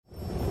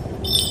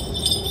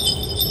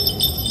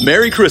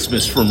Merry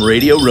Christmas from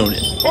Radio Ronin.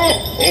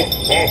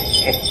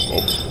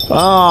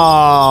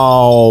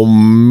 Oh,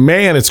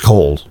 man, it's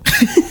cold.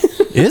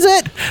 Is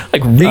it?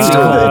 Like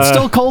It's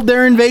still cold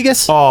there in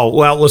Vegas? Oh,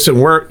 well, listen,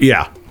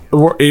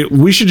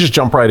 we should just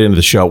jump right into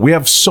the show. We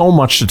have so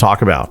much to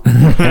talk about,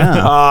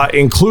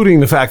 including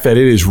the fact that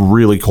it is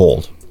really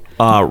cold.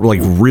 Like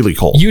really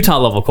cold. Utah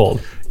level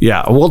cold.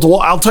 Yeah.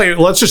 Well, I'll tell you.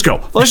 Let's just go.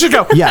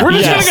 Yeah. We're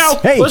just going to go.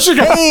 Hey. Let's just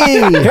go.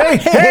 Hey.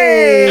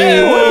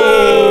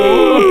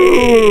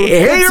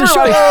 Hey,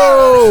 everybody.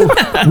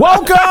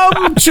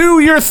 Welcome to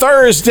your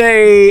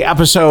Thursday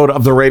episode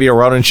of the Radio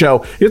Ronin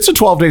Show. It's the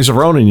 12 Days of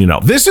Ronin, you know.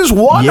 This is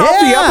one of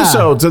the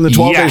episodes in the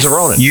 12 Days of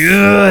Ronin.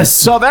 Yes.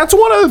 So that's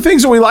one of the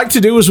things that we like to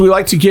do is we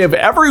like to give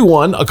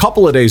everyone a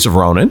couple of days of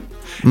Ronin.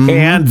 Mm-hmm.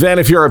 And then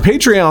if you're a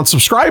Patreon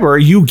subscriber,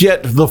 you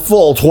get the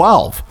full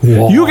 12.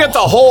 Whoa. You get the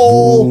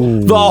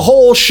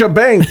whole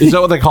shebang. Is that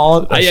what they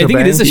call it? I think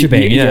it is a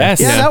shebang. Yeah,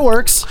 that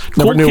works.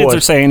 Never knew kids are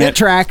saying it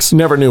tracks.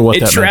 Never knew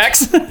what that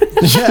tracks. Hey,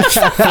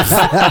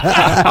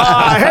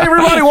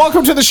 everybody.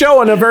 Welcome to the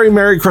show and a very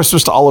Merry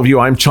Christmas to all of you.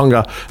 I'm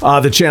Chunga.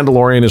 The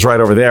Chandlerian is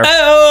right over there.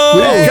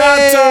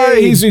 Oh,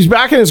 he's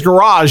back in his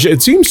garage.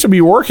 It seems to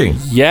be working.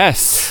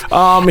 Yes.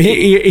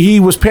 He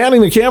was panning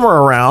the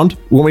camera around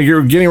when we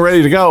were getting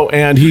ready to go,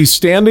 and he's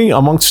standing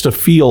amongst a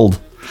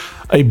field,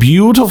 a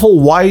beautiful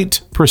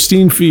white,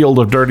 pristine field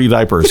of dirty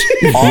diapers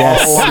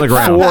all on the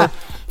ground.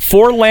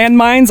 Four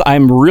landmines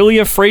I'm really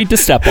afraid to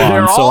step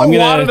on, so I'm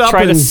going to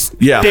try to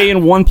stay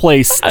in one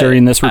place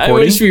during this recording. I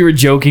wish we were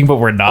joking, but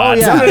we're not. Oh,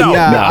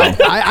 yeah.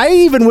 No. I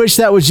even wish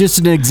that was just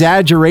an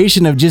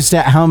exaggeration of just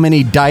how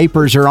many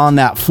diapers are on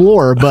that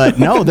floor, but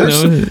no,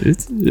 there's...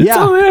 It's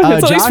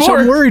Josh,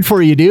 I'm worried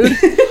for you, dude.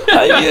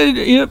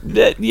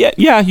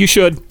 Yeah, you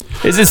should.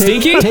 Is it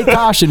stinking? Take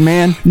caution,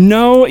 man.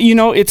 No,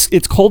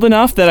 it's cold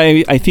enough that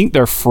I think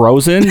they're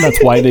frozen.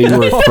 That's why they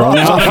were thrown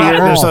out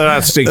here. So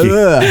that's stinky.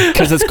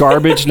 Because it's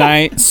garbage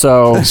night.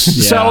 So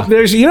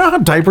there's, you know how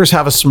diapers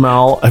have a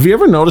smell? Have you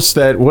ever noticed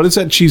that? What is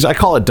that cheese? I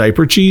call it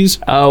diaper cheese.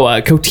 Oh,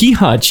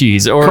 cotija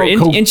cheese or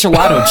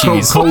enchilado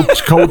cheese.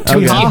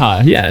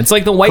 Cotija. Yeah, it's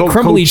like the white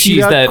crumbly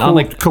cheese that on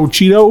like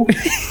Cochito.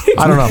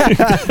 I don't know.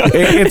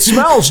 It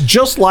smells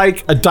just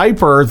like a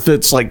diaper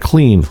that's like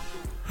clean.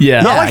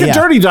 Yeah. Not like a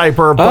dirty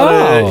diaper,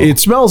 but it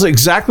smells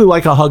exactly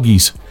like a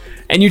Huggies.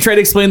 And you try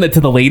to explain that to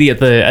the lady at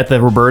the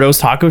Roberto's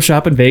taco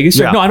shop in Vegas.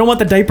 She's like, no, I don't want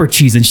the diaper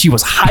cheese. And she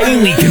was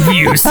highly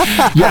confused.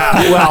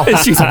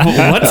 She's like,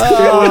 what?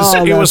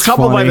 It was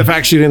coupled by the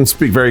fact she didn't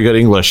speak very good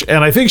English.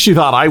 And I think she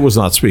thought I was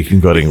not speaking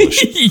good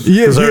English.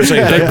 Because I was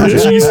saying diaper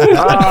cheese.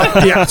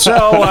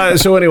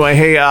 So anyway,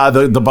 hey,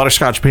 the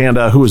Butterscotch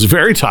Panda, who is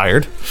very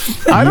tired.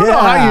 I don't know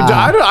how you do.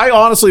 I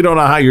honestly don't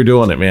know how you're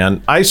doing it,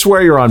 man. I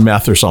swear you're on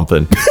meth or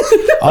something.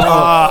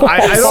 I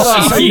don't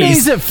know. Some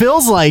days it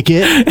feels like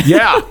it.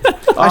 Yeah.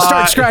 I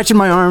start scratching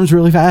my arms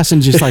really fast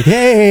and just like,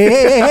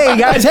 hey,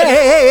 guys,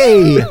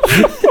 hey.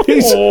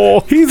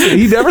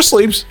 He never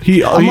sleeps.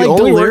 I'm like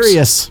only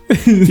delirious.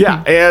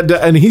 Yeah,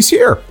 and he's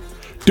here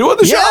doing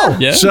the show.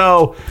 Yeah.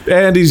 So,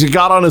 and he's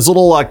got on his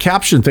little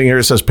caption thing here.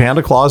 It says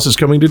Panda Claus is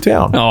coming to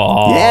town.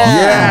 Oh,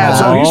 yeah.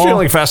 So he's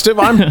feeling festive.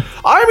 I'm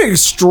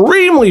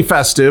extremely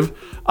festive.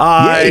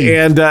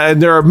 And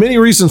there are many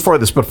reasons for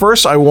this, but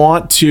first I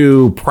want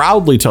to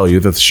proudly tell you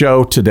that the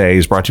show today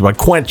is brought to you by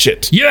Quench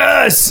It.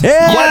 Yes!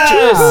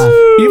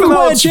 Even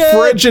though it's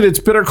frigid, it's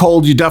bitter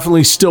cold, you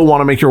definitely still want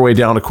to make your way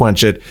down to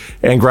Quench It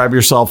and grab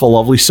yourself a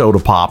lovely soda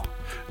pop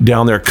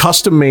down there,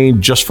 custom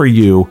made just for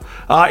you.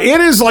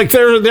 It is like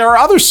there are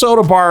other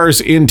soda bars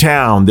in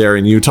town there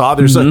in Utah.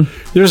 There's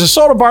a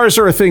soda bars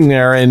are a thing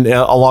there and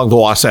along the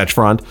Wasatch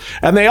Front,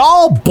 and they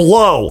all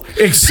blow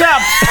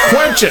except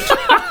Quench It.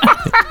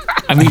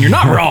 I mean, you're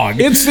not wrong.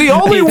 It's the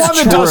only one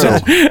that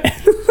doesn't.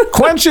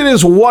 Quench It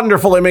is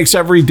wonderful. It makes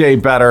every day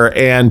better,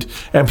 and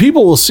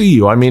people will see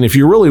you. I mean, if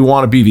you really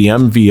want to be the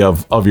envy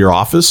of your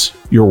office,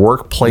 your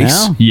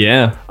workplace,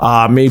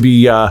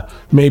 maybe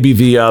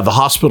the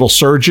hospital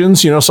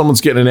surgeons. You know,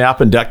 someone's getting an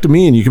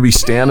appendectomy, and you could be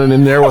standing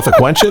in there with a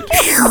Quench It.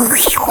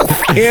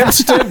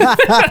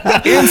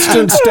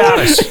 Instant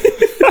status.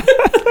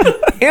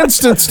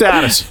 Instant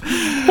status.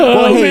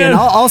 Well, hey, and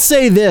I'll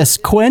say this.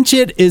 Quench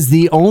It is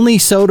the only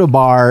soda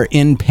bar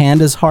in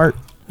Panda's heart.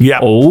 Yeah.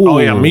 Oh,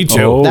 yeah, me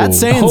too. That's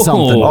saying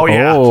something. Oh,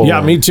 yeah.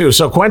 Yeah, me too.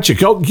 So Quench It.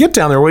 Go get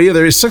down there, will you?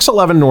 There's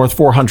 611 North,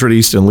 400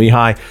 East in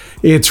Lehigh.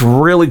 It's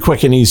really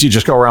quick and easy.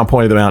 Just go around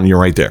Point of the Mountain. You're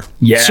right there.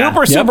 Yeah.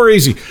 Super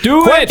easy.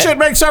 Quench It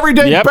makes every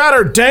day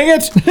better. Dang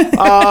it.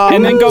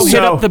 And then go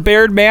hit up the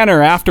Baird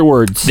Manor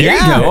afterwards. There you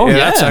go. Yeah,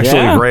 that's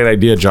actually a great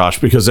idea, Josh,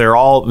 because they're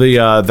all the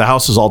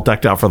house is all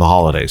decked out for the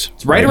holidays.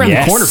 It's right around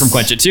the corner from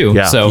Quench It too.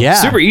 Yeah. So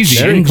super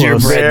easy.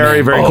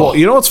 Very cool.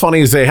 You know what's funny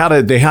is they had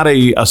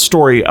a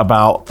story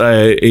about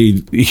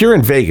here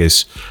in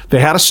Vegas. They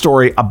had a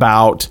story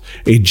about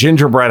a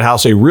gingerbread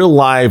house, a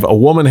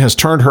woman has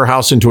turned her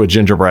house into a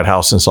gingerbread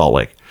house in Salt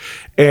Lake.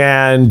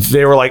 And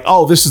they were like,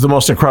 oh, this is the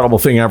most incredible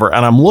thing ever.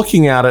 And I'm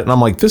looking at it and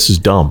I'm like, this is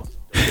dumb.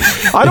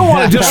 I don't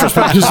want to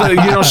disrespect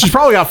because she's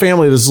probably got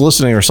family that's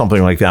listening or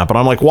something like that. But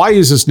I'm like, why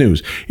is this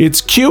news?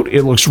 It's cute.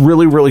 It looks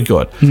really, really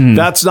good.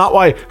 That's not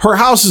why her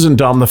house isn't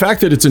dumb. The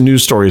fact that it's a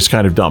news story is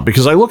kind of dumb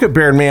because I look at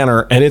Baird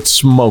Manor and it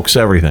smokes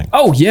everything.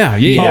 Oh yeah.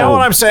 You know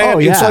what I'm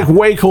saying? It's like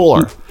way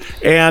cooler.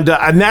 And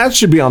that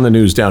should be on the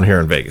news down here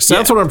in Vegas.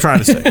 That's what I'm trying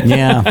to say.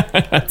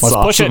 Let's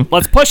push it.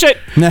 Let's push it.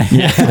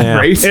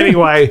 Great.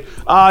 Anyway,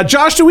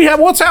 Josh, do we have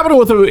what's happening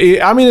with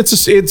the? I mean,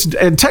 it's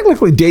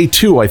technically day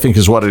 2, I think,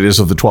 is what it is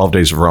of the 12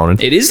 days of Ronin.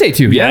 It is day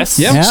 2. Yes.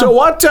 Yeah. So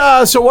what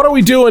are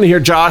we doing here,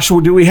 Josh?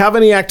 Do we have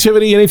any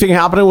activity, anything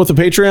happening with the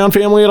Patreon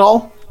family at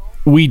all?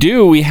 We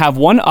do. We have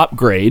one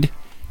upgrade.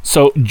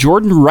 So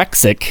Jordan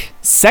Rexick,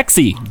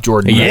 sexy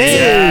Jordan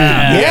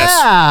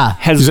Rexick,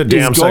 He's a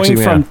damn is going sexy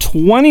man.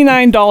 from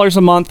 $29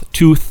 a month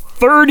to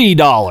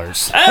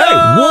 $30. Hey,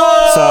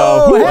 whoa!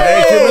 So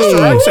thank you, Mr.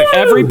 Rexick.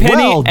 every penny,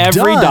 Well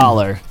every done.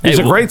 dollar. He's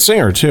a great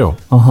singer too.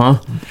 I'm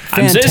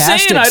just Fantastic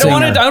saying, I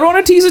singer. don't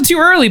want to tease it too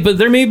early, but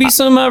there may be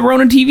some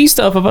Ronin TV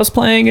stuff of us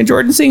playing and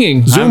Jordan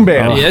singing. Zoom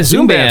band, Yeah,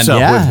 Zoom band. stuff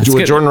Yeah.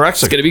 with Jordan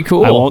Rexick. It's gonna be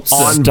cool. I won't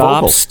On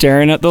stop vocals.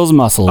 staring at those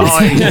muscles.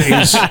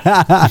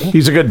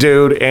 He's a good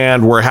dude,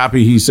 and we're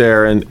happy he's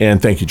there. And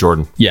thank you,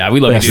 Jordan. Yeah, we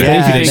love you.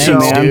 Yeah, Thanks,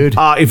 thanks, man. dude.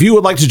 If you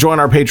would like to join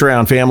our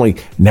Patreon family,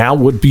 now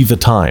would be the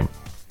time.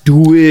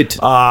 Do it.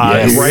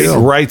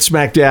 Right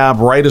smack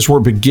dab, right as we're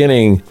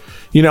beginning.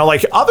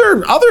 Like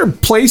other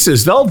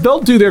places,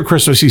 they'll do their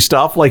Christmassy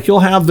stuff. Like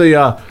you'll have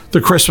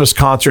the Christmas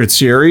concert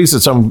series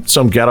at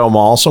some ghetto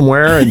mall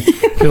somewhere, and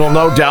it'll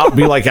no doubt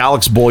be like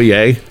Alex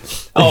Boyer.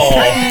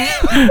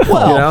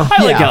 Well,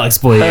 I like Alex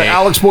Boyer.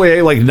 Alex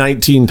Boyer like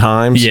 19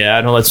 times. Yeah,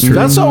 no, that's true.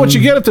 That's not what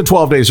you get at the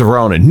 12 Days of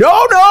Ronin.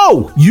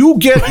 No, you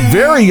get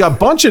a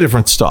bunch of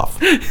different stuff.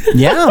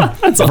 yeah,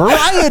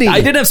 variety.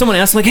 I did have someone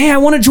ask, like, hey, I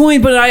want to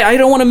join, but I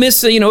don't want to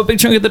miss a big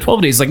chunk of the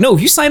 12 days. Like, no,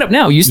 if you sign up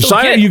now, you still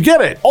get You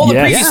get it. all the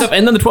previous stuff,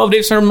 and then the 12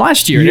 days from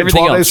last year, You and get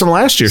everything 12 days else. from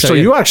last year, so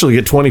yeah. you actually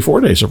get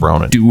 24 Days of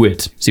Ronin. Do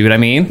it. See what I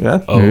mean?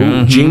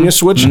 Yeah. Genius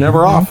switch,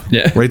 never off.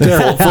 Yeah. Right there.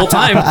 Full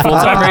time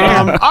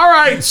right here. All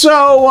right,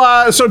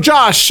 so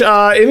Josh,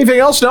 anything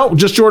else? No,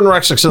 just Jordan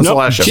Rexick since the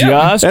last show.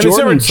 Just And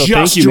Jordan. it's So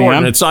never just thank you,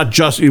 Jordan. man. It's not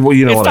just you know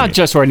It's what I not mean.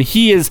 just Jordan.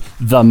 He is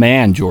the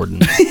man, Jordan.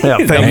 Yeah, thank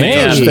you,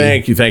 man. Josh.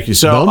 Thank you.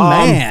 So, The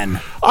man.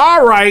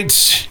 All right,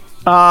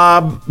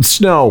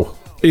 snow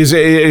is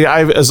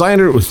as I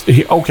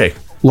understand. Okay,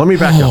 let me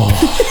back up.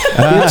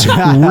 It's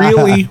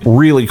really,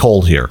 really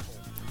cold here.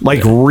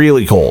 Like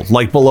really cold,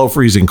 like below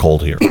freezing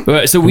cold here.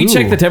 So we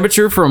checked the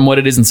temperature from what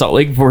it is in Salt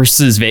Lake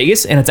versus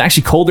Vegas, and it's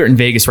actually colder in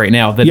Vegas right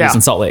now than it is in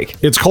Salt Lake.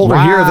 It's colder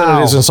here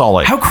than it is in Salt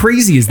Lake. How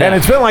crazy is that? And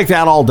it's been like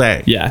that all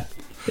day. Yeah.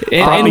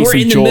 And we're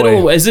in the joy.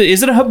 middle. Is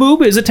it a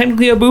haboob? Is it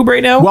technically a boob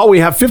right now? Well, we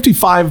have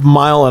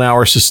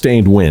 55-mile-an-hour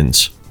sustained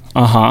winds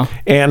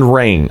and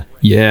rain.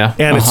 Yeah.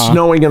 And it's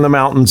snowing in the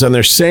mountains, and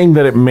they're saying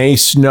that it may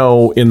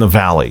snow in the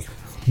valley.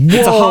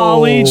 It's a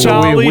holly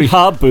jolly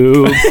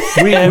haboob.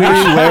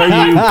 Everywhere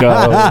you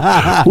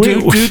go. We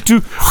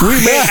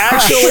may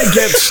actually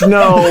get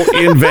snow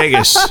in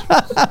Vegas.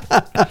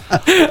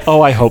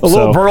 Oh, I hope A so.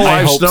 little Burl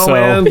I Ive hope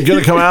snowman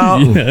gonna come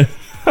out. And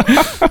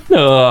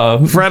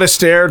Fred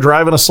Astaire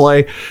driving a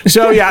sleigh.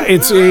 So yeah,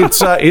 it's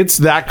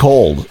that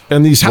cold,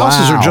 and these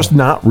houses are just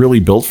not really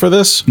built for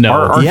this. No.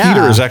 Our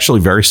heater is actually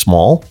very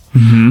small.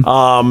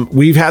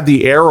 We've had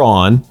the air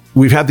on.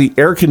 We've had the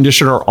air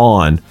conditioner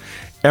on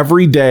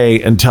every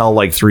day until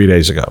like 3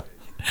 days ago.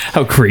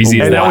 How crazy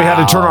is And that? now we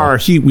had to turn on our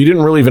heat. We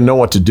didn't really even know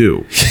what to do.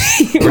 What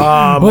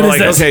is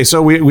this? Okay,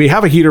 so we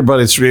have a heater, but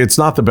it's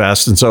not the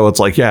best, and so it's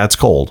like, yeah, it's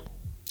cold.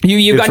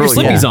 You've got your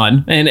really slippies cold.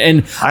 on, and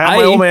I have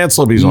my old man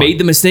slippies on. Made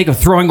the mistake of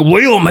throwing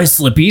away all my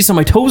slippies, so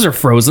my toes are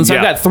frozen. So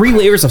I've Yeah. got 3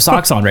 layers of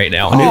socks on right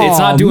now, and it's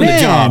not doing the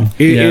man. job.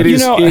 It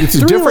is. It's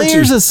 3 different.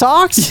 layers of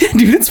socks.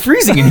 Dude, it's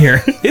freezing in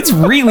here. It's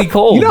really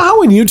cold. You know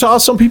how in Utah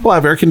some people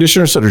have air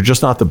conditioners that are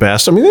just not the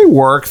best. I mean, they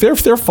work. They're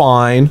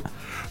fine,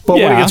 but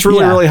when it gets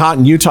really really hot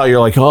in Utah,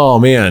 you're like, oh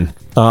man,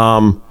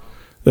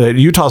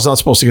 Utah's not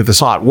supposed to get this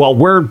hot. Well,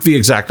 we're the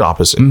exact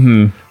opposite.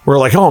 We're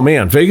like, oh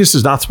man, Vegas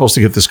is not supposed to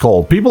get this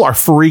cold. People are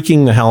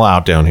freaking the hell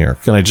out down here.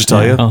 Can I just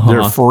tell you?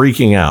 They're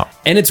freaking out.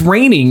 and it's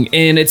raining,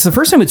 and it's the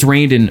first time it's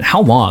rained in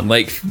how long?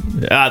 Like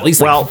at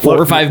least like 4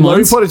 or 5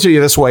 months. Let me put it to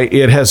you this way.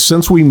 It has,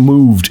 since we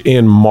moved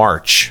in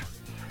March,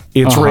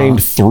 it's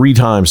rained 3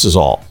 times is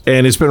all.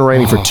 And it's been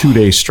raining for 2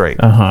 days straight.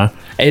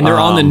 And they're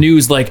on the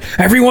news like,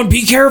 everyone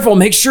be careful,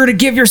 make sure to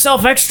give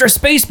yourself extra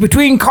space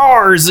between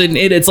cars. And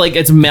it's like,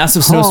 it's a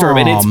massive snowstorm.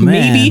 And it's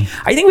maybe,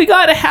 I think we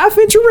got a half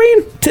inch of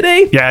rain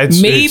today. Yeah,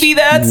 maybe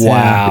that's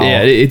wow.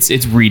 Yeah,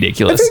 it's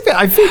ridiculous.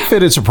 I think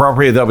that it's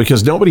appropriate though,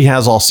 because nobody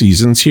has all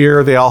seasons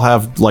here. They all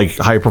have like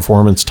high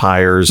performance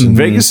tires, and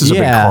Vegas is a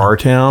big car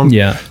town.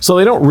 Yeah. So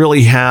they don't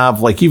really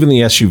have, like, even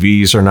the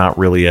SUVs are not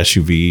really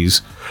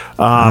SUVs.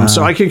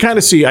 So I can kind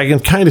of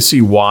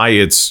see why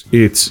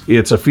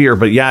it's a fear,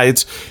 but yeah,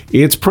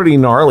 it's pretty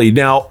gnarly.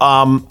 Now,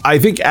 I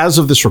think as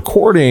of this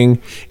recording,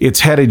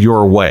 it's headed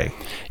your way.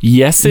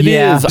 Yes, it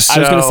is. I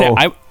was going to So-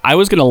 say, I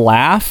was going to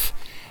laugh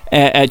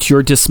at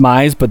your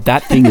demise, but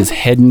that thing is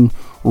heading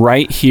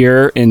right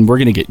here, and we're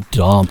gonna get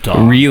dumped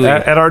on. Really?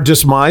 At our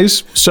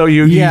dismise. So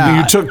you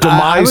took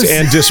demise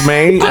and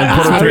dismay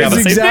and put them together.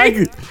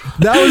 Exactly.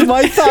 That was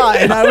my thought,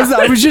 and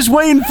I was just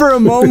waiting for a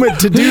moment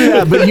to do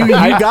that, but you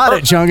got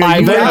it, Chunga. I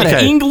You got learned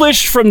it.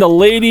 English from the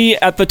lady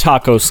at the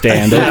taco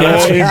stand.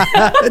 Okay.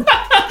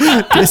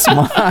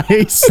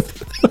 Dismice.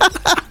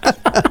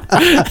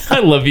 I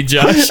love you,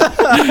 Josh.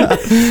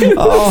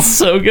 Oh,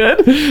 so good.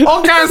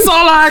 Okay, so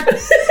like,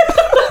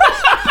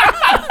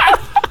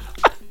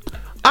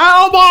 I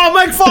don't want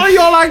to make fun of you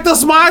like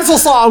this Meisel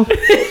song.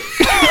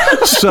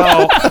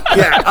 So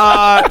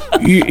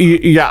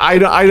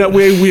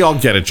we all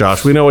get it,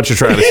 Josh. We know what you're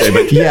trying to say,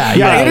 but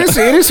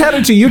it is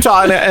headed to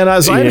Utah, and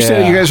as I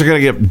understand it, you guys are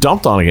going to get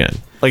dumped on again.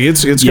 Like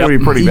it's going to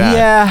be pretty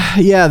bad.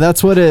 Yeah,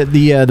 that's what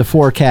the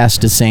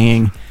forecast is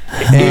saying.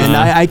 And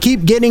I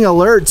keep getting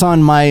alerts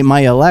on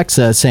my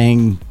Alexa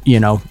saying,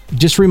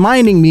 just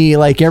reminding me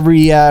like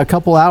every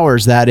couple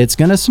hours that it's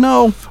going to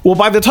snow. Well,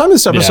 by the time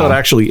this episode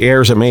actually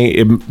airs, it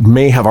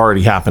may have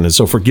already happened, and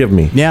so forgive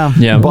me.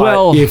 Yeah.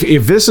 But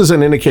if this is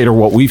an indicator of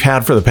what we've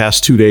had for the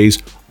past 2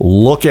 days,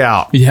 look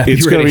out. Yeah,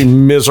 it's going to be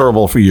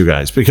miserable for you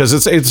guys because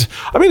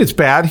it's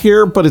bad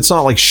here, but it's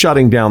not like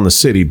shutting down the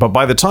city. But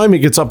by the time it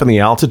gets up in the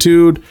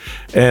altitude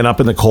and up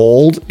in the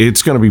cold,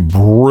 it's going to be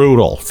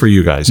brutal for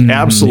you guys.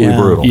 Absolutely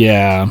brutal.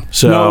 Yeah.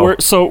 So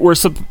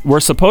we're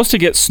supposed to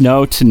get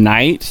snow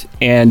tonight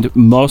and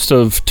most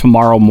of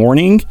tomorrow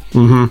morning,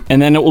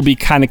 and then it will be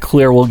kind of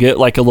clear. We'll get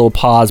like a little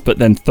pause, but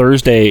then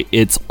Thursday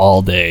it's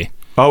all day.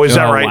 Oh, is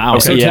that right? Wow. Okay.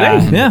 So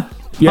today,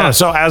 Yeah,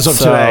 so as of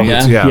today,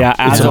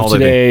 as of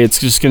today, it's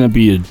just going to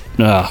be.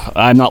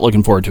 I'm not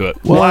looking forward to it.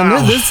 Well,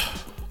 and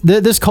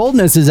this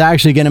coldness is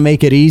actually going to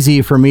make it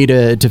easy for me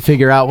to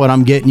figure out what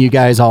I'm getting you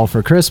guys all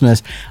for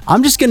Christmas.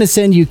 I'm just going to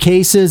send you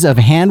cases of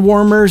hand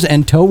warmers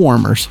and toe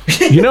warmers.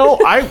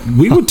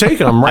 We would take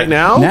them right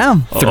now. Yeah,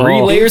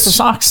 3 layers of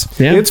socks.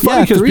 Yeah. It's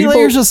funny because 3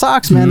 layers of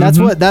socks, man.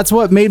 That's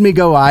what made me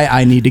go.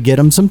 I need to get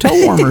them some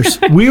toe warmers.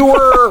 we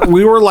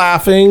were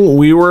laughing.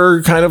 We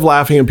were kind of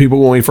laughing at people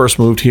when we first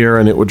moved here,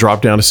 and it would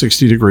drop down to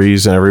 60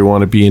 degrees, and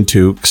everyone would be in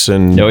toques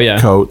and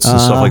coats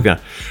and stuff like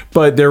that.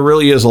 But there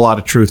really is a lot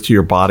of truth to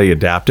your body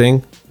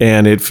adapting,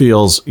 and it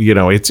feels,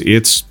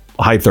 it's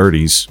high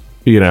 30s,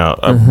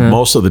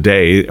 most of the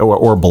day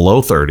or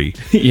below 30.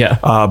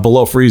 Yeah.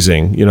 Below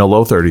freezing,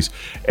 low 30s.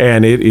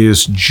 And it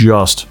is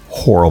just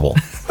horrible.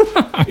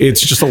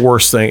 It's just the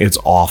worst thing. It's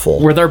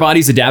awful. With our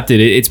bodies adapted,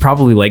 it's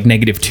probably like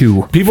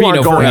 -2. People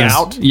aren't going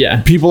out.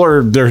 Yeah. People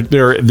are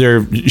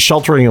they're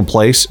sheltering in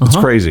place. It's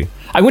crazy.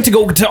 I went to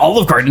go to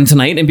Olive Garden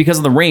tonight, and because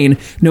of the rain,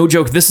 no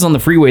joke, this is on the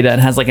freeway that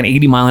has like an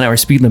 80-mile-an-hour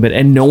speed limit,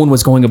 and no one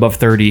was going above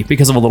 30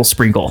 because of a little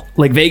sprinkle.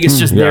 Like Vegas,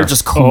 they're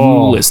just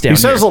clueless down He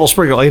says there. a little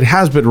sprinkle. It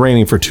has been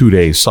raining for 2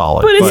 days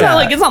solid. But it's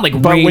not like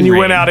But rain, when you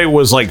rain. went out, it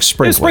was like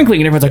sprinkling. It's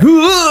sprinkling, and everyone's like,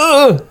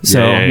 "Ugh!"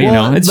 So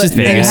it's just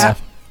Vegas.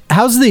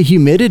 How's the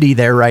humidity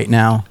there right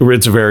now?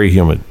 It's very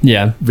humid.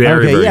 Yeah.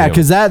 Very, very humid.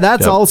 Because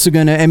that's also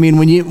gonna. I mean,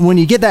 when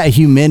you get that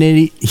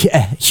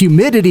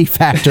humidity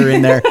factor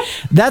in there,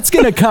 that's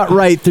gonna cut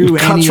right through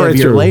any of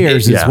your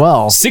layers as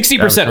well.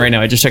 60% right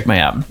now. I just checked my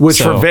app. Which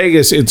for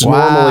Vegas, it's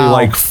normally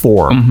like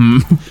 4.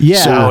 Yeah.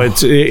 So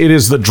it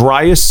is the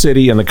driest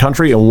city in the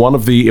country and one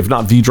of the, if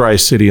not the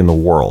driest city in the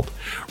world.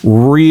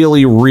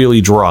 Really, really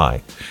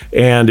dry.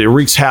 And it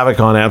wreaks havoc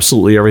on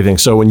absolutely everything.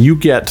 So when you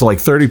get to like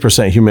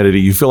 30% humidity,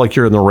 you feel like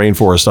you're in the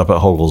rainforest up at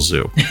Hogle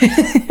Zoo.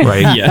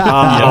 Right?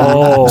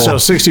 Yeah. So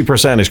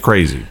 60% is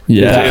crazy.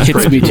 Yeah, It's it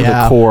hits crazy. me to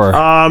the core.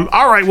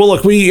 All right. Well,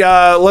 look, we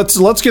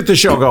let's get the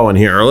show going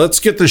here. Let's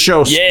get the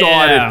show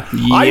started.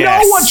 I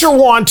know what you're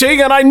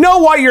wanting, and I know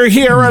why you're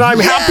here, and I'm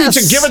happy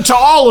to give it to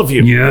all of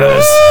you. Give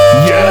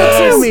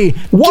it to me.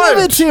 What?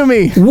 Give it to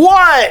me.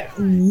 What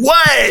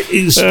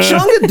is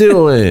Chunga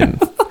doing?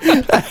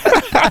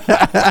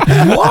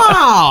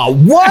 Wow.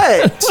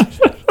 What?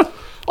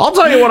 I'll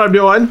tell you what I'm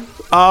doing.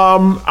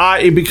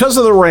 Because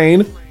of the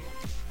rain,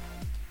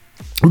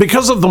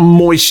 because of the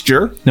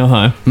moisture,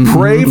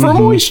 pray for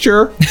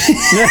moisture.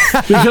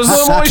 Because of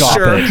the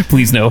moisture,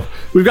 please no.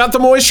 We've got the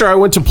moisture. I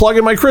went to plug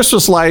in my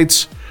Christmas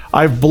lights.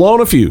 I've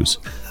blown a fuse.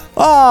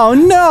 Oh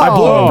no! I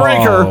blew a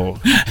breaker.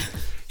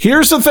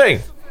 Here's the thing.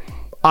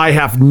 I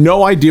have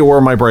no idea where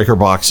my breaker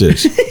box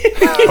is.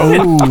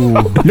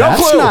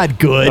 That's clue. not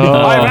good.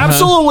 I have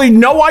absolutely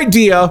no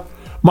idea.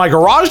 My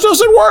garage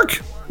doesn't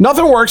work.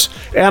 Nothing works.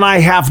 And I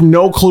have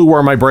no clue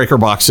where my breaker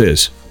box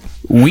is.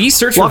 We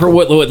searched for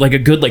what, like a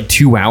good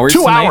 2 hours. 2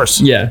 tonight? hours.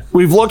 Yeah.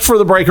 We've looked for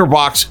the breaker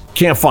box.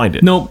 Can't find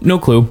it. No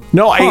clue.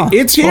 No,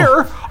 it's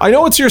here. I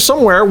know it's here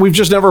somewhere. We've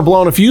just never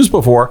blown a fuse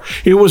before.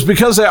 It was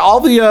because all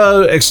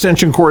the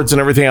extension cords and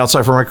everything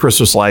outside for my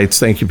Christmas lights.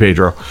 Thank you,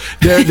 Pedro.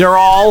 They're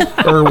all,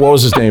 or what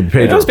was his name?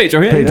 Pedro. It was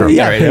Pedro. Yeah. Pedro.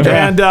 Yeah, right.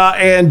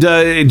 And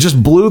it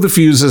just blew the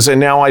fuses, and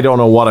now I don't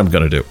know what I'm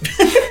going to do.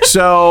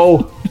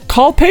 So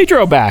Call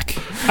Pedro back.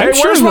 Hey,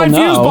 sure where's my we'll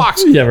fuse know.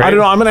 box? Yeah, right. I don't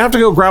know. I'm going to have to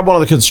go grab one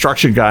of the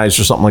construction guys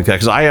or something like that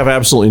because I have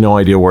absolutely no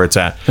idea where it's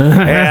at.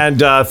 And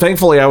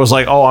thankfully, I was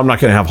like, oh, I'm not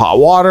going to have hot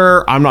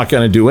water. I'm not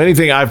going to do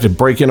anything. I have to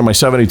break into my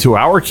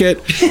 72-hour kit.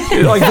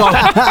 Like,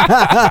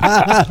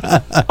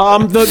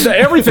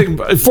 everything,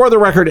 for the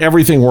record,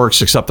 everything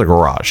works except the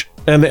garage.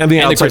 And the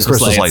outside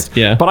Christmas lights.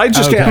 Yeah. But I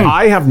just can't.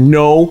 I have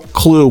no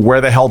clue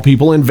where the hell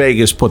people in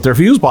Vegas put their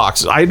fuse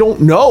boxes. I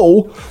don't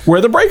know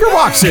where the breaker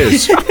box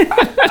is.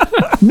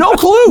 No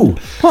clue.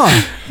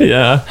 Huh.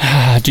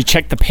 Yeah. Did you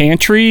check the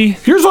pantry?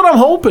 Here's what I'm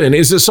hoping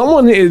is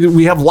that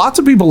we have lots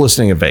of people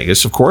listening in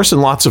Vegas, of course,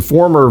 and lots of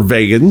former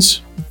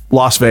Vegans,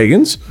 Las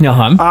Vegans,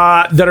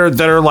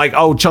 that are like,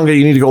 oh, Chunga,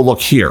 you need to go look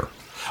here.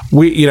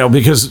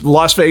 Because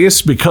Las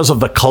Vegas, because of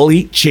the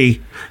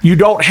caliche, you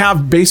don't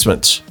have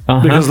basements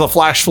because of the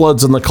flash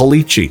floods and the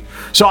caliche.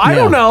 So I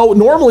don't know.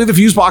 Normally the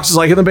fuse box is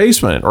like in the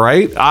basement,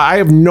 right? I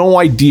have no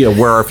idea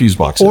where our fuse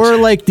box is. Or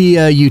like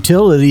the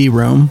utility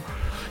room.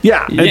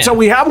 Yeah. And so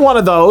we have one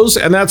of those,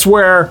 and that's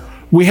where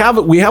we have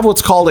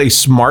what's called a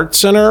smart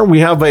center. We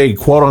have a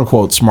quote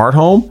unquote smart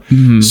home.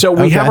 Mm-hmm. So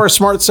we have our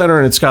smart center,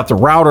 and it's got the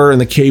router and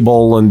the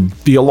cable and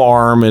the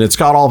alarm, and it's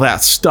got all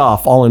that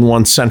stuff all in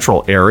one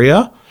central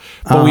area.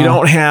 But we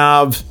don't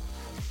have...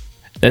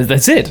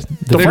 That's it.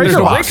 The breaker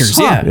box. Breakers,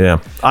 Yeah.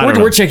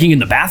 We're checking in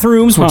the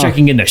bathrooms. We're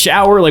checking in the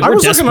shower. Like, I we're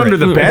was looking under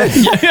the bed.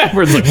 Yeah,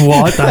 we're like,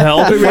 what the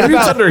hell? Maybe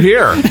it's under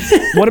here.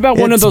 What about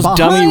one of those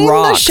dummy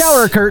rocks? The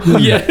shower curtain.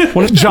 Yeah.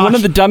 One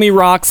of the dummy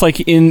rocks,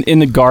 like in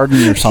the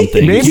garden or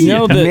something.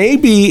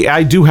 Maybe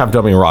I do have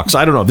dummy rocks.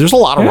 I don't know. There's a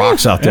lot of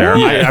rocks out there.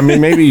 I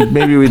mean,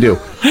 maybe we do.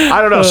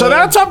 I don't know. So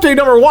that's update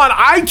number 1.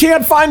 I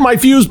can't find my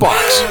fuse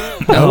box.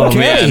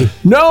 Okay.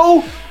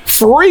 No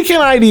freaking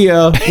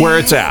idea where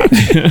it's at.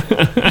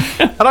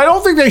 And I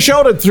don't think they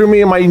showed it through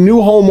me in my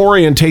new home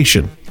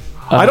orientation.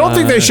 I don't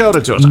think they showed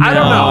it to us. I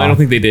don't know. I don't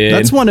think they did.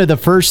 That's one of the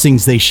first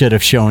things they should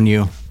have shown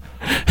you.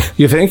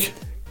 You think?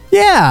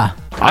 Yeah.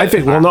 I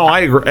think, well, no,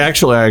 I agree.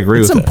 Actually, I agree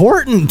with It's that.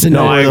 important to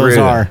know where those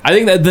are. I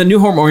think that the new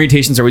home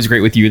orientations are always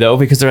great with you, though,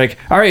 because they're like,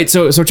 all right,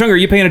 so Chunga, are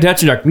you paying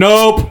attention? You're like,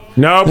 nope,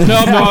 no, I'm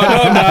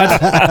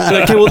not.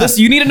 Like, okay, well,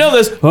 you need to know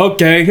this.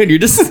 Okay, and you're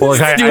just Well,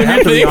 I doing have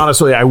your to be thing.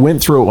 honest with you. I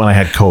went through it when I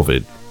had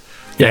COVID.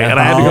 Yeah, and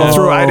I had to go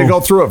through. I had to go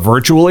through it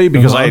virtually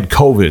because I had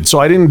COVID, so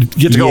I didn't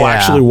get to go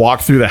actually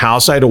walk through the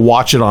house. I had to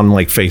watch it on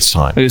like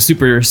FaceTime. It was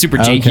super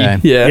janky. Okay.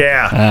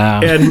 Yeah.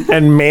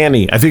 And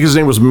Manny, I think his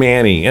name was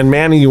Manny, and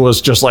Manny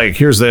was just like,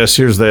 here's this,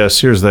 here's this,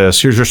 here's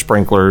this, here's your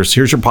sprinklers,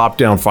 here's your pop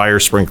down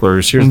fire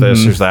sprinklers, here's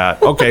this, here's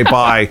that. Okay,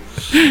 bye,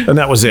 and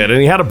that was it. And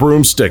he had a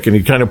broomstick, and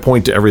he'd kind of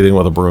point to everything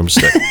with a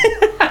broomstick.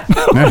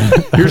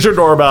 Here's your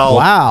doorbell.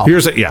 Wow.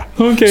 Here's it. Yeah.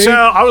 Okay. So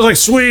I was like,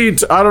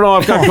 sweet. I don't know.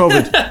 I've got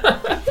COVID.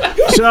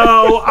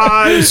 So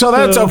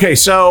that's okay.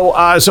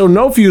 So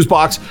no fuse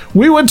box.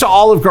 We went to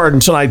Olive Garden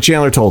tonight.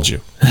 Chandler told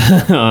you.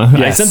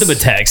 I sent them a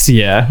text.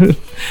 Yeah.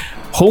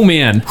 Oh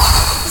man.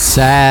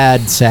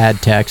 Sad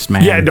text,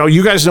 man. Yeah. No,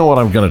 you guys know what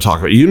I'm going to talk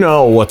about. You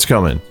know what's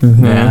coming.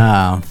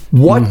 Yeah.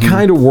 What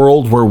kind of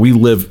world were we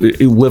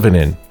living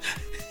in?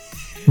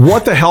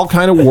 What the hell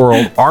kind of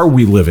world are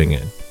we living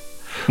in?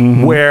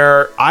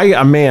 Where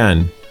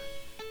a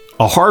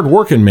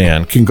hard-working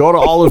man can go to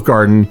Olive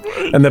Garden,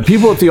 and the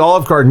people at the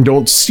Olive Garden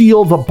don't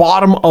seal the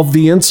bottom of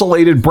the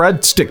insulated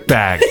breadstick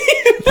bag.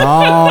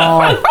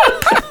 Oh,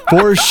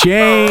 for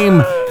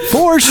shame.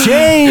 For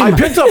shame. I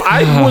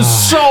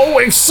was so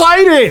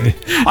excited.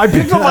 I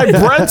picked up my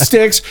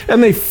breadsticks,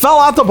 and they fell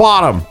out the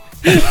bottom.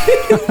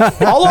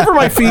 All over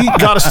my feet,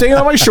 got a stain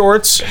on my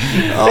shorts.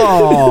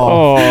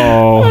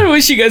 I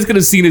wish you guys could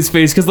have seen his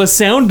face because the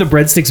sound the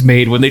breadsticks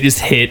made when they just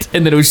hit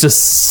and then it was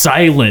just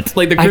silent.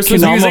 Like the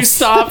Christmas music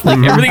stopped. Like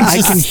everything's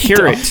just I can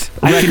hear it.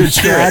 I can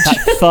hear it.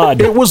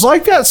 Thud. It was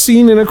like that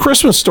scene in A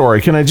Christmas Story.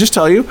 Can I just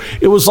tell you?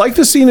 It was like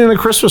the scene in A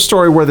Christmas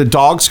Story where the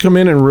dogs come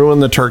in and ruin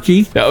the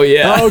turkey. Oh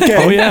yeah.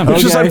 Okay. Oh, yeah.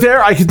 It's just like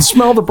there, I can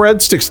smell the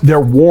breadsticks. They're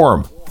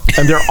warm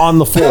and they're on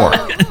the floor.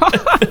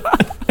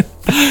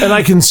 And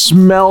I can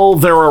smell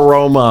their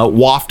aroma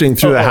wafting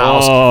through the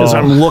house as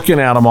I'm looking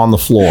at them on the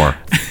floor.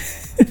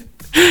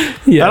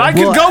 Yeah. And I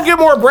can go get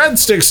more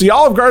breadsticks. The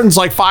Olive Garden's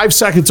like 5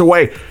 seconds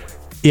away.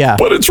 Yeah.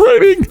 But it's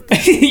raining.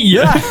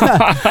 Yeah.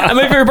 And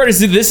my favorite part is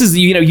this is,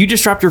 you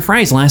just dropped your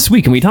fries last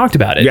week and we talked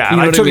about it. Yeah, you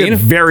know I took it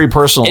very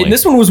personally. And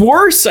this one was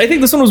worse. I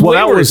think this one was way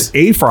that worse. was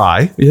a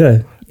fry. Yeah.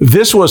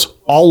 This was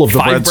all of the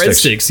 5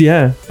 breadsticks.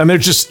 Yeah. And they're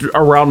just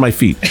around my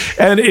feet.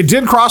 And it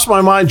did cross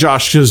my mind,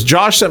 Josh, because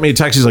Josh sent me a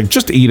text. He's like,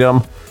 just eat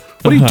them.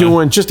 What are you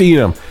doing? Just eat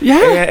them. Yeah.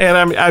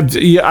 And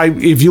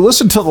if you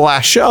listen to the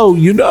last show,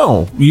 you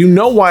know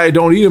why I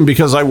don't eat them,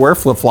 because I wear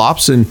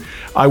flip-flops and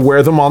I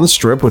wear them on the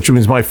strip, which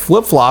means my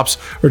flip-flops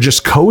are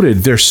just coated.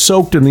 They're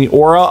soaked in the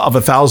aura of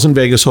 1,000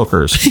 Vegas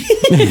hookers.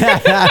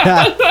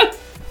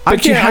 I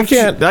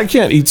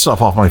can't eat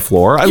stuff off my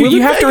floor. I live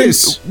in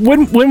Vegas.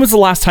 When was the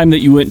last time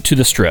that you went to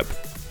the strip?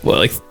 what,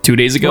 like 2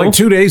 days ago? Like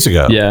 2 days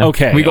ago. Yeah.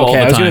 Okay. We go all the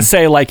I was time. gonna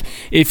say, like,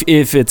 if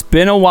it's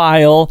been a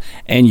while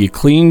and you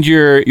cleaned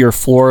your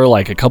floor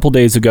like a couple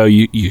days ago,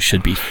 you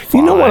should be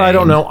fine. You know what? I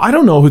don't know. I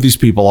don't know who these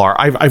people are.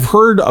 I've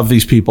heard of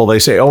these people. They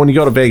say, oh, when you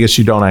go to Vegas,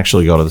 you don't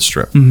actually go to the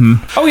Strip.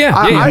 Oh, yeah.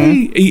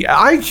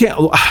 I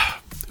can't.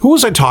 Who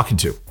was I talking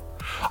to?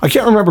 I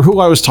can't remember who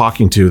I was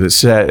talking to that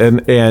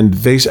said, and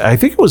they. I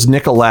think it was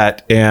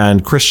Nicolette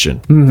and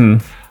Christian.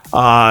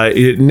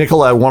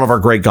 Nicolette, one of our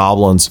great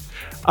goblins.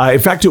 In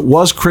fact, it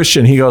was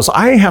Christian. He goes,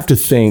 I have to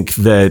think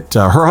that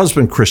her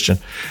husband, Christian,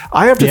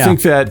 I have to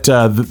think that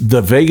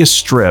the Vegas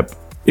Strip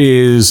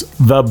is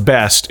the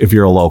best if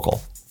you're a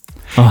local.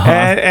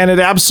 And it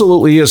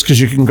absolutely is,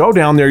 because you can go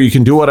down there, you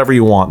can do whatever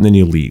you want, and then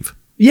you leave.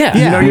 Yeah.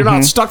 You know, you're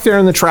not stuck there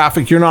in the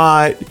traffic. You're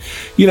not,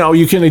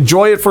 you can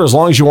enjoy it for as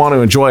long as you want to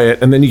enjoy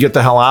it. And then you get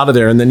the hell out of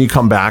there, and then you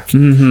come back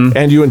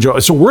and you enjoy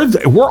it. So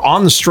we're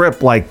on the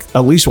Strip like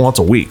at least once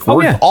a week.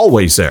 We're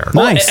always there.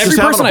 Nice. Every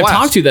person I've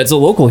talked to that's a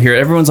local here,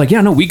 everyone's like,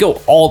 yeah, no, we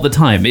go all the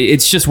time.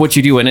 It's just what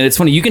you do. And it's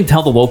funny. You can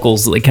tell the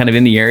locals like kind of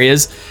in the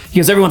areas,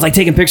 because everyone's like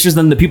taking pictures.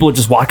 Then the people are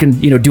just walking,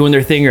 doing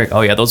their thing. You're like,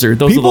 oh yeah, those are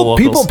the locals.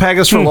 People peg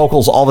us for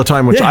locals all the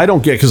time, which I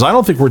don't get, because I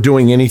don't think we're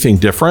doing anything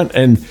different.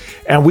 And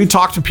we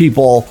talk to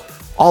people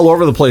all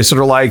over the place that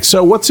are like,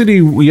 so what city,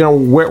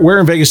 where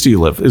in Vegas do you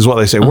live, is what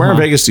they say. Where in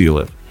Vegas do you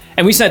live?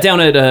 And we sat down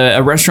at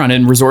a restaurant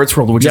in Resorts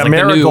World, which is like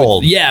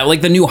Marigold.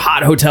 like the new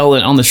hot hotel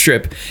on the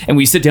Strip. And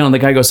we sit down, and the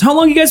guy goes, how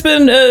long you guys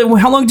been,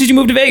 how long did you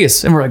move to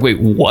Vegas? And we're like,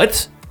 wait,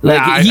 what?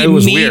 Like, he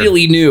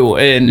immediately knew.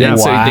 And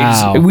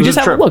so we just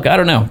have a look. I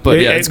don't know. But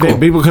it's cool.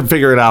 People could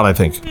figure it out, I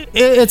think.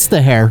 It's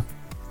the hair.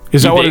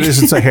 Is that what it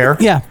is? It's the hair?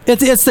 Yeah,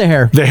 it's the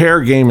hair. The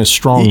hair game is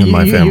strong in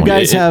my family. You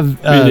guys have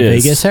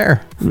Vegas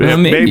hair.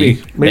 Maybe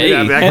that could be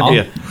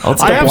it.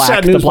 I have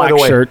sad news, by the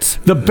way. Shirts.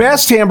 The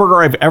best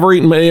hamburger I've ever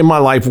eaten in my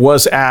life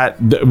was at,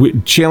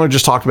 Chandler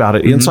just talked about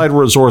it, inside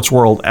Resorts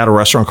World at a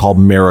restaurant called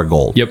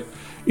Marigold. Yep.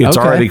 It's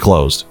already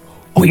closed.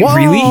 Wait,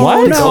 really?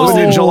 What? It closed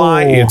in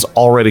July. It's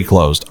already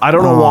closed. I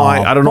don't know why.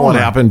 I don't know what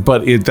happened,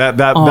 but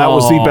that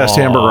was the best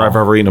hamburger I've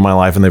ever eaten in my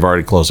life, and they've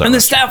already closed that. And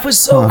the staff was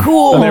so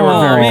cool. And they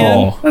were very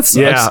cool. That sucks.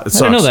 Yeah, it I sucks.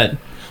 didn't know that.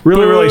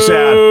 Really, really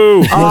sad.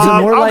 Was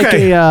it more like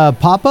a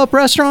pop-up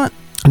restaurant?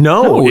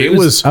 No, it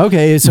was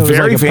okay. So it was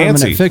very like a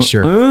fancy permanent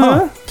fixture.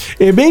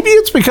 Maybe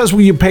it's because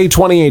you pay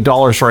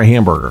 $28 for a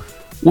hamburger.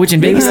 Which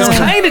in Vegas is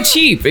kind of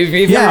cheap if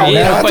you're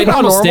by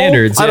normal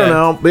standards. I don't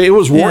know. It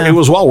was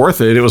well worth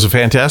it. It was a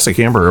fantastic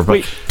hamburger. But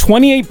wait,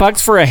 $28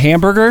 for a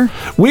hamburger?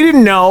 We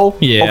didn't know.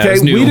 Yeah, okay,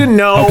 we didn't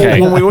know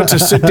when we went to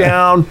sit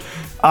down.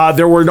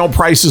 There were no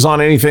prices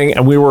on anything,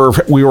 and we were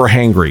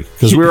hangry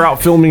because we were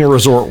out filming a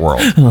Resort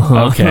World.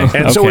 Okay,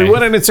 and so we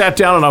went in and sat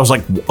down, and I was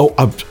like, "Oh,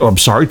 I'm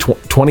sorry,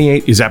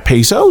 28? Is that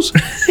pesos?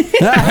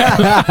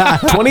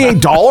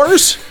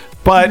 $28?"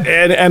 But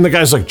and the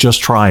guy's like,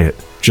 "Just try it,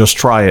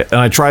 And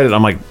I tried it.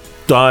 I'm like,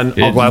 done.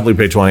 I'll gladly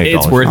pay $28.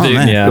 It's worth it.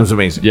 Man. Yeah, it was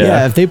amazing.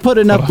 Yeah, if they put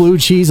enough blue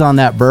cheese on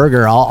that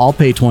burger, I'll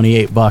pay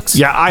 $28.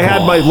 Yeah, I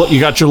had you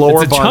got your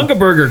lower it's a bun. Chunga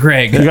burger,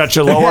 Greg. You got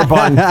your lower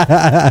bun.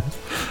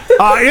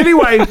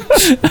 Anyway,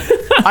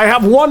 I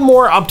have one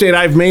more update.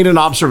 I've made an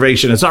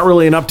observation. It's not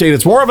really an update.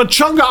 It's more of a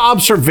Chunga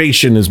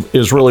observation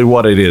is really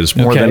what it is,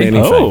 more than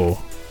anything.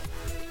 Oh.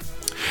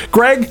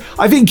 Greg,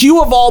 I think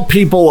you of all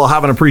people will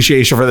have an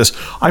appreciation for this.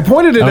 I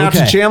pointed it out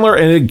to Chandler,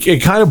 and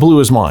it kind of blew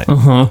his mind.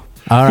 All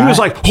right. He was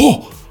like,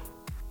 oh,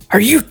 are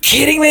you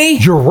kidding me?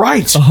 you're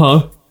right.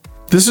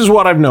 This is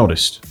what I've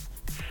noticed.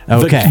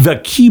 Okay. The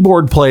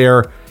keyboard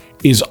player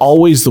is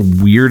always the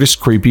weirdest,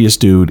 creepiest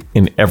dude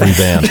in every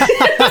band.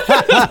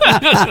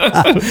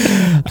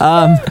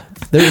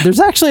 There's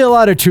actually a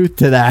lot of truth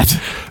to that.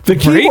 The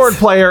keyboard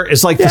player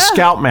is like the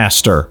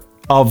scoutmaster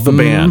of the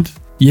band.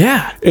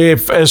 Yeah.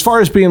 If as far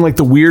as being like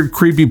the weird,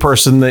 creepy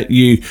person that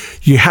you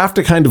have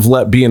to kind of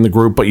let be in the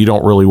group, but you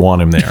don't really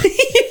want him there.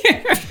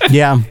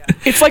 Yeah.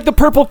 It's like the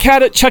purple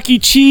cat at Chuck E.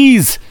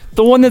 Cheese,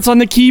 the one that's on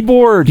the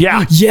keyboard.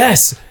 Yeah.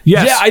 Yes.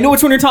 Yeah, I know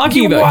which one you're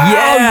talking about. Wow,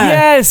 Yeah.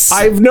 yes.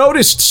 I've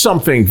noticed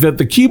something, that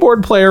the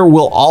keyboard player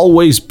will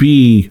always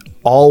be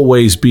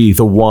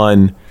the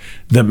one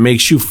that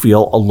makes you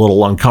feel a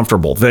little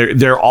uncomfortable.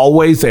 They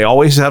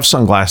always have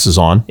sunglasses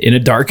on In a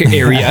dark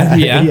area.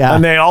 Yeah. Yeah.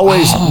 and they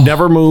always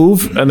never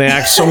move, and they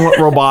act somewhat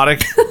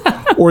robotic,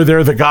 or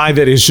they're the guy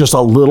that is just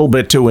a little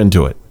bit too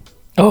into it.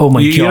 Oh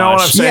my gosh. You know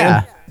what I'm saying?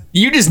 Yeah.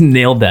 You just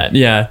nailed that.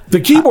 Yeah. The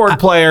keyboard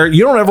player,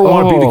 you don't ever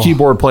want to be the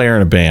keyboard player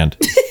in a band.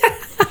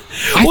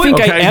 I think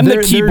I am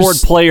the keyboard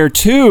player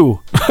too.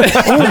 Oh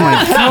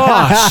my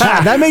gosh.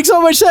 That makes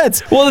so much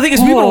sense. Well, the thing is,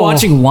 we've been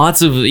watching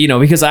lots of,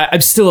 because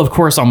I'm still, of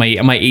course, on my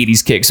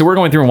 80s kick. So we're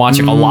going through and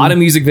watching a lot of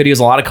music videos,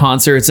 a lot of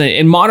concerts,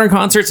 and modern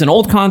concerts and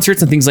old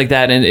concerts and things like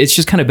that. And it's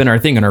just kind of been our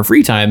thing in our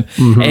free time.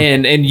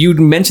 And you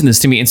mentioned this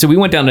to me. And so we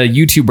went down a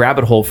YouTube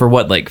rabbit hole for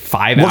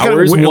 5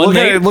 hours one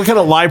night. Look at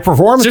a live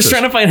performance. Just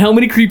trying to find how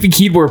many creepy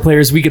keyboard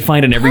players we could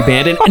find in every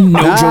band. And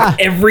no joke,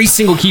 every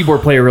single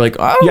keyboard player, we're like,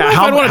 I don't know if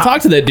I want to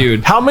talk to that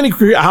dude. How many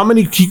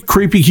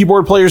creepy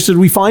keyboard players did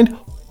we find?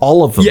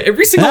 All of them. Yeah,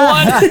 every single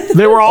one.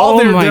 They were all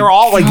there. They were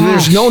all like,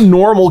 there's no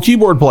normal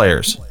keyboard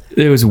players.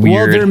 It was Well,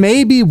 weird. there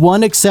may be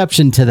one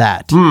exception to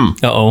that.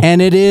 Uh-oh.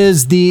 And it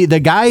is the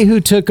guy who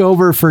took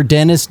over for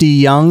Dennis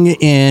DeYoung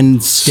in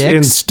Styx.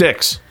 In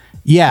Styx.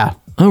 Yeah.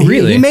 Oh,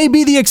 really? He may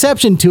be the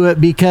exception to it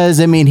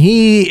because, I mean,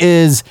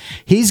 he's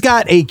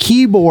got a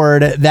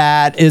keyboard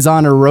that is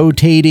on a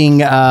rotating,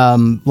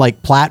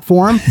 like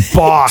platform.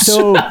 Boss.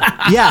 So,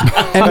 yeah.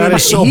 I mean,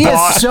 is so he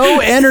boss. is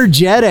so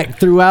energetic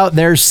throughout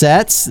their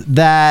sets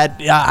that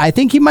I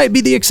think he might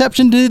be the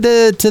exception to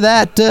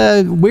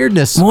that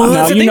weirdness. Well, Now,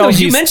 that's the you thing, know, though,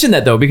 you mentioned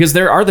that, though, because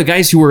there are the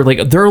guys who are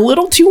like, they're a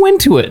little too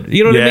into it.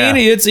 You know what Yeah. I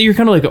mean? You're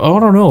kind of like, oh, I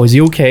don't know. Is he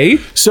okay?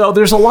 So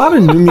there's a lot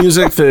of new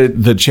music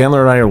that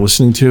Chandler and I are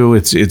listening to.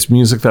 It's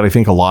music that I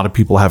think a lot of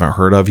people haven't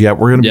heard of yet.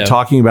 We're going to be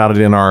talking about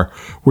it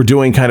we're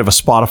doing kind of a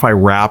Spotify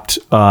wrapped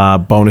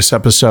bonus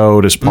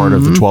episode as part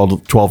of the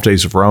 12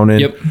 Days of Ronin.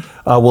 Yep.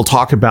 We'll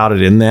talk about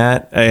it in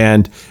that.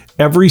 And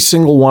every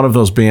single one of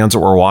those bands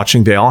that we're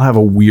watching, they all have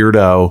a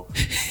weirdo,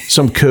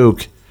 some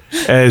kook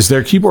as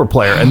their keyboard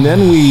player. And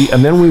then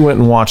we went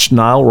and watched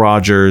Nile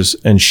Rodgers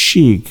and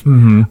Chic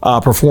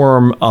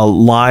perform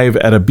live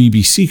at a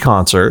BBC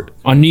concert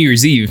On New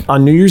Year's Eve.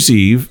 on New Year's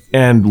Eve,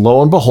 and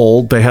lo and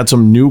behold, they had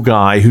some new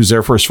guy who's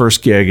there for his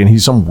first gig, and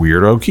he's some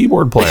weirdo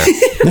keyboard player.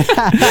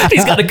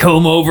 He's got a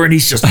comb over and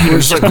he's just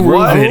Like,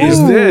 what is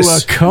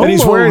this? a comb And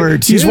he's wearing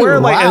over,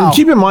 like, wow. and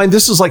keep in mind,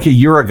 this is like a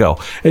year ago,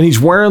 and he's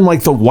wearing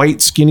like the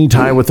white skinny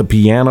tie with the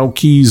piano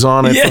keys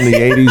on it from the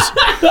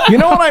 80s. You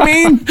know what I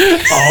mean?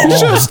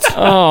 It's just,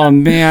 Oh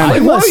man.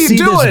 like, what Let's are you see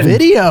doing? this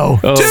video.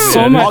 Dude,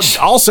 so much-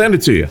 I'll send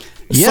it to you.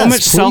 Yes, so much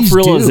please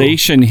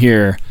self-realization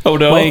here. Oh,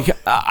 no. Like,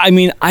 I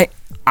mean, I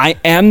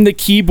am the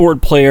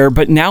keyboard player,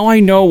 but now I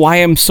know why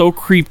I'm so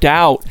creeped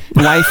out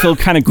and why I feel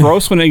kind of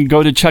gross when I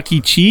go to Chuck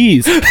E.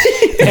 Cheese.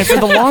 And for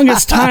the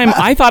longest time,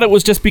 I thought it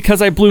was just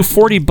because I blew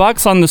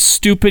 $40 on the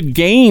stupid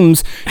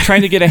games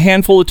trying to get a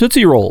handful of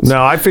Tootsie Rolls.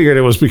 No, I figured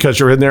it was because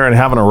you're in there and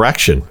have an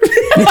erection.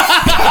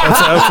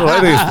 That's what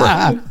I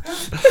think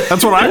it's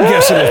that's what I'm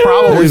guessing is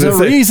probably There's the a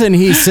thing. reason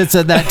he sits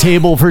at that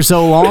table for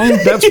so long.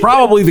 That's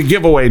probably the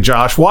giveaway,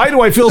 Josh. Why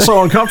do I feel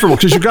so uncomfortable?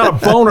 Because you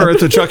got a boner at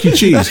the Chuck E.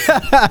 Cheese.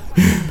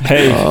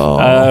 Hey,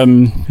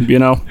 you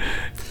know,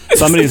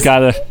 somebody's got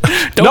to.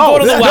 Don't go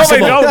to the no, whack-a-mole. they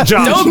don't,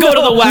 Josh. Don't go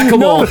to the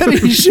whack-a-mole.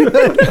 Nobody should.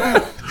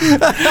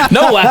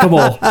 No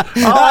whack-a-mole. All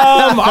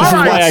This is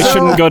why right, I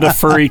shouldn't go to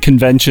furry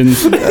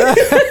conventions.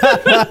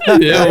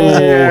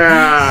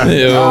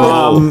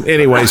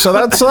 Anyway, so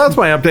that's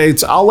my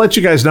updates. I'll let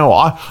you guys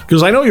know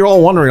because I know you're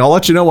all wondering. I'll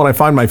let you know when I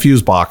find my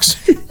fuse box,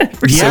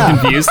 So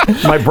confused.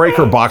 my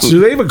breaker box. Do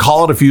they even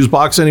call it a fuse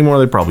box anymore?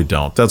 They probably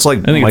don't. That's like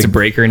I think it's a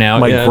breaker now.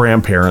 My yeah.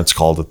 grandparents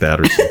called it that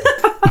or something.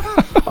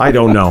 I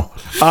don't know.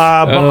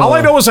 But all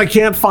I know is I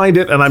can't find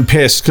it, and I'm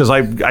pissed because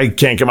I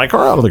can't get my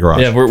car out of the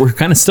garage. Yeah, we're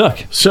kind of stuck.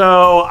 So,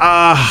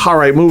 all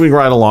right, moving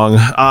right along.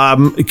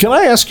 Can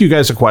I ask you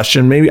guys a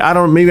question? Maybe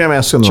I'm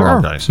asking the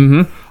wrong guys.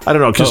 I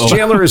don't know because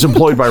Chandler is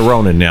employed by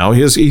Ronin now.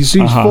 He's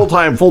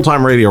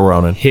full-time radio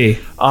Ronin. Hey.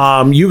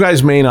 You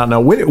guys may not know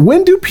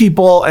when do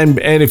people and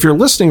if you're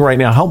listening right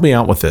now, help me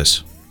out with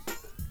this.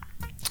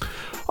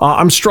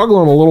 I'm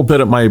struggling a little bit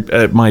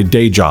at my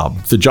day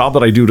job, the job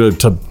that I do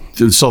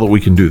to so that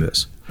we can do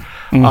this.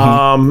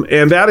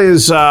 And that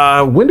is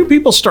when do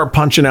people start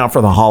punching out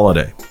for the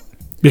holiday?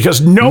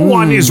 Because no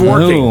one is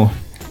working. No.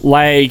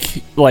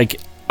 Like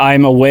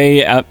I'm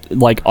away at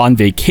like on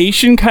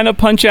vacation kind of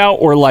punch out,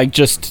 or like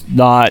just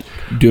not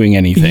doing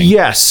anything.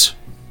 Yes.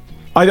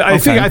 I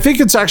think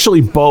it's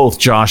actually both,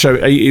 Josh. Yeah.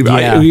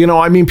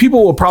 I mean,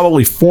 people will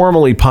probably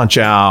formally punch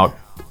out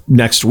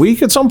next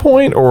week at some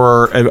point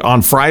or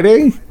on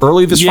Friday,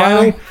 early this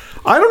Friday.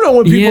 I don't know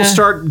when people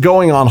start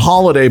going on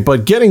holiday,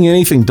 but getting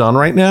anything done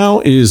right now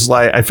is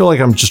like, I feel like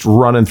I'm just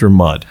running through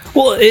mud.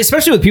 Well,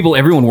 especially with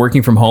everyone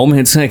working from home,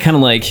 it's kind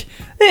of like,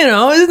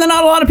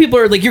 not a lot of people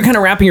are like, you're kind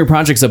of wrapping your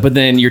projects up, but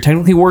then you're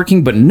technically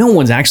working, but no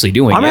one's actually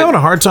doing it. I'm having a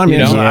hard time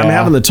because I'm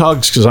having the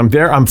tugs because I'm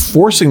there. I'm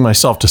forcing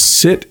myself to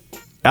sit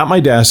at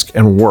my desk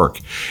and work.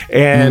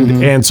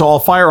 And so I'll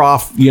fire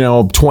off, 20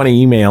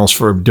 emails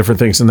for different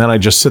things. And then I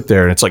just sit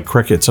there and it's like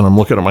crickets and I'm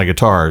looking at my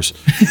guitars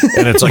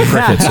and it's like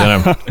crickets.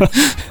 And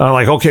I'm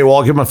like, okay, well,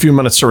 I'll give them a few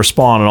minutes to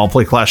respond and I'll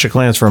play Clash of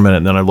Clans for a minute.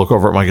 And then I look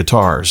over at my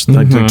guitars.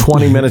 Like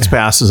 20 minutes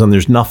passes and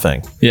there's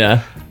nothing.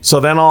 Yeah.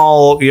 So then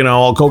I'll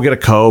go get a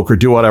Coke or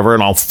do whatever.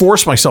 And I'll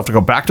force myself to go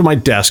back to my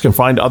desk and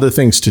find other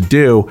things to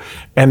do.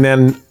 And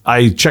then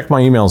I check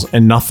my emails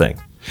and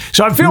nothing.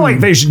 So I feel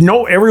like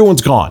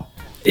everyone's gone.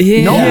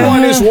 Yeah. No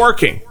one is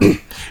working.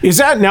 Is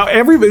that now?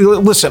 Everybody,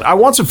 listen. I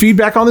want some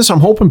feedback on this. I'm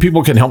hoping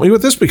people can help me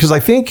with this because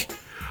I think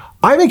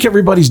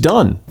everybody's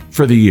done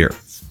for the year.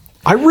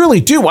 I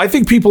really do. I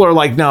think people are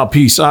like, "No,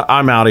 peace.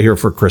 I'm out of here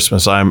for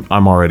Christmas. I'm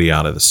already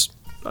out of this.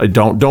 I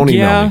don't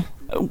email me."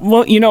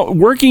 Well,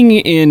 working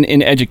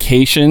in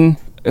education,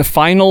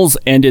 finals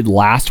ended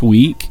last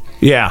week.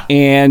 Yeah.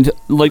 And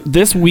like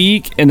this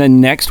week and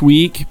then next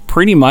week,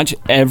 pretty much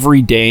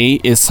every day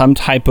is some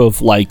type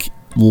of like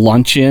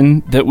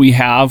luncheon that we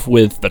have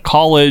with the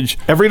college.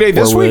 Every day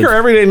this week or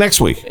every day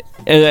next week?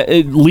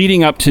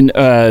 Leading up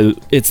to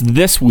it's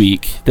this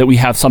week that we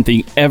have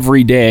something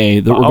every day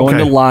that we're going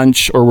to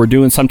lunch or we're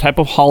doing some type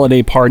of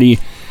holiday party,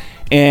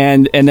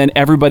 and then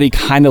everybody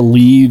kind of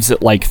leaves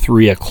at like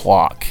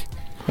 3:00.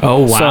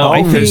 Oh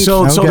wow!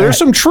 So there's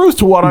some truth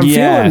to what I'm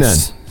feeling then.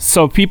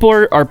 So people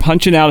are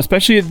punching out,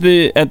 especially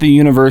at the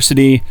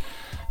university.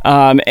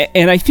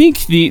 And I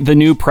think the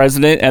new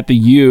president at the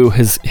U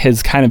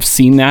has kind of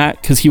seen that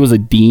because he was a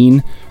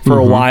dean for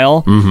a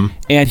while,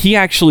 and he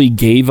actually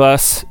gave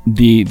us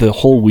the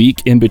whole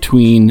week in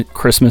between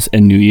Christmas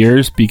and New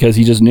Year's because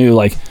he just knew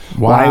like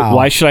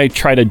why should I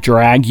try to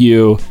drag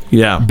you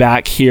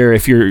back here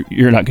if you're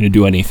not going to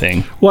do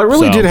anything. Well, I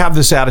really did have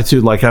this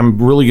attitude like I'm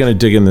really going to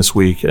dig in this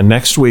week, and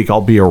next week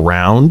I'll be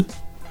around.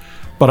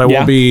 But I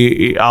won't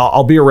be.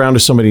 I'll be around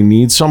if somebody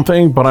needs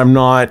something, but I'm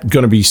not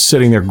going to be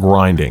sitting there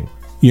grinding.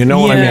 You know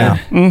what I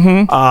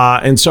mean?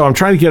 And so I'm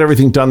trying to get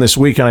everything done this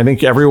week, and I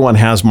think everyone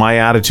has my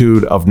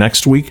attitude of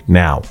next week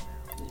now.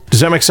 Does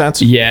that make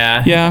sense?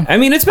 Yeah. I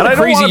mean, it's been a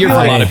crazy year for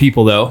a lot of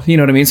people, though. You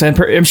know what I mean? So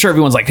I'm sure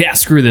everyone's like, yeah,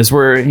 screw this.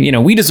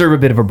 We deserve a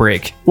bit of a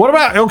break. What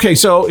about,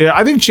 so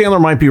I think Chandler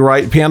might be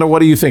right. Panda, what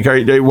do you think?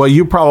 Well,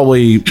 you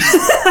probably... You're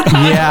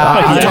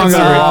talking to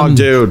the wrong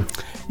dude.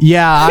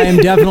 Yeah, I am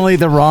definitely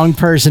the wrong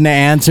person to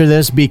answer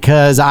this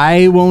because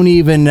I won't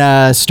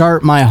even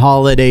start my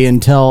holiday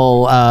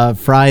until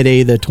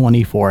Friday the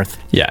 24th.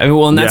 Yeah,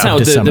 well, and that's how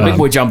the big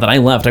boy job that I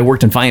left, I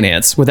worked in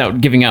finance without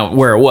giving out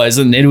where it was.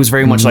 And it was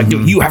very much like,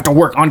 dude, you have to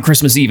work on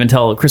Christmas Eve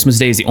until Christmas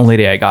Day is the only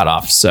day I got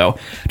off. So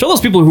to all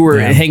those people who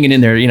were hanging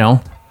in there, it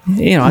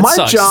my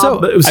sucks.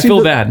 job, I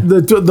feel bad.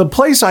 The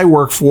place I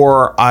work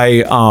for,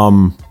 I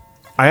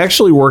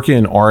actually work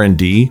in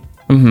R&D,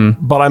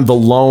 but I'm the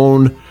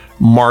lone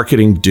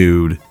marketing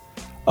dude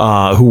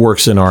who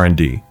works in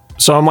R&D.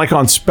 So I'm like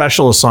on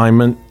special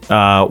assignment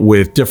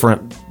with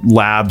different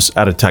labs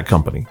at a tech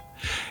company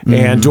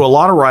and do a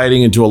lot of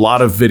writing and do a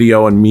lot of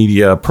video and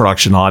media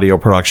production, audio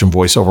production,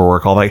 voiceover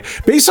work, all that.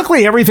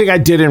 Basically everything I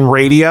did in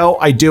radio,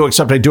 I do,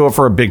 except I do it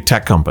for a big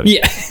tech company.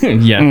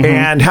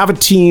 And have a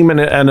team and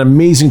an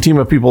amazing team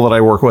of people that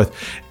I work with.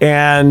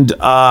 And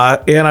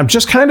I'm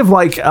just kind of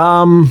like,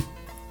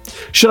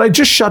 should I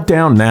just shut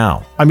down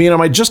now? I mean,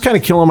 am I just kind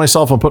of killing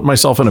myself and putting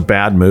myself in a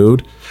bad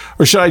mood?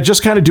 Or should I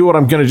just kind of do what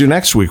I'm going to do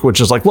next week, which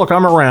is like, look,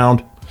 I'm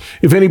around.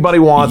 If anybody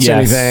wants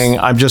anything,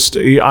 I'm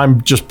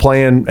just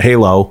playing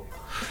Halo.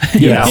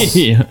 You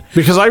know?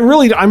 Because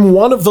I'm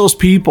one of those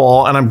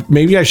people, and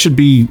maybe I should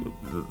be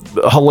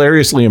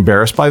hilariously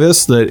embarrassed by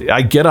this, that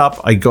I get up,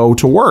 I go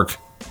to work.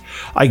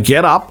 I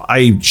get up,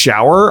 I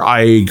shower,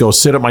 I go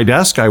sit at my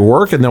desk, I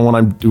work, and then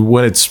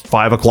when it's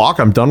 5:00,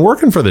 I'm done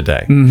working for the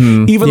day.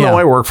 Even though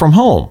I work from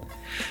home.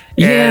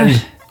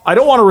 And I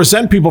don't want to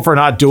resent people for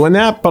not doing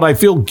that, but I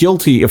feel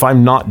guilty if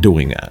I'm not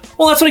doing that.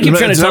 Well, that's what I keep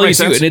trying to tell you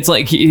too. And it's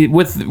like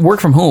with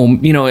work from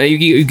home,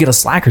 you get a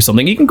Slack or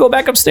something, you can go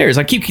back upstairs.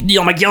 I keep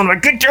yelling,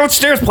 get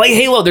downstairs, play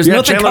Halo. There's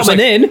nothing Chandler's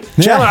coming in.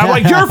 Chandler, I'm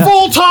like, you're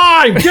full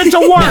time. Get to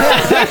work.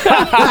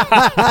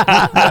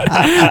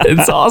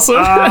 It's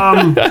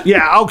awesome.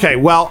 Okay.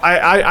 Well,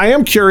 I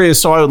am curious,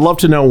 so I would love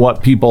to know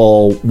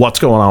what's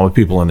going on with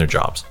people in their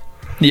jobs.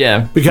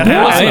 Yeah, because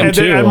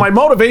and my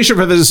motivation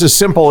for this is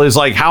simple: is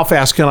like, how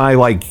fast can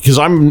I because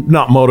I'm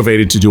not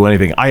motivated to do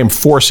anything. I am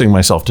forcing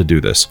myself to do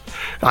this.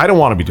 I don't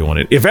want to be doing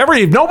it. If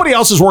nobody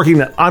else is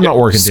working, I'm not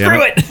working.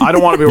 Screw it. I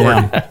don't want to be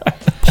working.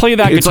 Play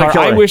that guitar.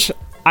 Like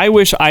I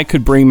wish I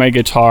could bring my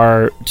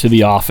guitar to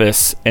the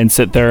office and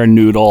sit there and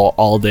noodle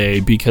all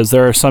day, because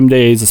there are some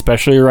days,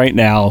 especially right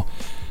now,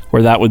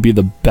 where that would be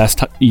the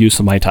best use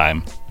of my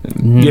time.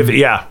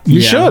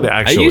 You should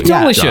actually. You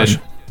totally should.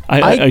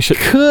 I should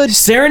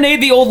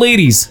serenade the old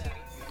ladies.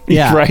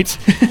 Yeah. Right.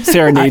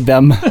 Serenade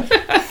them.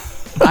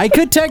 I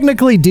could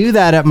technically do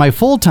that at my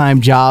full-time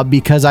job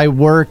because I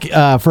work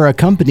for a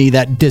company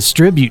that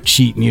distributes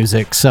sheet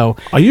music. So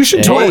you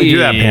should totally do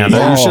that,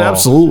 Panda. You should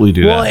absolutely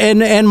do that. Well,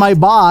 and my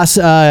boss,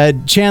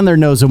 Chandler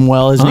knows him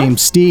well. His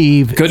name's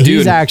Steve. Good dude.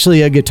 He's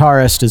actually a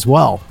guitarist as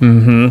well.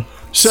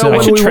 So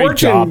when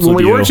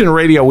we worked in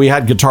radio, we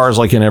had guitars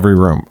like in every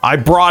room. I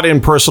brought in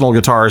personal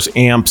guitars,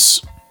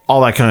 amps,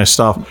 all that kind of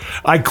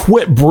stuff. I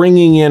quit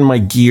bringing in my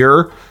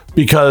gear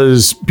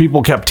because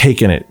people kept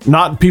taking it.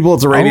 Not people at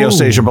the radio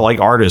station, but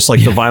like artists,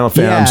 like the Violent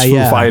Femmes, Foo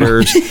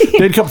Fighters.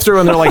 They'd come through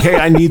and they're like, hey,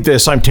 I need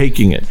this. I'm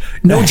taking it.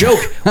 No joke.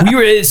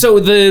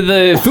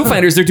 The Foo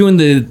Fighters, they're doing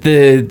the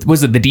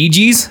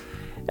DGs?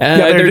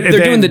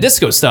 They're doing the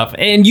disco stuff.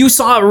 And you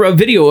saw a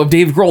video of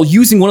Dave Grohl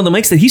using one of the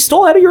mics that he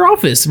stole out of your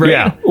office, right?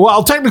 Yeah.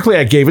 Well, technically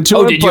I gave it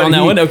to him. Did you on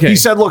that one? Okay. He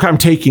said, look, I'm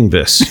taking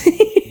this.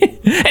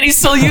 And he's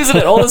still using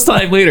it all this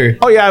time later.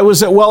 Oh yeah,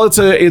 it's a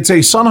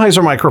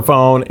Sennheiser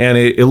microphone, and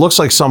it looks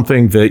like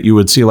something that you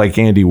would see like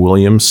Andy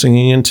Williams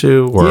singing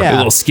into, or a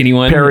little skinny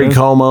one. Perry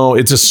Como.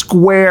 It's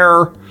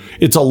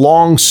a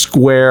long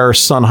square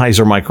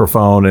Sennheiser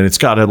microphone, and it's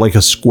got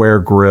a square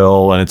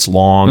grill, and it's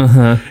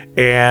long.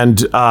 And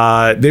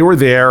they were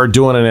there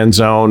doing an end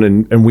zone,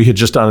 and we had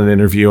just done an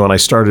interview, and I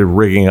started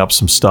rigging up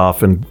some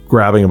stuff and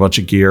grabbing a bunch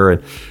of gear,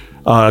 and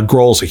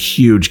Grohl's a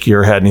huge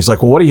gearhead, and he's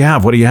like, well, what do you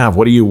have? What do you have?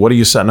 What are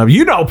you setting up?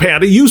 You know,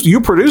 Panda,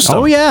 you produced them.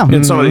 Oh, yeah.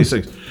 In some of these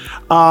things.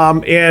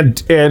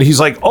 And he's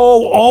like,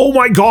 oh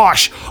my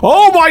gosh.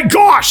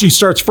 He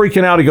starts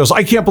freaking out. He goes,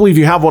 I can't believe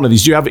you have one of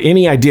these. Do you have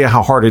any idea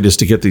how hard it is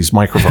to get these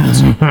microphones?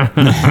 And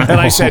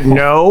I said,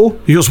 no.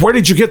 He goes, where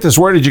did you get this?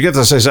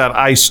 I said,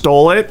 I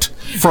stole it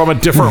from a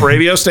different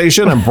radio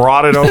station and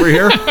brought it over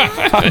here.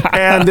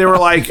 And they were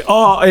like,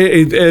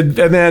 and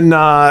then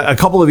a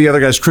couple of the other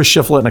guys, Chris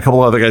Shiflett and a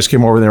couple of other guys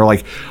came over and they were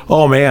like,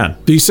 oh man,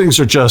 these things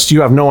are just, you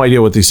have no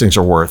idea what these things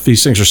are worth.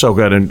 These things are so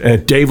good.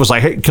 And Dave was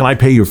like, hey, can I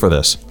pay you for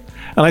this?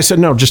 And I said,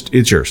 no, just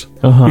it's yours.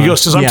 He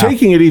goes, because I'm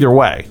taking it either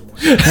way.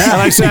 And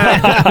I said,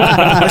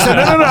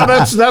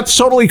 no, that's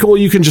totally cool.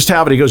 You can just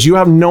have it. He goes, you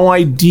have no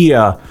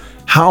idea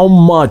how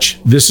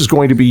much this is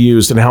going to be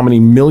used and how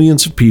many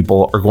millions of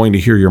people are going to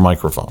hear your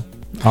microphone.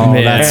 Oh,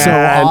 man. That's so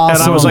awesome.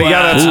 And I was like,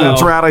 yeah,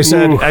 that's rad.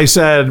 I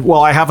said,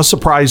 well, I have a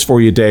surprise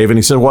for you, Dave. And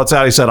he said, what's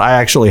that? I said, I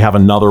actually have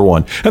another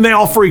one. And they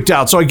all freaked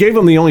out. So I gave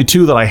him the only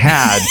two that I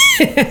had.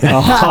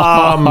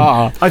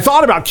 I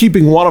thought about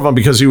keeping one of them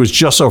because he was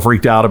just so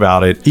freaked out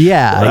about it.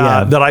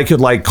 Yeah. That I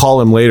could like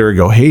call him later and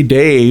go, hey,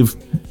 Dave,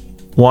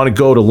 want to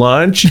go to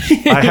lunch?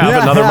 I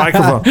have another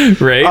microphone.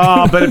 Right.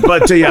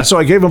 But yeah, so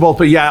I gave them both.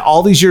 But yeah,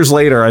 all these years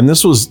later, and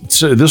this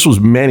was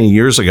many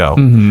years ago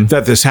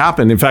that this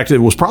happened. In fact, it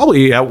was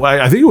probably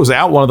I think it was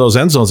at one of those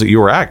end zones that you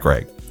were at,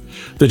 Greg,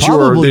 that you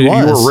were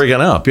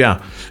rigging up.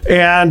 Yeah,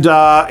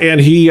 and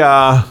he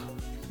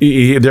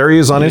there he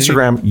is on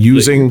Instagram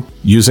using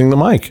the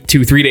mic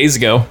 2-3 days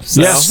ago.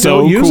 So. Yeah,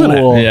 still using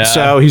cool. it. Yeah.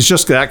 So he's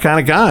just that kind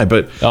of guy.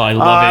 But I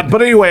love it.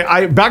 But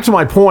anyway, back to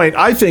my point.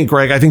 I think,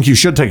 Greg, you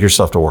should take your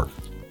stuff to work.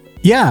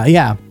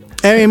 Yeah.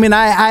 I mean,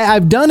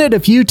 I've done it a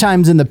few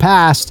times in the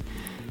past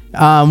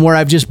where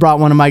I've just brought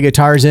one of my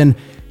guitars in.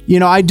 You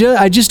know, I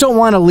just don't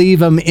want to leave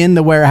them in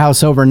the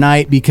warehouse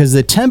overnight because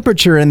the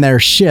temperature in there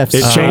shifts.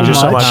 It changes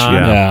so much.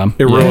 Yeah.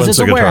 It ruins because it's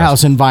a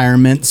warehouse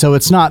environment, so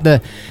it's not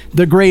the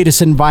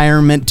greatest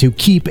environment to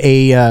keep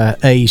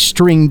a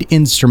stringed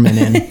instrument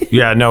in.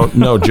 Yeah,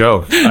 no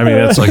joke. I mean,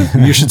 it's like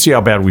you should see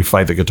how bad we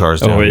fight the guitars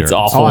down here. It's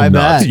awful. Oh, I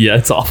bet. Yeah,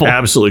 it's awful.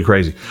 Absolutely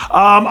crazy.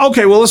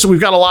 Okay, well, listen,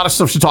 we've got a lot of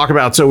stuff to talk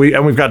about. So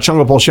we've got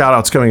Chunga Bowl shout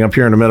outs coming up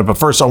here in a minute. But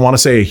first, I want to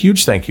say a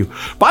huge thank you.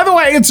 By the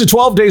way, it's the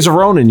 12 Days of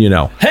Ronin, you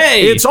know.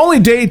 Hey! It's only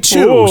day 2.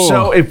 Ooh.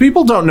 So if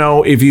people don't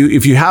know, if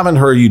you haven't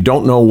heard, you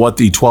don't know what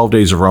the 12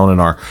 Days of Ronin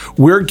are,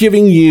 we're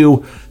giving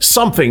you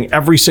something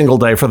every single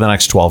day for the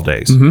next 12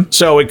 days.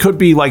 So it could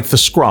be like the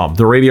Scrum,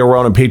 the Radio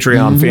Ronin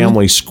Patreon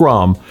family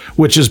Scrum,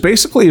 which is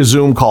basically a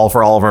Zoom call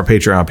for all of our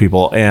Patreon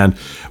people. And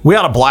we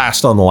had a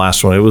blast on the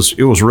last one. It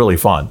was really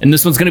fun. And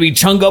this one's going to be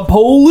Chunga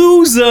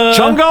Palooza.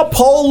 Chunga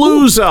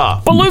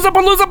Palooza.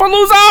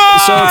 Palooza.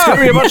 So it's going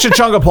to be a bunch of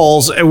Chunga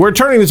polls. And we're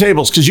turning the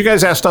tables because you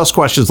guys asked us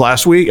questions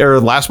last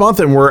month,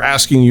 and we're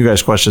asking you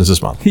guys questions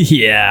this month.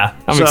 Yeah,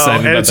 I'm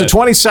excited. And it's the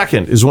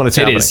 22nd is when it's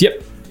happening. It is,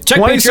 yep. Check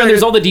Patreon.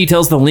 There's all the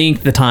details, the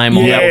link, the time,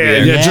 all that will be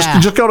there. Yeah.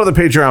 Just go to the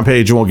Patreon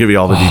page and we'll give you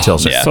all the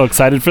details. Yeah. So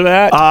excited for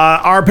that.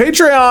 Our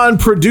Patreon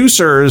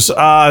producers,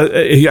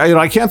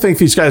 I can't thank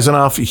these guys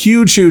enough.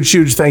 Huge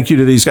thank you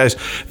to these guys.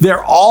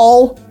 They're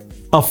all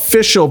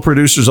official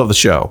producers of the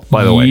show,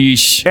 by the way.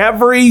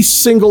 Every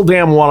single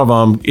damn one of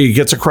them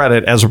gets a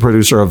credit as a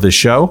producer of this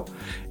show.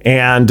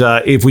 And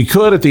if we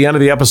could, at the end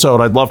of the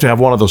episode, I'd love to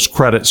have one of those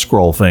credit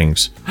scroll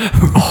things.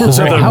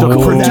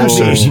 The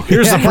producers.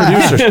 Here's the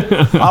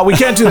producers. We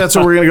can't do that,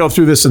 so we're going to go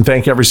through this and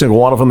thank every single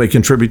one of them. They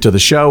contribute to the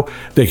show.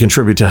 They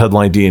contribute to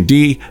Headline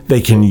D&D. They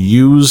can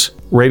use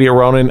Radio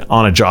Ronin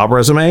on a job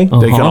resume.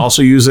 They can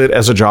also use it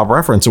as a job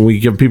reference, and we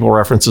give people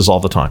references all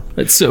the time.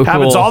 It's so cool.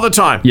 Happens all the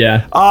time.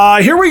 Yeah.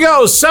 Here we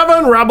go.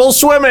 7 Rebel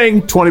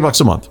Swimming,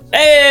 $20 a month.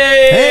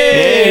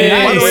 Hey!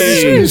 Nice. By the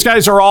way, these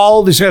guys are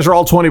all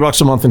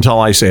 $20 a month until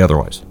I say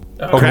otherwise.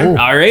 Okay. Cool.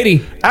 Alrighty.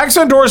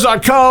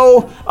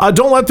 AccentDoors.co.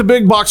 Don't let the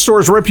big box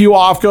stores rip you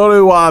off. Go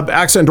to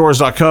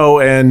AccentDoors.co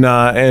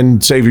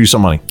and save you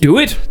some money. Do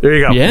it. There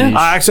you go. Yeah.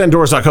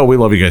 AccentDoors.co. We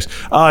love you guys.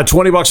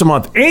 $20 a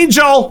month.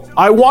 Angel,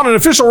 I want an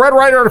official Red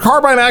Ryder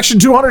carbine action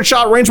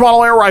 200-shot range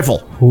model air rifle.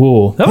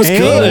 Ooh, that was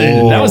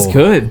good. That was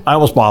good. I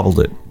almost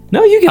bobbled it.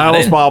 No, you got it. I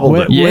almost bobbled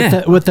it.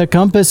 Yeah. With a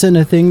compass and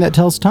a thing that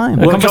tells time.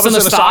 A compass in the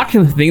stock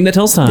and the thing that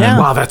tells time. Yeah.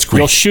 Wow, that's great.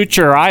 You'll shoot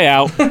your eye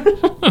out.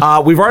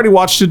 We've already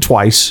watched it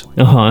twice.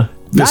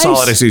 This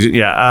holiday season.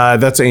 Yeah,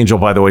 that's Angel,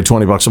 by the way,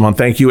 $20 a month.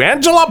 Thank you.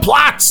 Angela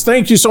Platts,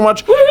 thank you so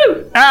much.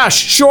 Woo-hoo. Ash,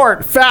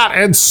 short, fat,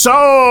 and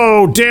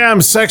so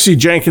damn sexy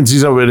Jenkins.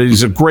 He's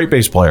a great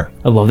bass player.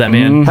 I love that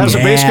man. Has a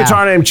bass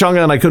guitar named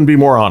Chunga, and I couldn't be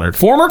more honored.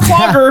 Former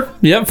clogger.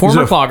 Yep,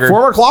 former clogger.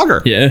 Former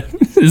clogger. Yeah.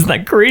 Isn't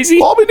that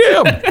crazy? I'll be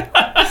damned.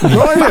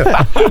 No idea.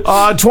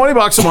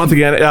 $20 a month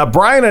again.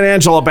 Brian and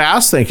Angela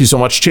Bass, thank you so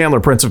much.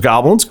 Chandler, Prince of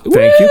Goblins,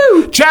 thank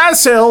you.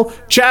 Chaz Hill,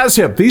 Chaz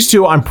Hip. These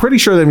two, I'm pretty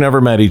sure they've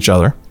never met each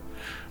other.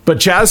 But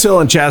Chaz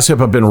Hill and Chaz Hip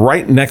have been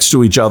right next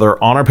to each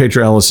other on our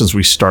Patreon list since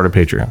we started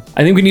Patreon.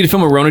 I think we need to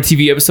film a Rona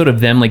TV episode of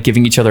them like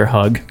giving each other a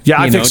hug.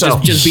 Yeah, I think so.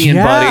 Just being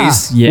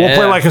buddies. Yeah. We'll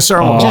play like a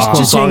Sarah McLachlan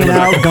Just song. hanging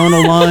out, going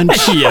to lunch.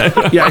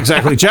 Yeah,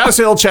 exactly. Chaz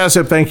Hill, Chaz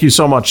Hip, thank you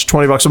so much.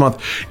 $20 a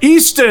month.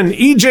 Easton,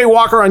 EJ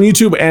Walker on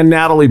YouTube, and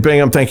Natalie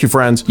Bingham. Thank you,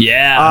 friends.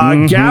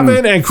 Yeah.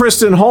 Gavin and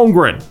Kristen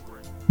Holmgren.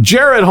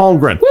 Jared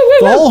Holmgren.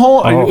 The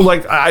whole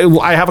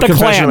I have a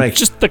confession to make.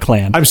 Just the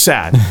clan. I'm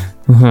sad.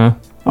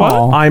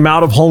 What? I'm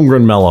out of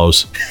Holmgren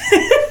mellows.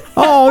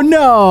 Oh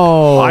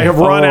no! I have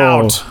run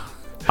out.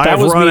 That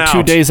was me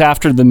 2 days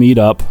after the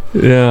meetup.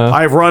 Yeah.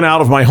 I've run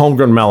out of my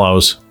Holmgren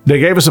mellows. They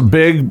gave us a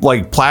big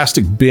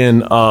plastic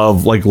bin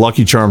of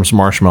Lucky Charms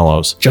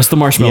marshmallows. Just the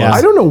marshmallows. Yeah.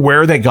 I don't know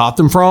where they got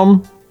them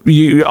from.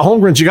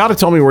 Holmgrens, you got to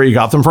tell me where you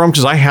got them from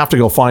because I have to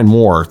go find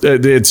more.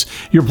 It's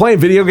you're playing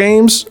video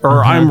games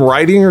or I'm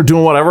writing or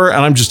doing whatever,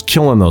 and I'm just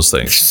killing those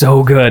things.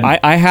 So good.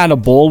 I had a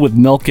bowl with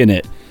milk in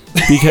it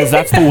because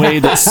that's the way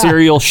that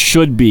cereal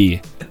should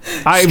be.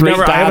 I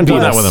haven't done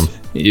that with them.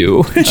 You.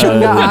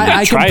 Chunga,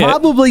 I try can it.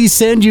 probably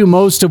send you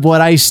most of what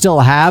I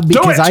still have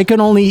because it. I can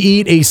only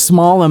eat a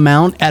small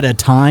amount at a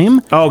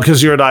time. Oh,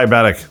 because you're a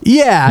diabetic.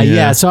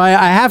 Yeah. So I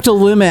have to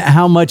limit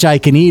how much I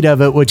can eat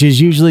of it, which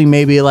is usually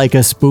maybe like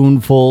a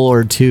spoonful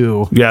or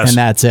two. Yes. And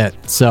that's it.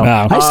 So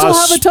Wow. I still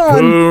have a ton.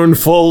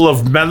 Spoonful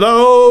of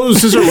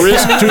mellows is a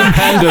risk to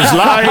Panda's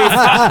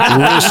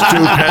life. Risk to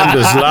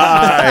Panda's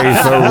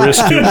life. A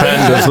risk to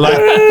Panda's life.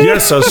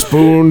 Yes, a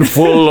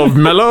spoonful of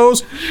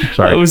mellows.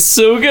 Sorry. That was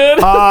so good.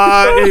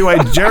 Anyway,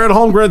 Jared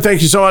Holmgren,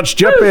 thank you so much.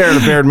 Jeff Baird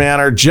of Baird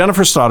Manor.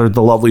 Jennifer Stoddard,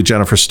 the lovely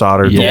Jennifer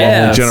Stoddard. The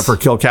Yes. lovely Jennifer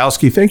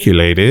Kilkowski. Thank you,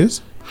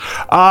 ladies.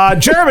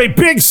 Jeremy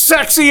Big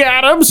Sexy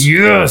Adams.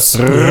 Yes.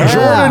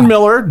 Jordan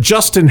Miller.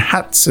 Justin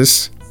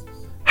Hatsis.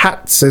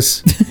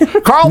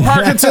 Carl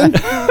Parkinson.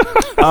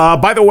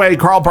 By the way,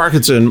 Carl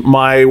Parkinson,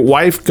 my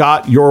wife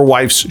got your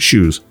wife's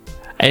shoes.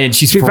 And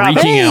she's found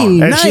them. freaking out. And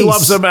Nice. she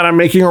loves them, and I'm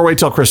making her wait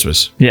till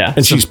Christmas. Yeah.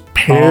 And she's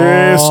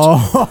pissed.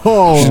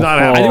 Oh. She's not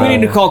happy. I think we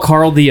need to call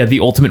Carl the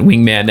ultimate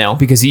wingman now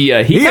because he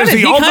is kind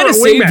the ultimate of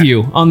saved wingman.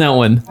 you on that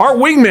one. Our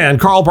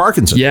wingman, Carl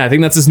Parkinson. Yeah, I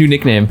think that's his new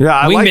nickname. Yeah,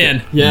 I like wingman.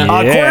 it. Yeah.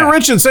 Corey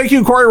Richens, thank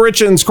you, Corey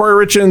Richens.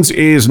 Corey Richens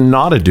is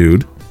not a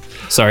dude,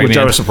 Sorry, which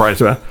I man. was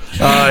surprised about.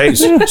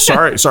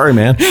 Sorry,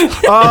 man.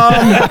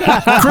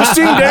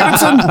 Christine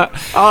Davidson,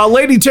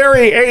 Lady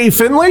Terry A.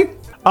 Finley,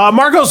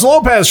 Marcos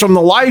Lopez from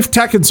the Life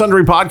Tech and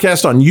Sundry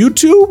podcast on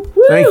YouTube.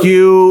 Woo! Thank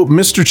you,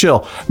 Mr.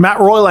 Chill. Matt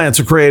Roylance,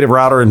 a creative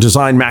router and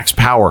design Max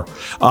Power.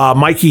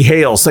 Mikey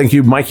Hales, thank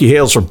you, Mikey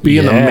Hales, for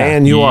being the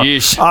man you are.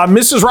 Yeesh.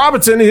 Mrs.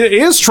 Robinson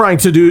is trying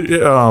to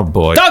do. Oh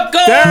boy,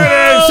 Tacos! There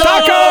it is,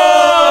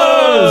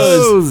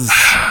 tacos.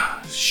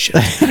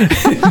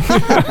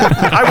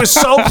 I was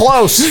so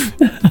close.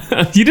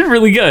 You did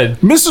really good.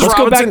 Mrs. Let's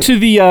go Robinson. back to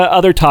the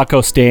other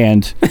taco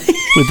stand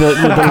with the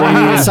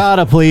Carne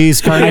asada, please.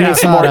 Carne lady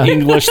some more asada.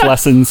 English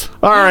lessons.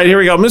 All right, here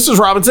we go. Mrs.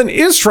 Robinson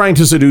is trying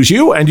to seduce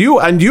you and you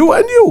and you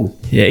and you.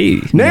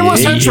 Yay.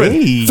 Nameless henchman.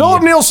 Yay.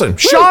 Philip Nielsen.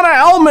 Shauna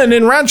Ellman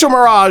in Rancho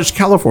Mirage,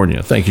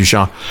 California. Thank you,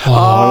 Sean.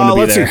 wanna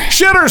be Let's there.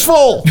 see. Shitter's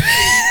full.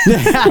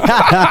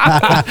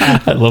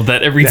 I love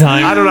that every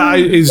time. I don't know.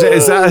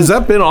 Has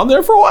that been on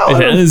there for a while?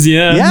 It is,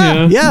 yeah.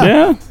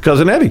 Yeah.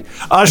 Cousin Eddie.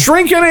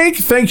 Shrink and Ink.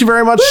 Thank you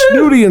very much.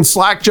 Snooty and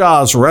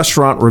Slackjaw's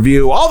restaurant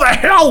review. All the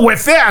hell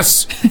with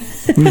this.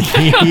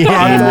 The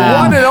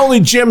one and only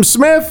Jim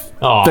Smith.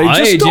 Aw, They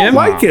just hey, don't Jim.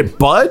 like it,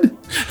 bud.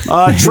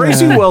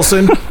 Tracy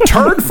Wilson,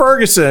 Turd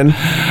Ferguson,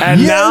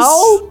 and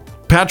now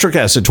Patrick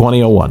S. at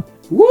 2001.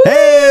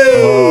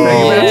 Hey!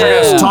 Thank you,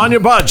 Patrick S. Tanya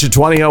Budge at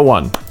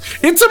 2001.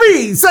 It's a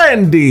me,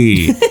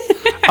 Sandy.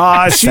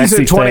 She's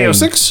Sexy at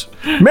 2006.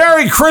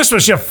 Merry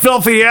Christmas, you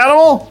filthy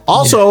animal.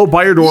 Also,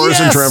 buy your doors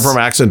and Yes. trim from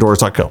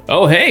accentdoors.co.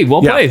 Oh, hey,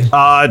 well played.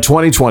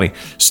 2020.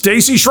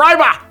 Stacy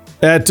Schreiber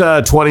at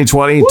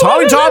 2020.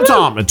 Tommy Tom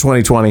Tom at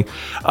 2020.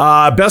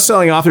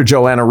 Best-selling author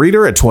Joanna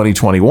Reeder at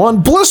 2021.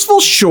 Blissful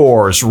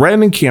Shores,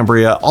 Ren and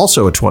Cambria,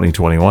 also at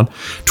 2021.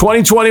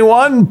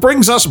 2021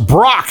 brings us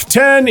Brock,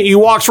 10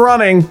 Ewoks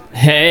running.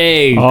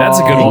 Hey, that's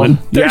a good one.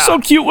 They're Yeah. so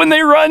cute when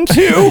they run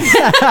too. We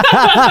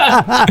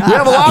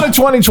have a lot of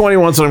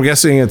 2021s, and I'm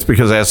guessing it's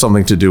because it has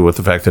something to do with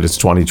the fact that it's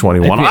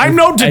 2021. I'm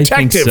no detective. I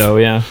think so,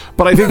 yeah.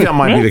 But I think that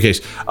might be the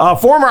case.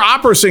 Former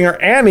opera singer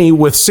Annie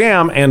with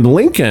Sam and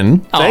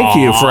Lincoln. Thank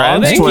you, friends.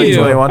 thank you.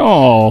 2021.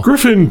 Oh.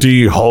 Griffin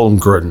D.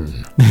 Holmgren.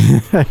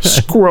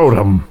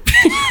 Scrotum.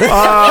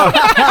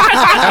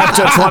 At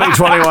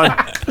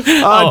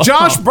 2021.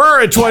 Josh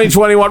Burr at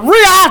 2021.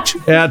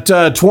 Riach at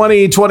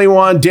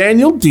 2021.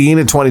 Daniel Dean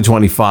at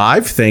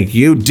 2025. Thank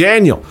you,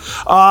 Daniel.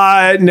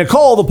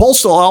 Nicole, the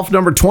postal elf,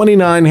 number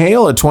 29.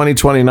 Hale at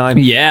 2029.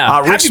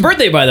 Yeah. Happy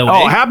birthday, by the way.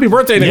 Oh, happy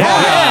birthday, Nicole.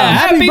 Yeah,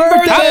 happy birthday.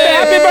 birthday.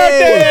 Happy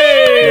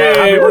birthday! Yeah,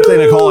 happy birthday,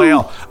 Nicole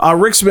Hale.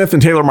 Rick Smith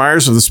and Taylor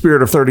Myers of the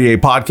Spirit of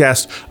 38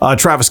 podcast.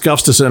 Travis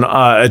Gustafson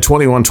at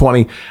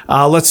 2120.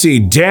 Let's see.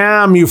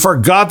 Damn, you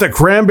forgot the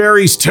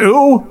cranberries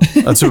too?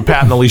 That's what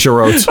Pat and Alicia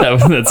wrote.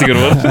 That's a good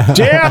one.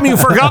 Damn, you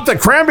forgot the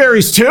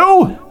cranberries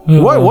too?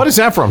 What is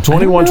that from?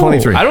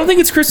 2123. I don't think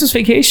it's Christmas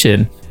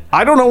Vacation.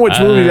 I don't know which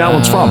movie that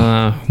one's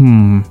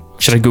from.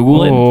 Should I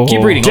Google it?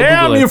 Keep reading. I'll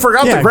Damn, Google you it.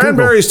 forgot the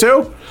Cranberries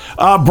too?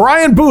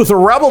 Brian Booth, a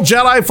rebel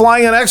Jedi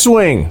flying an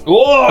X-Wing.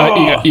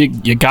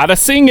 You gotta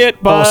sing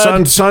it, bud.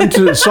 Sung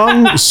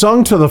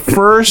to the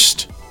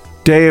first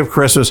day of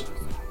Christmas.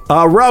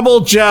 A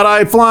rebel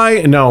Jedi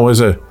flying. No, is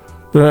it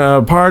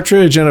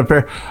partridge in a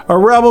pear? A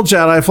rebel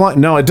Jedi flying.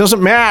 No, it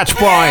doesn't match,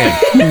 Brian.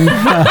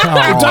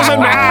 It doesn't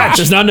match.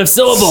 There's not enough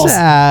syllables.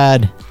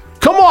 Sad.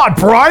 Come on,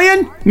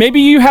 Brian.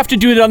 Maybe you have to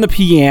do it on the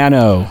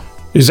piano.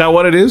 Is that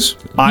what it is?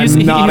 I'm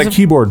not a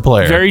keyboard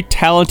player. Very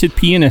talented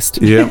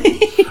pianist. Yeah.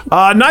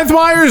 Ninth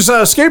Myers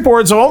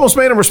skateboards have almost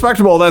made him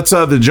respectable. That's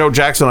the Joe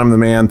Jackson I'm the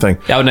man thing.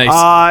 Oh,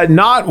 nice.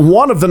 Not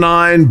one of the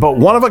 9, but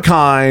one of a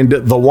kind,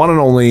 the one and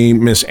only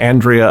Miss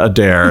Andrea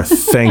Adair.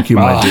 Thank you,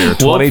 my dear.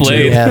 22.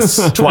 played.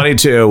 Yes.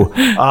 22.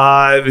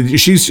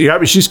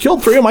 She's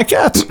killed 3 of my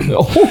cats.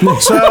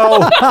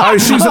 So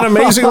she's an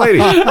amazing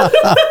lady.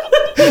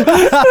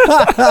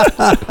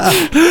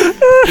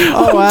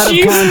 Oh, out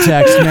of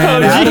context,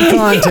 man. Out of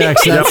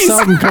context. That's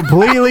something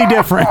completely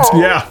different.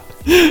 Yeah.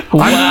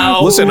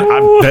 Wow. Listen,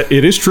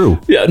 it is true.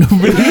 Yeah, no,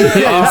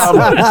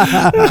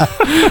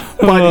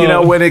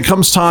 But when it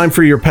comes time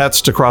for your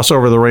pets to cross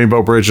over the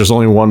Rainbow Bridge, there's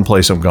only one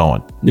place I'm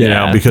going.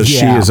 Because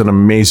she is an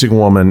amazing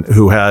woman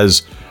who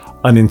has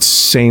an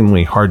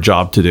insanely hard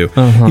job to do.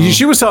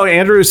 She was telling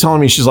Andrew was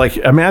telling me, she's like,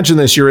 imagine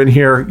this, you're in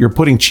here, you're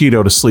putting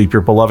Cheeto to sleep,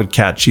 your beloved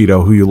cat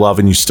Cheeto, who you love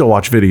and you still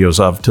watch videos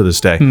of to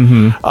this day.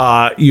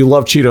 You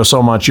love Cheeto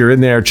so much, you're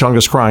in there,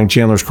 Chunga's crying,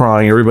 Chandler's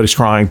crying, everybody's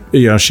crying,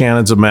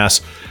 Shannon's a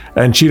mess.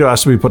 And Cheeto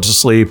has to be put to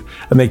sleep,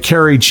 and they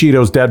carry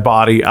Cheeto's dead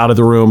body out of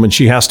the room, and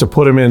she has to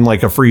put him in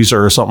like a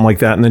freezer or something like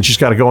that, and then she's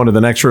got to go into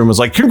the next room and is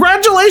like,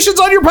 congratulations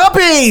on your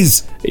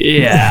puppies!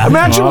 Yeah.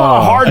 Imagine what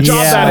a hard job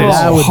that is.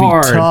 That would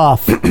Hard. be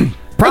tough.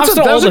 Props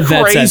to all the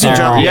vets crazy out there.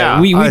 job.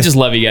 Yeah, we just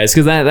love you guys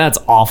because that's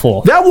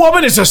awful. That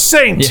woman is a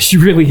saint. Yeah, she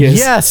really is.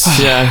 Yes.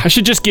 Yeah. I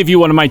should just give you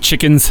one of my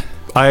chickens.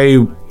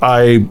 I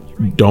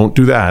don't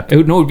do that.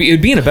 It'd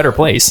be in a better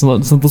place.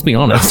 Let's be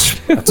honest.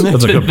 That's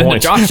a good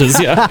point.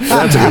 Josh's, yeah.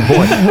 That's a good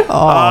point.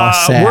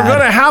 Sad. We're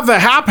gonna have the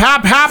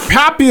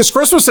happiest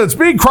Christmas since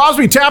Bing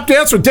Crosby tap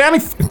dance with Danny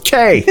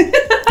Kaye.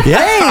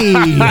 Yay!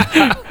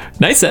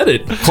 Nice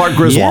edit. Clark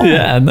Griswold.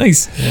 Yeah,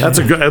 nice. That's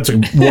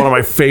one of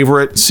my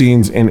favorite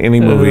scenes in any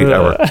movie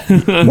ever.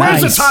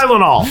 Where's the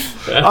Tylenol?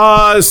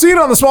 See it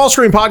on the Small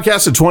Screen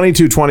Podcast at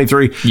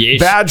 2223. Yeesh.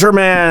 Badger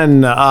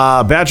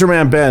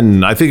Man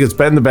Ben. I think it's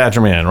Ben the Badger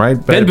Man, right?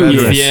 Ben Booth,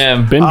 Badger Man.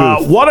 yeah. Ben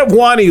Booth. One of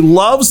one. He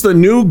loves the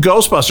new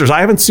Ghostbusters.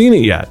 I haven't seen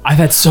it yet. I've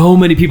had so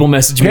many people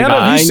message me Hannah,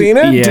 about have you it. seen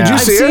it? Yeah. Did you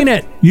I've see it? seen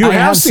it. You I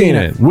have seen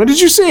it. When did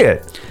you see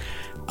it?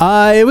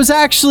 It was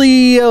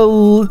actually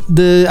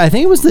I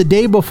think it was the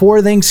day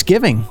before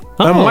Thanksgiving.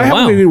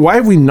 Why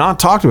have we not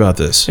talked about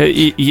this?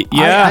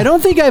 Yeah. I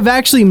don't think I've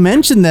actually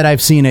mentioned that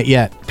I've seen it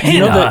yet. You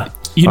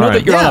know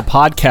that you're on a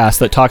podcast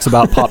that talks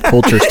about pop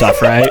culture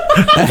stuff, right?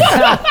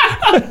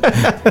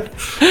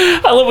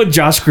 I love when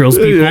Josh grills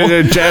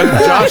people.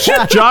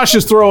 Josh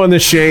is throwing the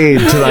shade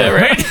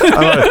tonight.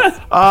 Yeah,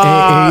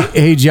 right?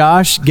 Hey,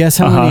 Josh, guess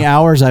how many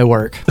hours I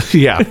work?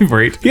 Yeah,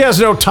 Right. He has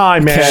no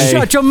time, man.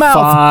 Shut your mouth.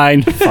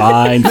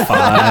 Fine.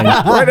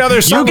 Right now,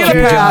 there's some get a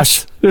kid.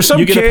 pass. There's some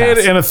You get a kid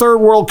pass. in a third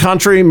world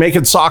country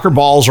making soccer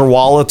balls or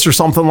wallets or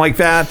something like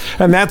that,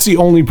 and that's the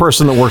only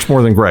person that works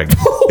more than Greg.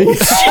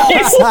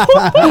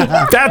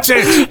 That's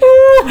it.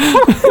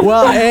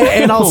 Well,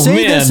 and I'll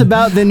say this man.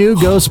 about the new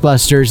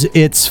Ghostbusters: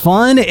 it's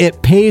fun.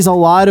 It pays a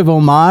lot of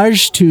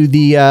homage to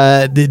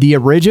the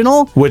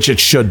original. Which it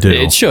should do.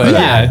 It should.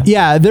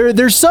 Yeah,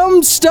 there's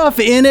some stuff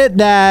in it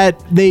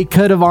that they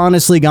could have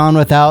honestly gone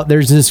without.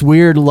 There's this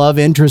weird love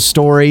interest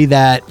story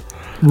that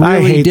really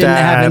I hate didn't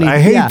that. have any. I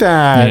hate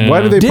that.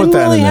 Why did they Didn't put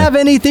that really in there? have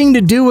anything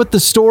to do with the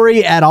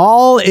story at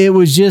all. It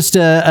was just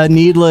a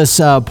needless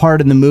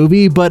part of the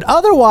movie. But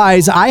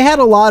otherwise, I had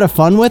a lot of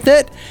fun with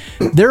it.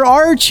 There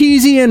are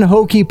cheesy and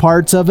hokey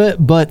parts of it,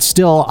 but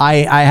still, I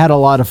had a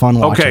lot of fun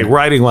watching Okay, it.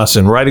 writing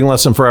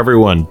lesson for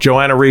everyone.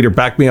 Joanna Reeder,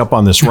 back me up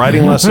on this.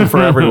 Writing lesson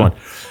for everyone.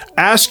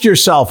 Ask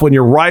yourself when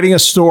you're writing a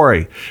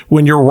story,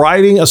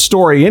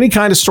 any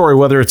kind of story,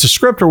 whether it's a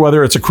script or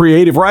whether it's a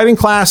creative writing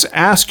class,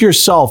 ask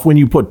yourself when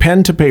you put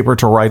pen to paper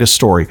to write a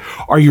story,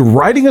 are you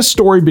writing a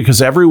story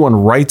because everyone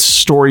writes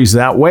stories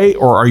that way,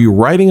 or are you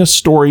writing a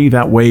story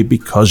that way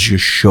because you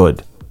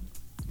should?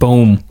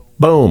 Boom.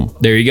 Boom.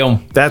 There you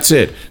go. That's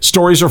it.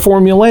 Stories are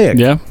formulaic.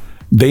 Yeah.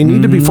 They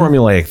need to be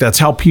formulaic. That's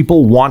how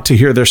people want to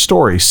hear their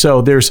story.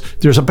 So there's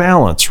a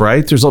balance,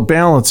 right? There's a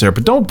balance there.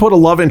 But don't put a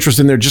love interest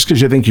in there just because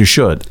you think you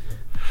should.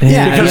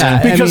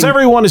 Because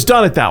everyone has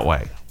done it that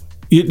way.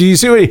 Do you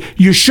see what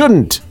you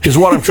shouldn't is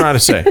what I'm trying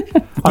to say.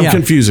 I'm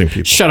confusing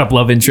people. Shut up,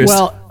 love interest.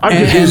 Well, I'm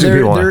and confusing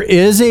people. there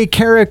is a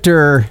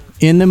character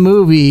in the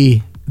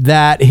movie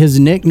that his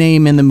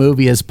nickname in the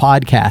movie is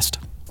Podcast.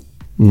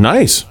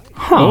 Nice.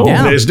 Oh,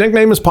 Yeah. his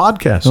nickname is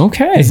Podcast.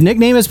 okay. His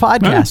nickname is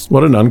Podcast.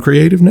 What an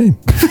uncreative name.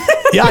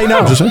 Yeah, I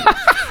know. Just saying.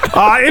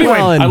 Anyway,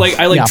 Well, I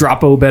like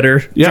Droppo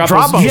better. Yeah,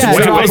 Droppo's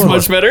Droppo's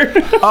much better.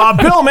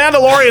 Bill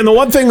Mandalorian, the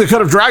one thing that could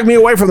have dragged me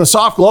away from the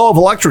soft glow of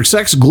electric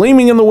sex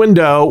gleaming in the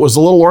window was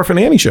the Little Orphan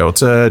Annie show.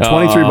 It's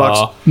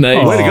 $23.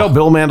 Nice. Way to go,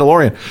 Bill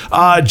Mandalorian.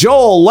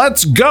 Joel,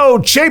 let's go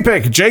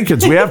Chapek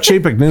Jenkins. We have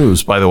Chapek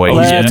news, by the way.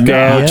 Let's go,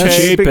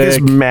 Chapek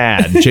is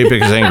mad.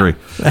 Chapek is angry.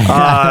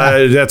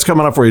 That's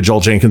coming up for you, Joel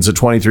Jenkins at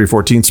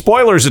 23.14.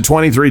 Spoilers at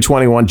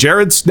 23.21.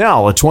 Jared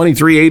Snell at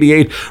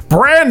 23.88.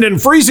 Brandon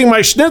freezing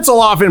my schnitzel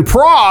off in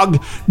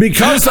Prague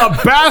because the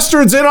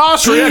bastards in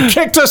Austria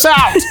kicked us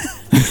out.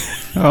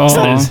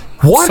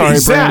 What Sorry,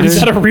 is Brandon. that? Is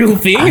that a real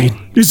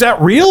thing? Is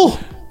that real?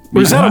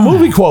 Or is that a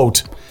movie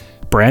quote?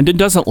 Brandon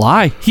doesn't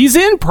lie. He's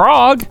in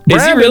Prague. Is he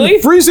Brandon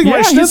really? freezing my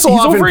Yeah, schnitzel he's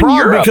off in over in Prague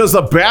Europe. because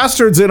the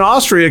bastards in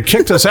Austria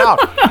kicked us out.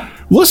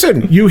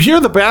 Listen, you hear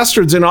the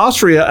bastards in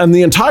Austria and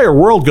the entire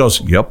world goes,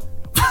 yep.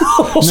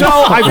 So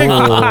I think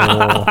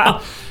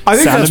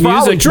Sound that's of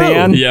probably music, true.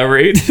 man. Yeah,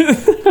 right.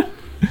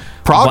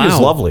 Prague is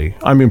Wow. lovely.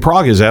 I mean,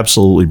 Prague is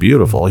absolutely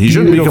beautiful. He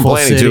shouldn't Beautiful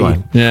be complaining city. too much.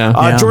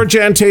 Yeah. George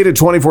Ann Tate at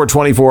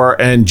 24.24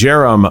 and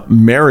Jerem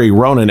Mary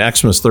Ronan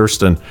Xmas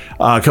Thurston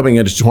coming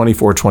in at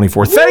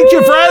 24.24. Thank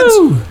you,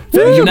 friends.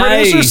 Thank you,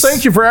 Nice. producers.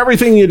 Thank you for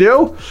everything you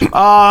do.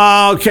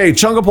 Okay,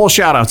 Chunga Poll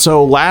shout out.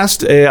 So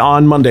last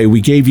on Monday, we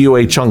gave you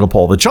a Chunga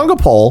Poll. The Chunga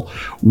Poll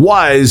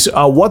was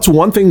what's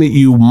one thing that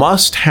you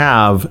must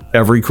have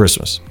every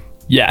Christmas?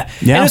 Yeah.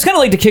 And it was kind of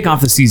like to kick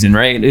off the season,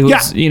 right? It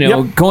was,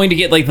 Yeah. going to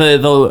get like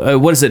the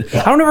what is it?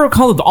 I don't ever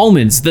call it the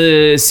almonds,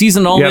 the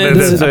seasoned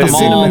almonds at the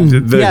mall.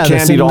 the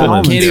candied cinnamon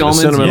almonds. Candied The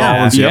almonds, cinnamon yeah.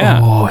 almonds. Yeah.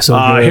 Oh, so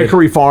good.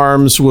 Hickory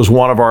Farms was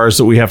one of ours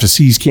that we have to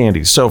seize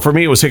candies. So for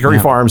me, it was Hickory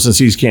Farms and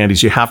seize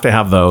candies. You have to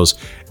have those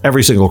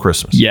every single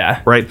Christmas.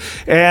 Yeah. Right.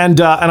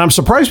 And I'm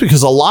surprised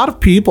because a lot of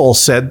people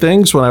said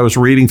things when I was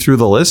reading through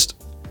the list.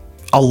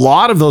 A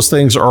lot of those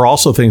things are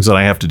also things that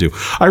I have to do.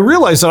 I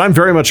realize that I'm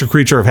very much a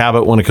creature of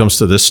habit when it comes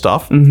to this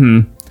stuff.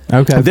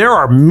 Okay. There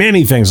are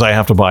many things I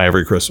have to buy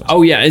every Christmas.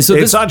 Oh yeah, and so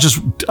It's this not just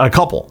a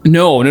couple.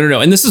 no,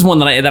 and this is one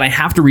that I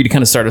have to read to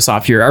kind of start us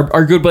off here.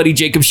 Our good buddy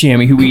Jacob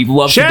Shammy, who we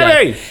love to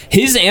Shammy! death.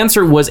 His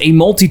answer was a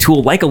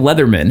multi-tool like a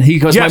Leatherman. He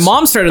goes, Yes. my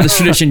mom started this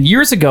tradition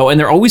years ago, and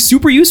they're always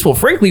super useful.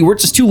 Frankly, we're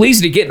just too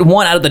lazy to get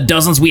one out of the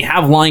dozens we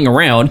have lying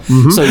around.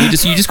 So you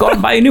just go out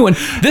and buy a new one.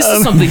 This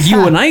is something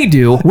you and I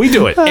do. We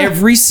do it.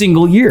 every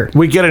single year.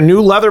 We get a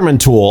new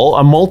Leatherman tool,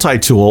 a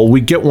multi-tool. We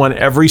get one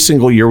every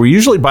single year. We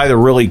usually buy the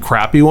really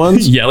crappy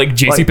ones. Yeah, like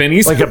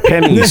JCPenney's. Like at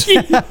Penny's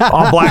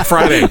on Black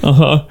Friday.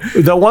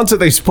 The ones that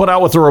they put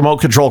out with the remote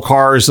control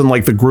cars and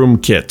like the groom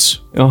kits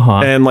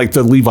and like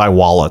the Levi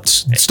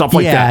wallets, stuff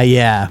like that.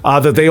 Yeah.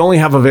 That they only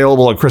have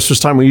available at Christmas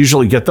time. We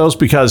usually get those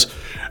because,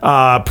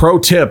 pro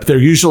tip, they're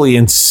usually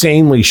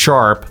insanely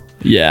sharp.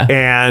 Yeah.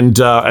 And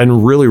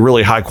really,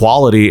 really high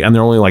quality, and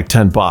they're only like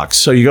 $10.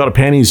 So you go to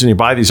Penny's and you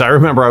buy these. I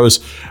remember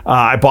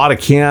I bought a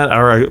can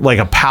or like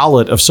a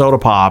pallet of soda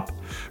pop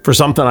for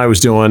something I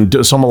was doing,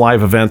 some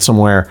live event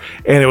somewhere,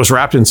 and it was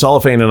wrapped in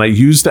cellophane, and I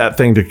used that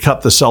thing to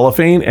cut the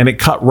cellophane, and it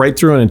cut right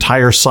through an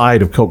entire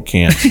side of Coke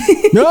can.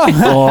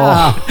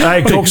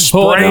 I had Coke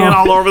spraying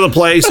all over the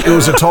place. It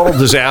was a total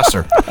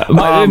disaster.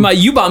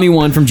 You bought me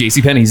one from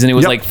JCPenney's, and it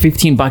was Yep. like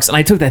 $15, and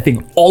I took that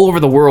thing all over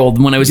the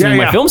world when I was doing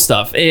my film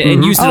stuff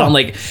and used it on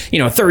like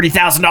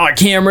 $30,000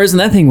 cameras, and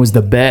that thing was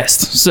the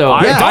best. So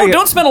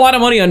don't spend a lot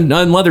of money on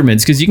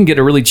Leathermans because you can get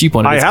a really cheap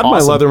one. I It's had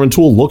awesome. my Leatherman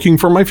tool looking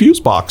for my fuse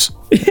box.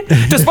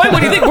 Despite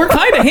what you think, we're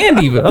kind of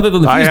handy, other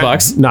than the fuse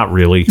box. Not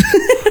really.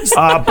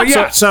 But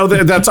yeah, so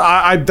that's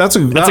I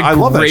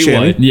love that great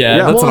Shanny. one. Yeah,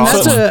 that's Well, an and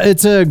awesome.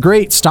 it's a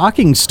great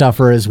stocking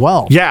stuffer as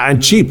well. Yeah,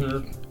 and cheap.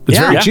 It's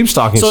very cheap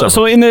stocking stuff.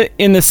 So in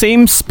the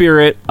same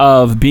spirit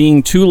of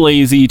being too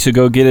lazy to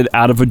go get it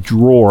out of a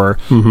drawer,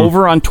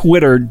 over on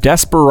Twitter,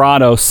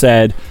 Desperado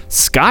said,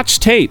 "Scotch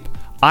tape.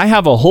 I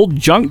have a whole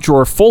junk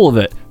drawer full of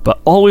it, but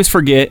always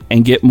forget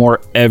and get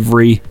more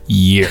every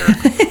year."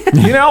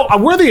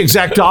 We're the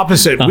exact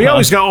opposite. We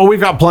always go, oh, we've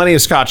got plenty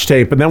of Scotch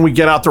tape, and then we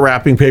get out the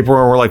wrapping paper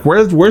and we're like,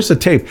 where's the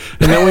tape?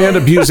 And then we end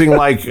up using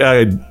like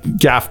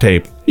gaff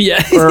tape.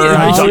 Yeah. Or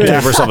duct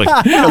tape or something.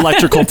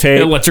 Electrical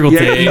tape. Electrical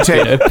tape,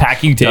 tape.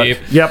 packing tape.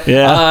 Yep.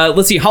 Yeah.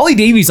 Let's see. Holly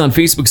Davies on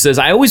Facebook says,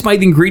 I always buy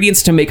the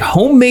ingredients to make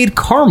homemade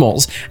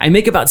caramels. I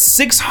make about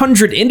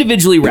 600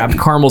 individually wrapped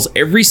caramels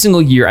every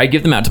single year. I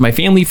give them out to my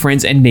family,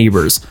 friends, and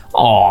neighbors.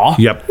 Aw.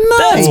 Yep.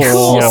 That's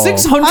cool. Yep.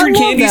 600 I love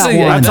candies. that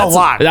one. That's a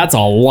lot. That's a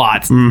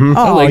lot. Mm-hmm.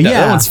 I like that.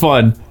 yeah. That one's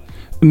fun.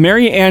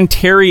 Mary Ann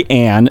Terry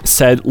Ann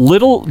said,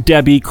 "Little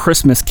Debbie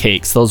Christmas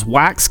cakes, those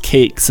wax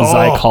cakes as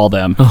I call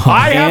them."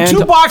 I have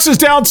 2 boxes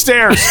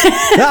downstairs.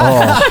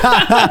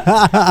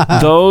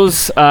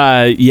 Those,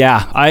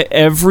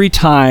 every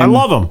time I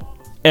love them.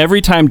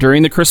 Every time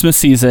during the Christmas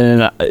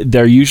season,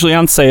 they're usually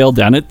on sale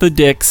down at the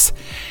Dick's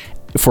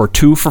for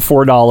 2 for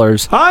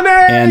 $4. Honey!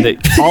 And they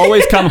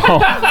always come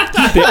home.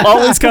 They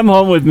always come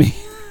home with me.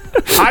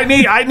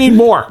 I need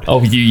more.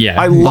 Oh, yeah.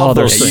 I love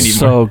those they're things.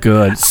 so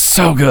good.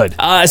 So good.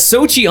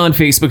 Sochi on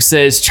Facebook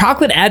says,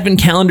 chocolate advent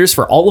calendars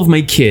for all of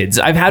my kids.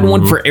 I've had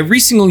one for every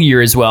single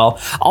year as well.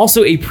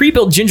 Also, a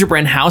pre-built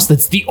gingerbread house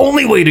that's the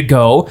only way to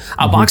go.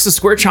 A box of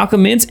square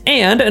chocolate mints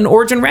and an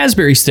orange and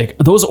raspberry stick.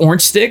 Those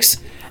orange sticks,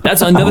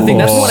 that's another thing.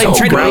 That's what I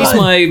tried to base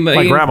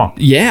my grandma.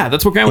 Yeah,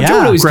 that's what Grandma Joe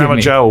would always give Grandma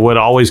me. Joe would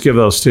always give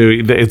those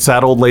too. It's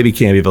that old lady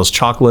candy, those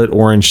chocolate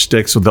orange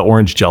sticks with the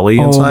orange jelly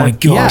inside. Oh my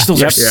gosh,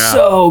 those are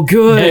so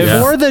good.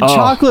 Before the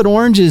chocolate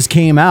oranges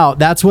came out,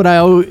 that's what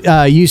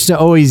I used to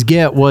always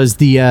get was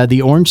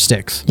the orange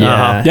sticks.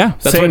 Yeah, Yeah,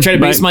 that's same. what I tried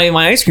to base my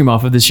ice cream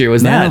off of this year.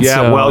 Was that? Yeah,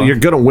 So- well, you're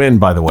gonna win,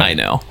 by the way. I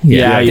know.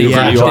 Yeah, thank you you.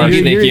 really are.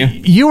 Thank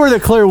you. You were the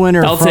clear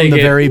winner I'll from take the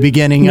it. very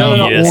beginning of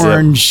Yes.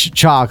 orange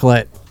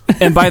chocolate.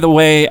 And by the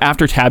way,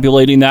 after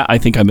tabulating that, I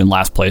think I'm in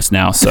last place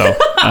now. So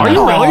Are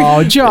you really?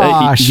 Oh,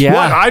 Josh. yeah.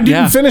 What? I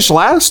didn't finish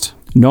last.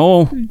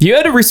 No. You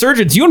had a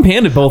resurgence. You and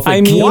Panda both.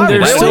 I mean, killed it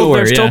there's right still away,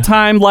 there's still yeah.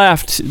 time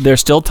left. There's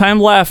still time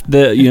left.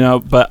 But I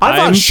thought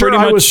I'm sure pretty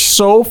I much. was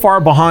so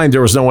far behind.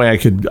 There was no way I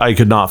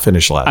could not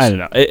finish last. I don't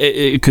know.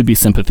 It could be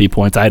sympathy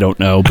points. I don't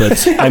know,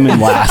 but I'm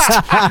in last.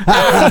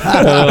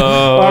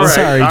 All right,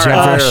 Sorry, all right,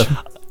 Josh. fair.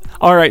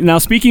 All right, now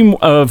speaking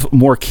of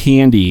more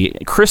candy,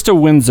 Krista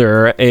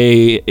Windsor,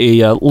 a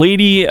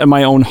lady in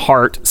my own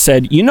heart,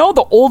 said, "You know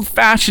the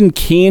old-fashioned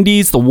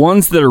candies, the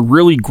ones that are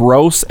really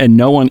gross and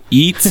no one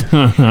eats?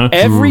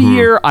 Every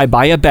year I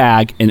buy a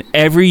bag, and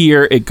every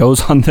year it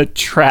goes on the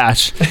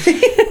trash."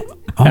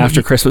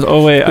 After Christmas.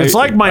 Oh wait, It's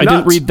like my I didn't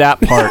nuts. read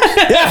that part.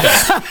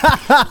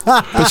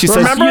 But she says,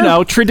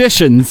 Remember?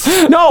 traditions.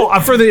 No,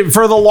 for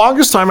the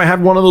longest time, I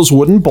had one of those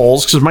wooden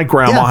bowls because my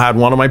grandma had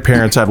one and my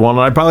parents had one,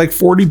 and I'd buy like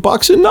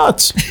 $40 in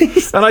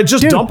nuts, and I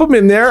just dump them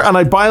in there, and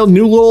I'd buy a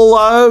new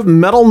little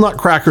metal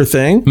nutcracker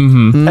thing,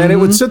 and it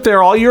would sit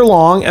there all year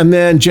long, and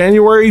then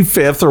January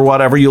 5th or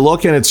whatever, you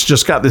look and it's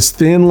just got this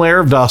thin layer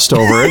of dust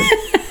over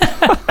it.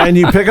 And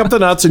you pick up the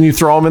nuts and you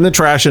throw them in the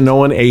trash, and no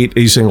one ate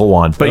a single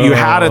one. But you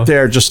had it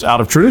there just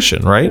out of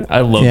tradition, right? I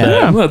love Yeah.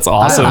 that. That's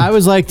awesome. I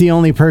was like the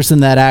only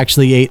person that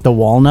actually ate the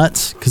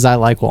walnuts because I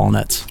like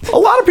walnuts. A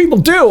lot of people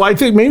do. I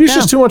think maybe it's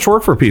just too much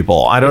work for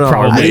people. I don't know.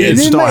 Probably Maybe is.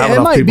 just It don't might- have it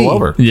enough might people be.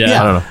 over.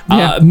 Yeah. I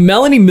don't know.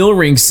 Melanie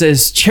Milring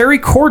says cherry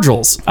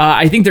cordials.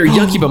 I think they're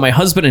yucky, but my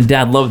husband and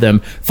dad love them.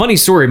 Funny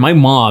story. My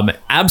mom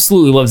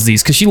absolutely loves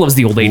these because she loves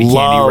the old lady candy,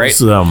 right? Loves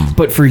them.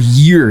 But for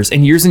years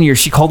and years and years,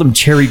 she called them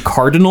cherry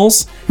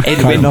cardinals. And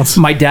Cardinals.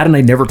 my dad and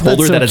I never told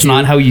That's her so that it's cute.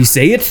 not how you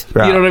say it.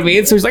 Yeah. You know what I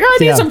mean? So he's like, I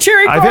need Yeah. some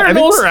cherry I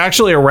cardinals. think we were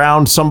actually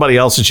around somebody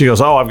else, and she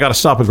goes, "Oh, I've got to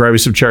stop and grab you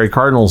some cherry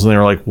cardinals." And they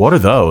were like, "What are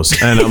those?"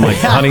 And I'm like,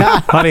 "Honey,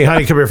 come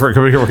here,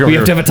 come here. we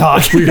have to have a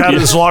talk. We've had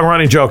this long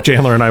running joke,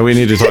 Chandler and I. We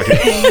need to talk."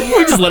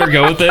 We just let her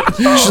go with it.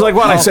 She's like,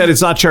 "What?" I said,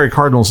 "It's not cherry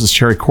cardinals, it's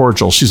cherry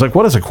cordial." She's like,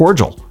 "What is a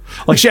cordial?"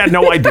 Like she had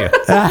no idea.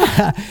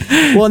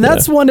 Well, and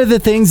that's one of the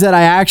things that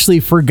I actually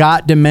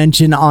forgot to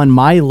mention on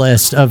my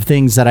list of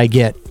things that I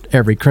get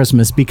every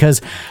Christmas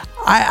because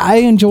I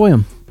enjoy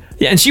them.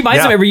 Yeah, and she buys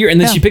Yeah. them every year, and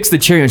then Yeah. she picks the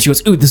cherry and she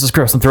goes, "Ooh, this is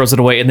gross," and throws it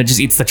away, and then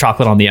just eats the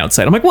chocolate on the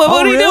outside. I'm like, "What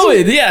are you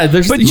really? doing?" Yeah,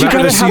 there's But you Remember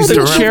gotta the have season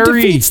the around?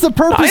 cherry. Defeats the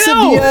purpose I of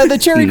know. the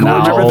cherry No.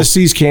 cordial. Remember the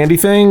See's candy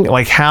thing?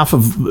 Like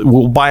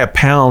we'll buy a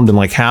pound, and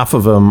like half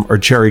of them are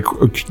cherry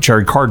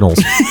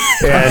cardinals.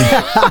 And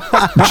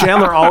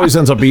Chandler always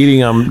ends up eating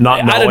them,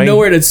 not knowing. out of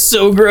nowhere, and it's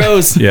so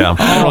gross. Yeah.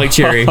 I don't like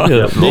cherry.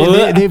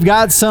 They've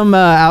got some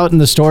out in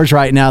the stores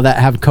right now that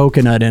have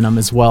coconut in them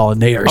as well,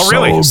 and they are Oh,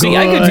 really? so good. See,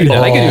 I could do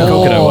that. I could do a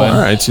coconut one.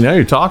 All right, so now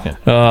you're talking.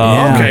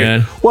 Yeah. Okay.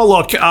 man. Well,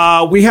 look,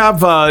 we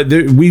have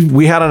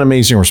we had an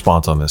amazing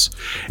response on this.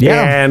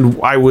 Yeah. And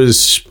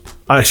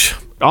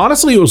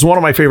honestly, it was one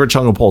of my favorite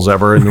Chunga polls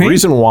ever, and the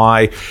reason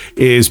why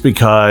is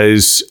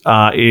because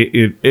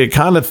it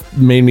kind of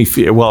made me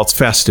feel, well, it's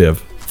festive,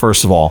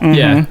 first of all.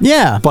 Yeah.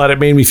 Yeah. But it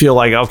made me feel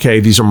like, okay,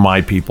 these are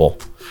my people.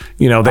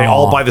 You know, they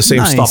all buy the same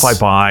nice. stuff I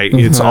buy.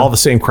 It's all the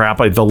same crap.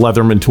 Like the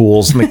Leatherman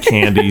tools and the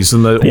candies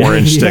and the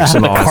orange sticks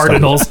and all that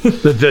Cardinals.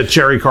 stuff. The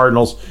cherry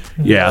cardinals.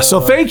 Yeah. So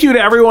thank you to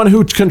everyone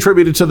who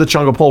contributed to the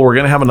Chunga poll. We're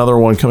going to have another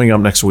one coming up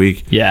next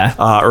week. Yeah.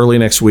 Early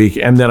next week.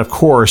 And then, of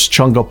course,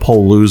 Chunga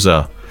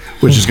Palooza,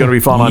 which is going to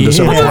be fun on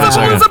December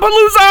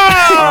 22nd.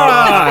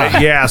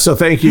 Yeah, so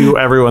thank you,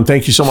 everyone.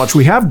 Thank you so much.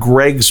 We have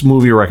Gregg's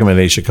movie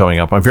recommendation coming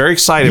up. I'm very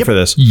excited for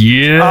this.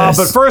 Yes.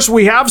 But first,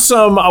 we have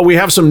some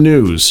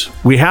news.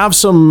 We have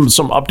some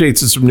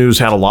updates and some news.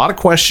 Had a lot of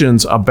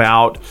questions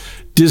about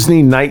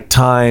Disney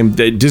nighttime.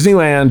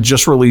 Disneyland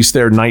just released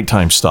their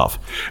nighttime stuff.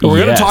 And we're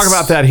going to Yes. talk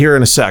about that here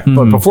in a sec.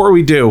 But before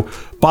we do,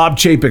 Bob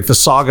Chapek, the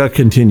saga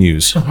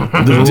continues.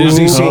 The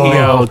Disney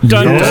CEO is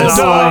dun, going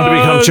to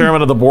become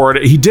chairman of the board.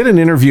 He did an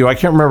interview. I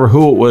can't remember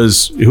who it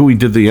was, who he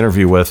did the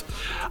interview with.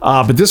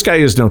 But this guy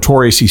is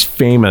notorious. He's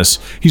famous.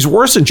 He's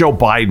worse than Joe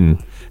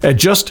Biden at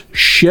just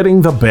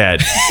shitting the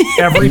bed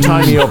every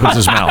time he opens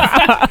his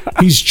mouth.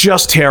 He's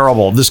just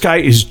terrible. This guy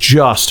is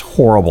just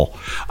horrible.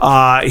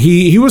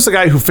 He was the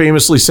guy who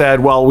famously said,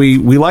 well, we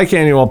like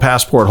annual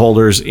passport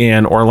holders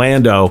in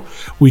Orlando.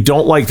 We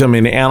don't like them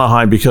in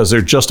Anaheim because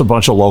they're just a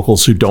bunch of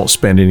locals who don't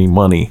spend any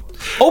money.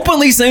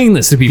 Openly saying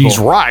this to people. He's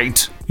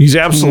right. He's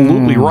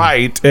absolutely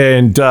right,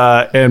 and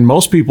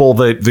most people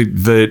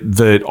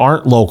that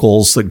aren't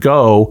locals that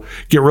go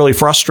get really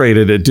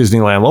frustrated at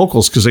Disneyland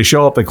locals because they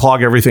show up, they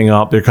clog everything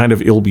up, they're kind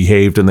of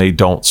ill-behaved, and they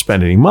don't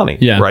spend any money.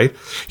 Yeah. Right?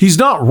 He's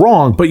not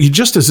wrong, but you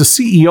just as a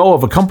CEO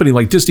of a company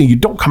like Disney, you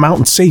don't come out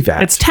and say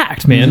that. It's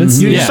tact, man. It's,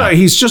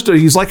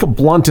 He's like a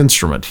blunt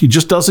instrument. He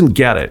just doesn't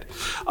get it,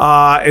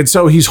 and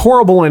so he's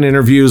horrible in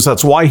interviews.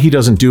 That's why he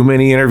doesn't do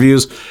many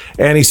interviews.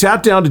 And he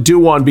sat down to do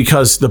one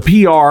because the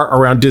PR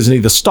around Disney,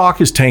 the stock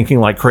is tanking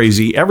like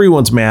crazy.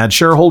 Everyone's mad.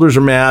 Shareholders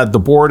are mad. The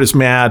board is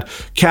mad.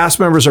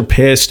 Cast members are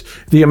pissed.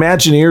 The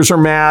Imagineers are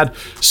mad.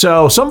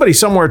 So somebody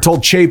somewhere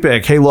told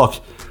Chapek, hey, look,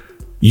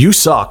 you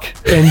suck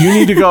and you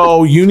need to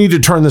go, you need to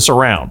turn this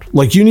around.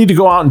 Like, you need to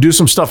go out and do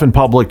some stuff in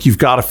public. You've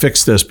got to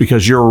fix this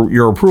because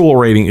your approval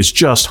rating is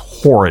just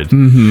horrid.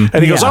 And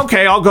he goes,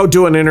 okay, I'll go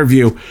do an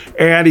interview.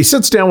 And he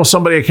sits down with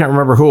somebody, I can't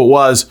remember who it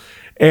was.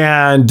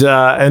 And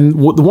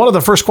one of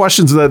the first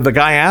questions that the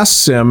guy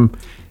asks him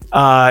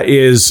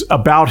is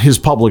about his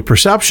public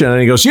perception. And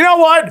he goes, you know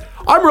what?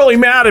 I'm really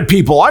mad at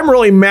people. I'm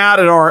really mad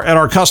at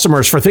our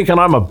customers for thinking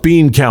I'm a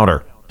bean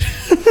counter.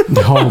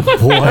 Oh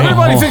boy!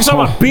 Everybody thinks I'm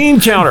a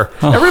bean counter.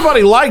 Robert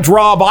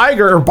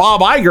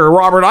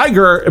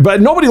Iger,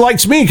 but nobody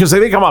likes me because they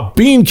think I'm a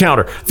bean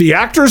counter. The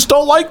actors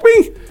don't like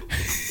me.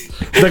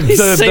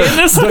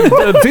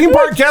 The theme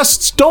park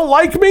guests don't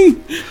like me.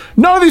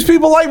 None of these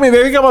people like me.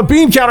 They think I'm a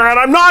bean counter, and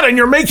I'm not, and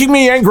you're making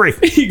me angry.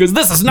 He goes,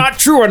 this is not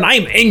true, and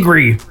I'm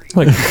angry.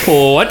 Like,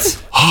 what?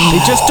 They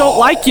just don't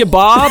like you,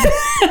 Bob.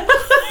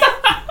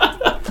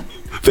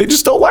 They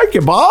just don't like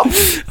you, Bob.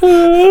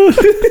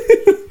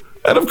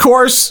 And of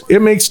course, it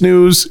makes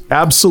news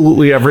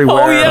absolutely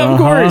everywhere. Oh, yeah, of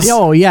course.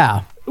 Oh,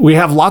 yeah. We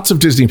have lots of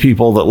Disney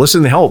people that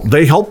listen to help.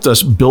 They helped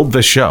us build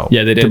this show.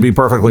 Yeah, they did. To be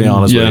perfectly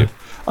honest with you.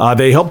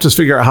 They helped us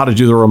figure out how to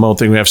do the remote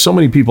thing. We have so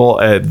many people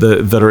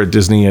that are at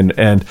Disney,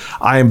 and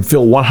I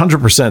feel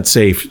 100%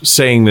 safe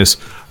saying this.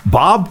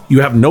 Bob, you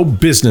have no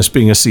business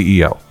being a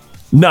CEO.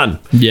 None.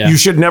 Yeah. You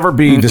should never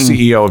be the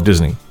CEO of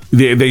Disney.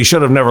 They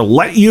should have never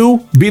let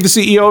you be the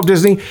CEO of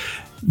Disney.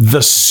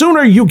 The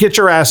sooner you get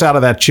your ass out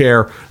of that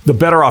chair, the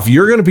better off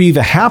you're going to be,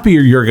 the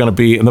happier you're going to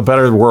be, and the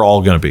better we're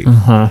all going to be.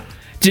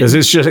 Because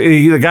it's just,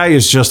 the guy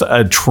is just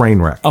a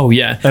train wreck. Oh,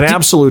 yeah. An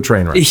absolute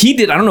train wreck. He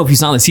did, I don't know if you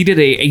saw this, he did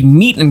a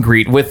meet and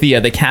greet with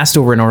the cast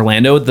over in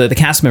Orlando, the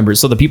cast members,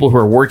 so the people who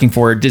are working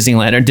for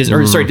Disneyland,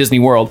 or Disney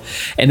World.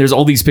 And there's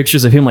all these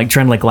pictures of him like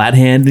trying to like glad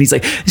hand, and he's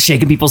like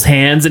shaking people's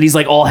hands, and he's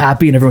like all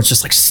happy, and everyone's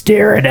just like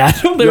staring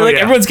at him. They're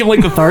everyone's giving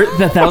like the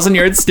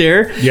 1,000-yard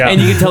stare. Yeah.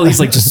 And you can tell he's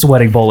like just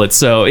sweating bullets.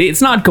 So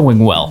it's not going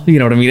well. You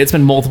know what I mean? It's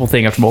been multiple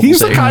thing after multiple He's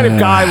the kind of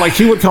guy, like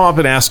he would come up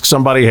and ask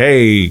somebody,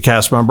 hey,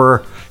 cast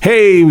member,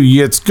 hey,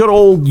 it's good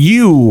old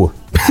you.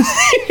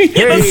 Hey,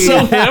 that's so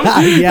him.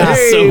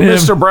 Hey,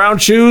 Mr. Brown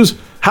Shoes,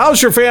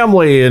 how's your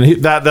family?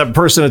 And that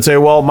person would say,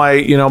 well,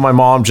 my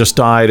mom just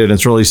died, and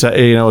it's really sad,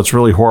 it's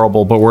really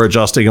horrible, but we're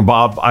adjusting. And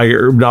Bob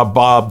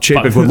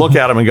Chapek would look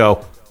at him and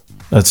go,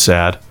 that's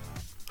sad,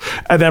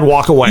 and then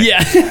walk away. Yeah,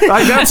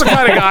 like, that's the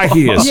kind of guy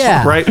he is.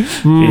 Yeah, right.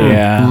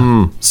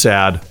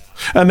 Sad.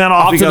 And then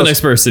off he goes. To the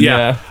next person.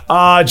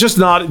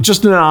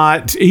 Just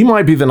not. He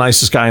might be the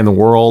nicest guy in the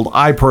world.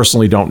 I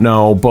personally don't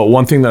know, but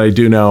one thing that I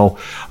do know,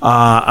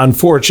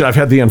 unfortunately, I've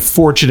had the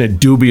unfortunate,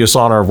 dubious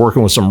honor of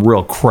working with some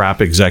real crap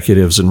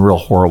executives and real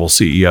horrible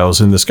CEOs,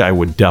 and this guy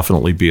would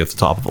definitely be at the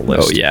top of the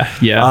list. Oh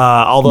yeah.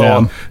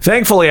 Although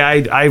thankfully,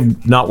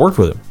 I've not worked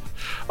with him,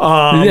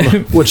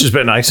 which has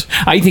been nice.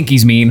 I think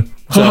he's mean.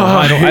 So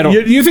I don't.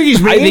 You think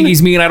he's mean? I think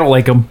he's mean. I don't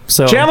like him.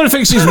 So Chandler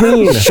thinks he's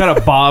mean. Shut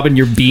up, Bob, and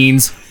your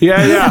beans.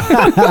 Yeah.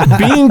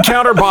 Bean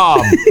counter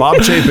Bob. Bob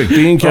Chapek.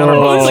 Bean counter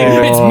Bob.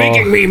 It's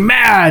making me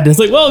mad. It's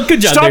like, well,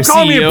 good job. Stop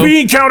calling me a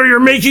bean counter. You're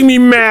making me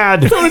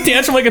mad. Throwing a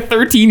tantrum like a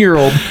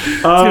 13-year-old.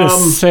 I was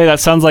gonna say that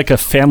sounds like a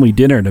family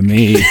dinner to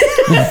me.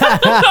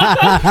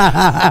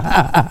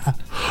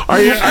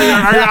 Are you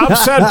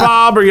upset,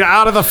 Bob? Are you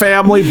out of the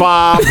family,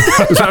 Bob? Is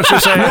that what you're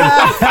saying?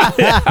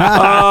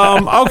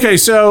 Okay,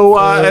 so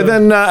and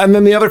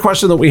then the other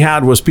question that we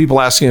had was people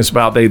asking us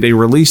about they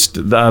released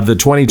the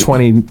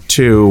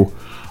 2022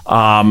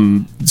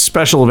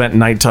 special event,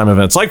 nighttime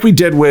events, like we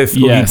did with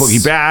Oogie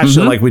Boogie Bash,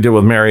 and like we did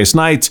with Merriest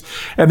Nights,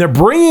 and they're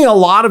bringing a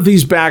lot of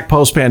these back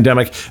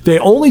post-pandemic. They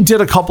only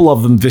did a couple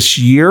of them this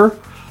year.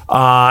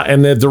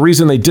 And the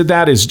reason they did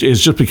that is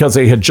just because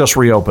they had just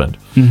reopened.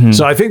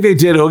 So I think they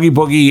did Oogie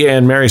Boogie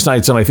and Merriest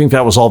Nights, and I think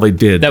that was all they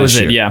did. That was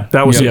year. it, yeah.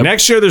 That was it.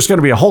 Next year, there's going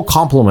to be a whole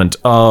complement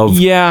of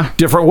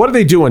different... What are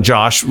they doing,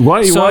 Josh?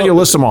 Why don't you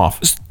list them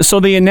off? So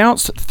they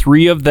announced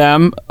 3 of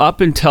them up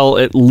until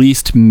at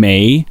least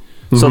May.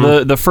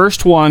 So the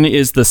first one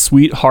is the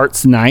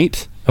Sweethearts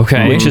Night.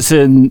 Okay. Which is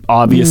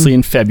obviously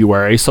in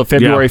February. So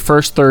February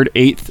 1st, 3rd,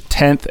 8th,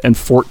 10th, and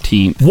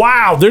 14th.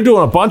 Wow, they're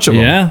doing a bunch of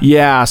them.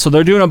 Yeah, so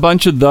they're doing a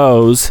bunch of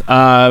those.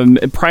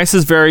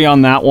 Prices vary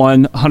on that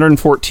one,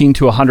 $114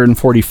 to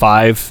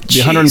 $145. The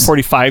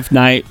 145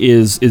 night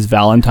is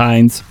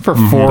Valentine's. For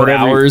 4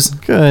 hours.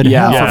 Good.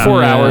 Yeah, for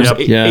 4 hours,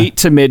 8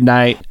 to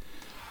midnight.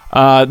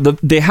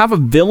 They have a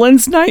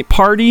Villains Night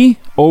party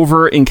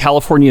over in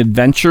California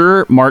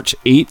Adventure, March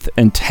 8th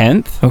and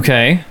 10th.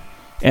 Okay.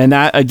 And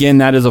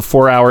that is a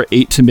 4-hour,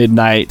 8 to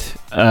midnight,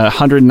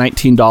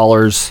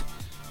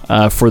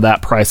 $119 for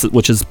that price,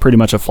 which is pretty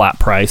much a flat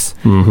price.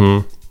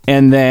 Mm-hmm.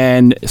 And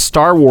then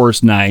Star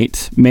Wars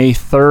Night, May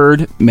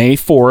 3rd, May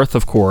 4th,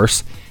 of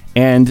course.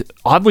 And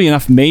oddly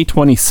enough, May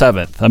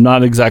 27th. I'm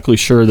not exactly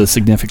sure the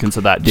significance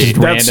of that date.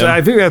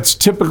 I think that's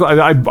typical.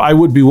 I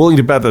would be willing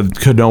to bet that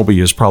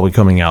Kenobi is probably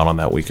coming out on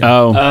that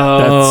weekend.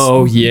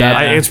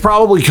 Yeah. It's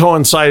probably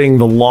coinciding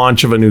the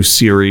launch of a new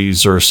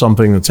series or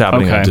something that's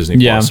happening on Disney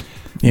Plus.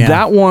 Yeah.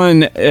 That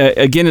one,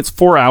 again, it's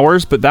 4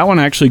 hours, but that one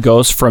actually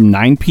goes from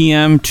 9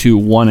 p.m. to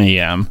 1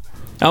 a.m.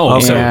 Oh,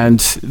 okay. And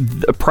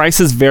the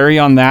prices vary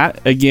on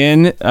that.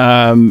 Again,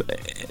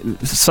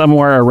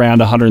 somewhere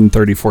around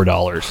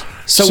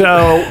 $134.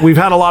 So we've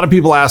had a lot of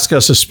people ask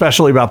us,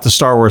 especially about the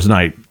Star Wars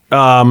night.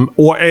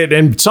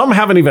 And some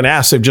haven't even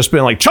asked. They've just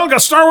been like,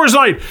 Chunga, Star Wars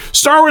night.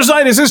 Star Wars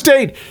night is this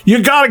date.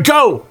 You got to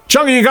go.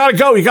 Chunga, you got to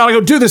go. You got to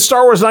go do this.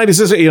 Star Wars night is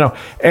this,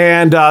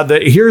 And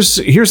here's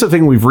the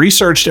thing. We've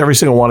researched every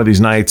single one of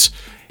these nights.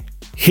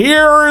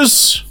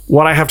 Here's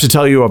what I have to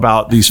tell you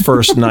about these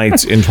first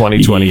nights in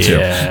 2022.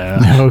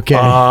 Yeah. Okay.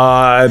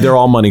 They're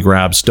all money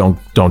grabs. Don't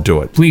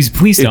do it. Please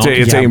don't.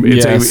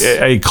 It's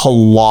a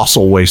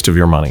colossal waste of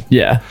your money.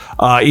 Yeah.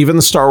 Even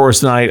the Star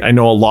Wars night, I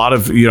know a lot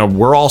of,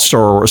 we're all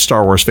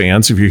Star Wars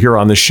fans. If you're here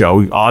on this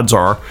show, odds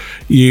are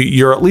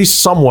you're at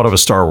least somewhat of a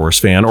Star Wars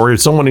fan, or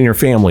someone in your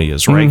family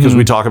is, right? Because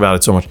we talk about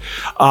it so much.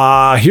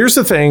 Here's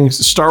the thing,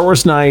 Star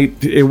Wars night,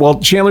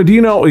 Chandler, do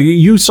you know,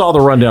 you saw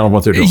the rundown of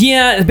what they're doing.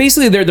 Yeah,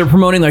 basically they're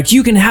promoting like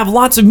you can have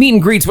lots of meet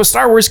and greets with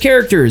Star Wars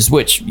characters,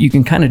 which you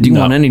can kind of do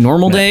on any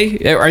normal day,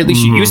 or at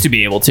least you used to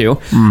be able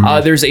to.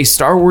 There's a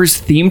Star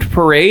Wars themed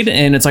parade,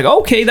 and it's like,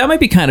 okay, that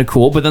might be kind of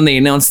cool, but then they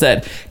announced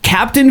that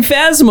Captain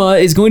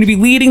Phasma is going to be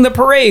leading the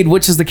parade,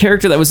 which is the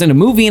character that was in a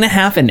movie and a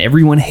half and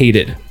everyone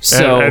hated.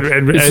 So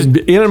and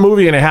in a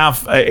movie and a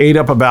half, ate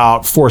up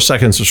about 4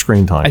 seconds of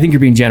screen time. I think you're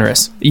being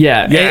generous.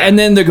 Yeah. And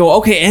then they go,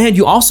 okay, and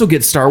you also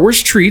get Star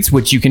Wars treats,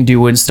 which you can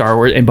do in Star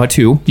Wars and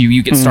Batu.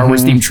 You get Star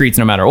Wars themed treats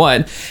no matter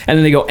what. And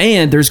then they go,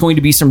 and there's going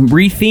to be some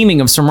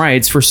retheming of some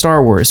rides for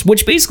Star Wars,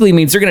 which basically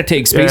means they're going to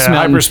take Space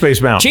Mountain,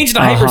 Hyperspace Mountain, change it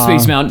to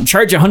Hyperspace Mountain,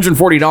 charge you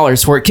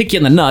 $140 for it, kick you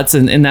in the nuts,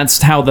 and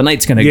that's how the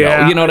night's going to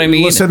go. You know what I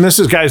mean? Listen,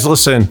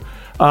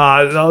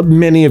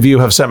 many of you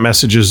have sent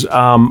messages.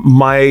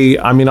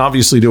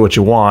 Obviously do what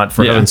you want,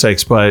 for heaven's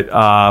sakes, but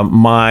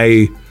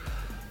my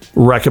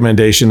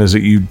recommendation is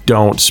that you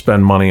don't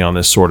spend money on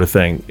this sort of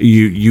thing.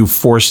 You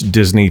force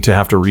Disney to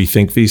have to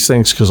rethink these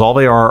things, because all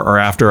they are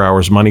after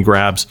hours money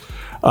grabs.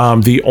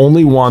 The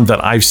only one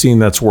that I've seen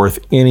that's worth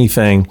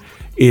anything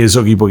is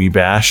Oogie Boogie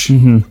Bash,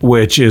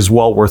 which is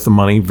well worth the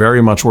money,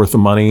 very much worth the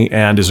money,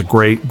 and is a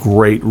great,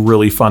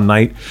 really fun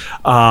night.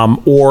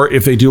 Or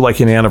if they do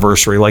like an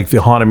anniversary, like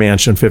the Haunted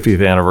Mansion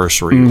 50th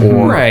anniversary,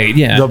 or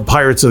the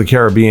Pirates of the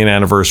Caribbean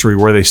anniversary,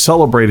 where they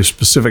celebrate a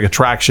specific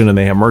attraction and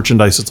they have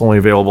merchandise that's only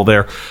available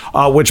there.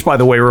 Which, by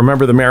the way,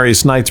 remember the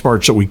Merriest Nights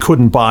merch that we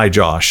couldn't buy,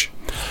 Josh?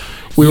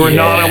 We were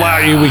not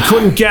allowed. We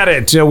couldn't get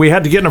it. We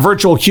had to get in a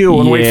virtual queue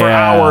and wait for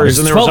hours.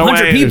 And there was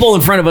 1,200 people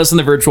in front of us in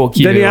the virtual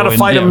queue. Then you had to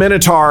fight a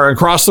Minotaur and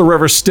cross the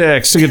river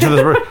Styx to get to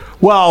the.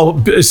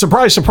 Well,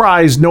 surprise,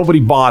 surprise,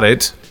 nobody bought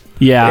it.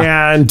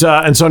 Yeah. And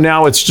so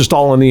now it's just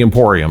all in the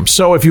Emporium.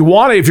 So if you're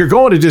going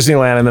to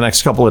Disneyland in the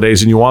next couple of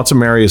days and you want some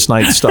Merriest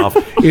Night stuff,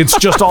 it's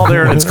just all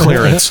there and it's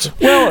clearanced.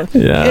 Well,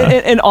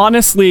 and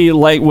honestly,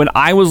 like when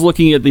I was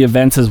looking at the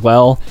events as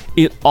well,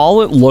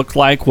 all it looked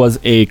like was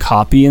a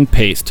copy and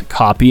paste.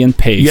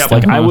 Yep.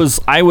 Like I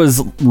was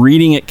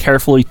reading it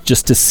carefully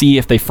just to see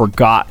if they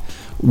forgot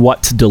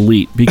what to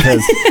delete,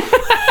 because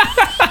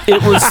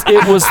it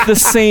was the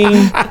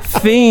same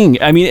thing.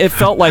 I mean, it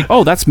felt like,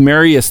 oh, that's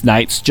Merriest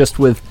Nights just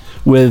with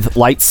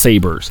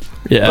lightsabers.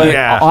 But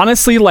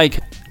honestly,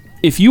 like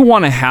if you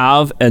want to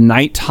have a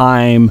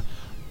nighttime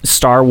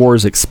Star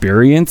Wars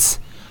experience,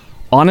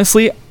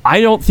 honestly,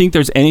 I don't think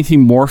there's anything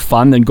more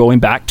fun than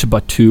going back to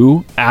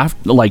Batu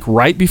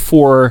right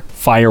before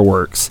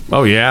fireworks.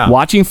 Oh yeah,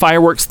 watching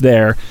fireworks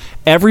there.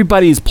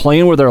 Everybody's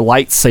playing with their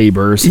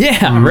lightsabers.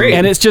 Yeah, right.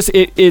 And it's just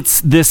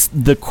it's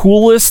the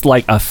coolest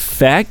like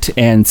effect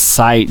and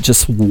sight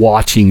just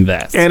watching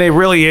that. And it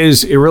really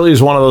is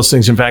one of those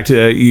things. In fact,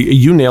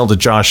 you nailed it,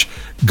 Josh.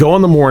 Go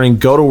in the morning,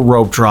 go to a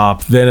rope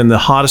drop, then in the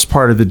hottest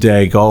part of the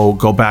day,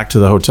 go back to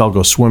the hotel,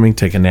 go swimming,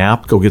 take a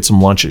nap, go get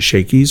some lunch at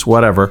Shakey's,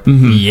 whatever.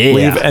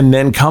 Leave, and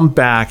then come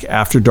back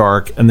after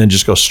dark, and then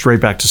just go straight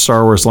back to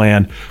Star Wars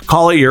Land.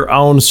 Call it your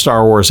own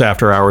Star Wars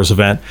After Hours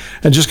event,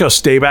 and just go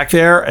stay back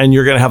there, and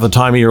you're gonna have the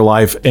time of your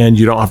life, and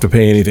you don't have to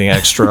pay anything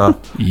extra.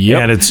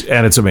 And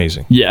it's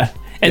amazing. Yeah.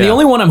 And the Yeah.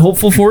 only one I'm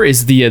hopeful for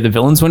is the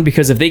villains one,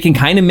 because if they can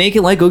kind of make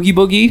it like Oogie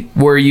Boogie,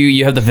 where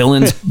you have the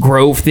villains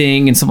grove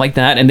thing and stuff like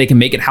that, and they can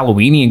make it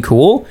Halloweeny and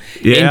cool.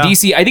 Yeah. And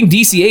DC, I think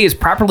DCA is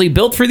properly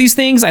built for these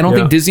things. I don't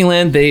think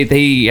Disneyland,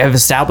 they have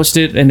established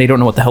it and they don't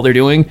know what the hell they're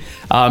doing.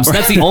 So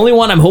that's the only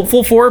one I'm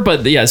hopeful for.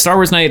 But yeah, Star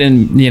Wars Night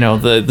and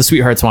the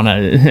Sweethearts want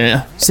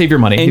to save your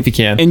money if you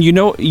can. And you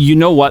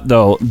know what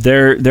though?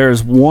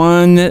 There's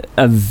one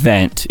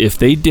event. If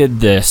they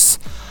did this,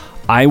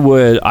 I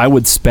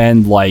would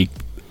spend like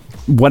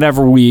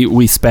whatever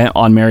we spent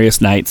on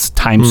Merriest Nights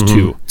times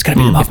 2. It's gotta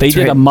be the Muppets, if they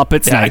did a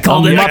Muppets night, I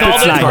called it.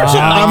 Muppets night.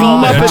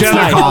 Muppets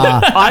night.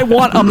 I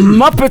want a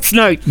Muppets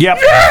night. Yep.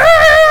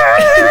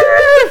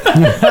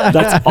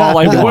 That's all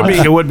I want.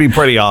 It would be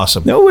pretty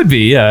awesome. It would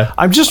be, yeah.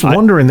 I'm just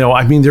wondering though.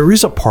 I mean, there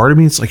is a part of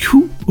me. It's like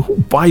who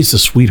buys the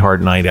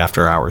Sweetheart Night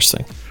After Hours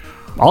thing?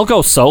 I'll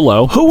go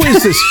solo. Who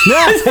is this?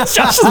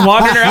 Just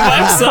wandering around by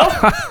himself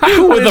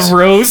with a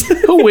rose.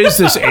 Who is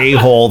this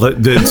a-hole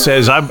that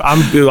says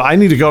I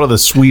need to go to the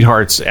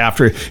Sweethearts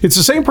after? It's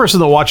the same person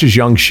that watches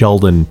Young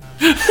Sheldon.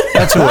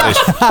 That's who it is.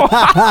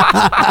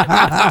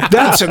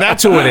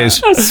 That's who it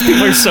is.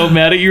 People are so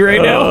mad at you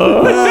right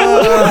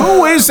now.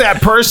 Who is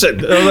that person?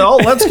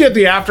 Let's get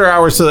the After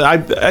Hours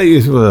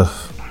to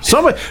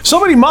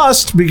somebody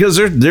must, because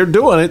they're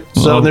doing it.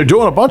 So they're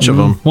doing a bunch of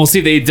them. We'll see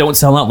if they don't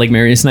sell out like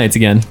Merriest Nights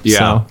again. Yeah.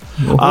 So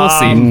we'll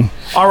see.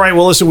 All right.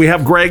 Well, listen. We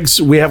have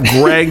Greg's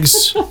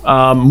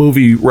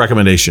movie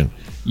recommendation.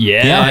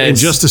 Yeah. In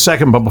just a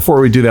second, but before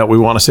we do that, we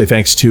want to say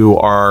thanks to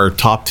our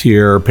top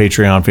tier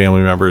Patreon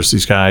family members.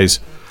 These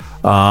guys,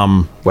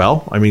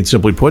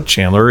 simply put,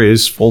 Chandler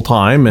is full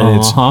time,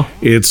 and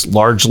it's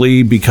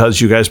largely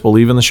because you guys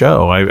believe in the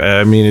show.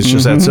 I mean, it's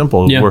just that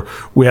simple. Yeah.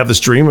 We have this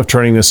dream of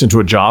turning this into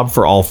a job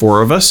for all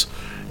four of us,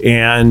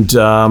 and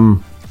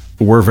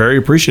we're very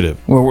appreciative.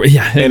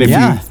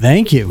 And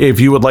thank you. If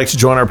you would like to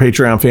join our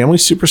Patreon family,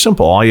 super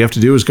simple. All you have to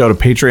do is go to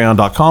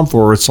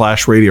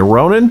patreon.com/Radio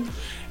Ronin.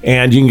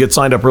 And you can get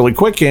signed up really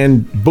quick,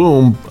 and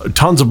boom,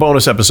 tons of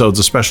bonus episodes,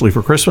 especially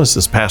for Christmas,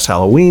 this past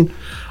Halloween,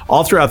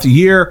 all throughout the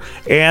year,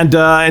 and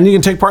you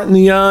can take part in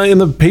the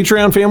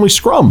Patreon family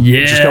scrum.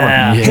 Yeah. Which is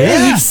coming.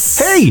 Yes.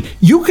 Hey,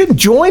 you can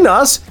join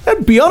us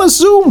and be on a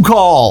Zoom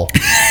call.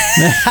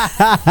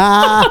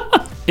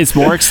 It's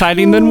more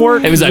exciting than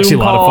work. It was actually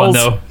Zoom a lot of fun, calls.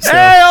 though. So.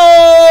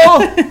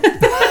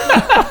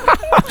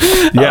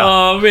 Yeah.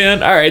 Oh,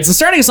 man. All right. So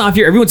starting us off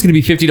here, everyone's going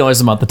to be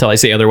 $50 a month until I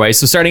say otherwise.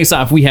 So starting us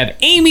off, we have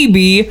Amy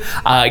B,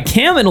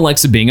 Cam and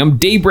Alexa Bingham,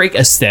 Daybreak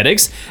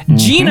Aesthetics,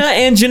 Gina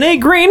and Janae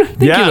Green.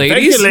 Thank you,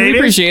 ladies. We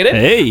appreciate it.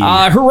 Hey.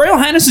 Her Royal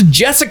Highness is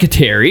Jessica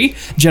Terry,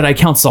 Jedi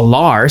Council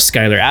Lar,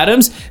 Skylar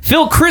Adams,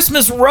 Phil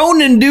Christmas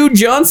Ronan Dude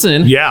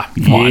Johnson. Yeah.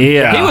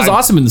 Yeah. He was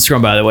awesome in the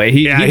scrum, by the way.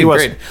 He He did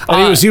was. great.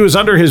 He was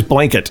under his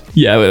blanket.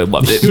 Yeah, I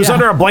loved it. He was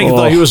under a blanket,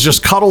 though. He was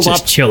just cuddled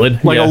Just up, chilling.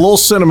 like a little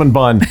cinnamon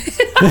bun.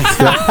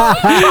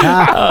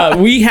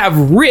 We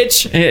have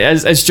Rich,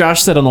 as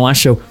Josh said on the last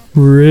show.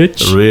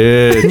 Rich.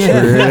 So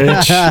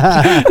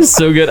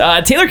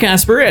good. Taylor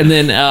Casper, and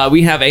then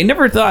we have I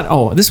never thought.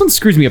 Oh, this one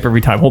screws me up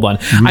every time. Hold on.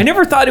 I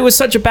never thought it was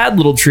such a bad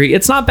little tree.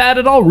 It's not bad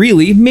at all,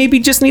 really. Maybe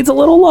just needs a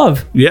little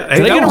love. Yeah,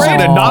 Did I get it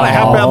right? not a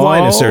half bad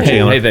line, Sir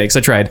Chandler. Hey, thanks.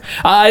 I tried.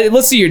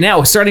 Let's see here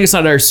now. Starting us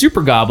on our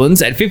Super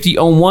Goblins at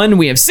 5001,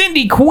 we have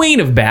Cindy, Queen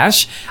of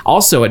Bash.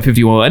 Also at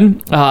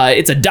 51,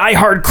 it's a Die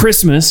Hard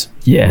Christmas.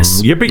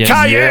 Yes.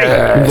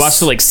 Yippee-ki-yay! We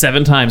watched it like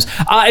 7 times.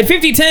 At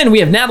 5010, we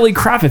have Natalie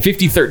Croft. At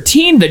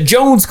 5013, the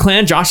Jones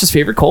Clan, Josh's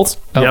favorite cult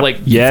of Yep. like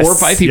Yes. 4 or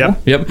 5 people.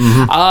 Yep.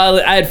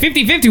 At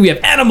 5050, we have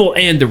Animal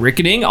and the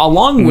Reckoning,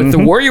 along with the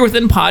Warrior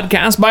Within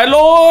podcast by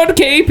Lord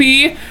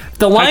KP.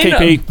 The line,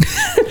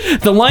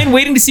 the line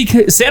waiting to see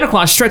Santa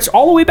Claus stretched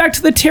all the way back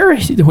to the Terre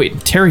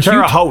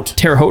Haute.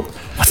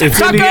 It's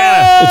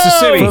Indiana. It's a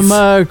city.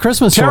 From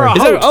Christmas Story.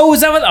 Terre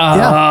Is that what?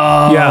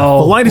 Yeah, the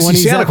line to When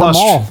see he's Santa at the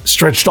mall. Claus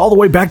stretched all the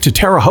way back to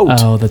Terre Haute.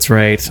 Oh, that's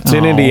right. It's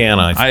in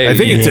Indiana. I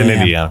think it's in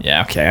Indiana.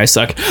 Yeah, okay, I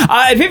suck.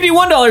 At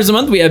 $51 a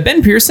month, we have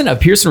Ben Pearson of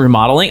Pearson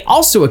Remodeling,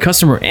 also a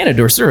customer and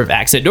endorser of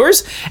Accent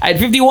Doors. At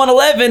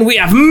 $51.11, we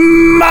have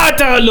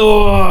Mata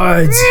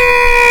Lords.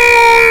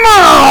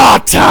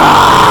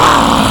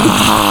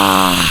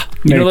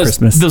 You know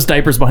those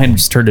diapers behind him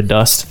just turned to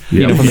dust.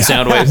 You know, from the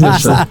sound waves.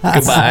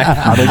 Goodbye.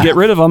 How to get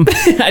rid of them.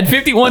 At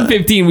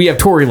 51.15, we have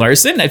Tori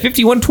Larson. At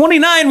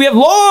 51.29, we have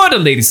Lord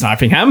and Lady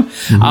Snoppingham.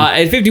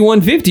 At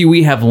 51.50,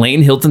 we have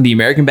Lane Hilton, the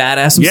American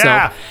badass himself.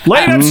 Yeah.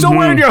 Lane, I'm still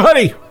wearing your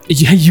hoodie.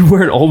 Yeah, you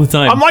wear it all the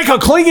time. I'm like a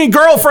clingy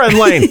girlfriend,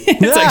 Lane.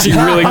 It's actually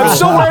really cool. I'm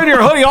still wearing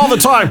your hoodie all the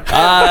time.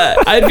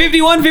 At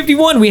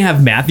 51.51, we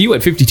have Matthew. At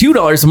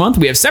 $52 a month,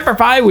 we have Semper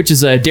Fi, which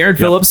is Darren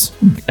Phillips.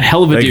 A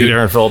hell of a Thank dude. you,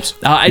 Darren Phillips.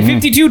 At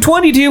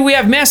 52.22, we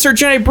have Master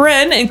Jedi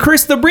Bren and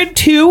Chris the Brit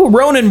 2,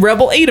 Ronan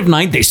Rebel 8 of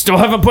 9. They still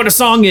haven't put a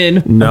song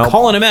in. Nope. I'm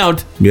calling him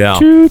out. Yeah.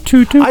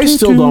 I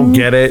still don't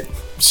get it.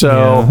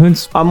 So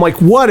I'm like,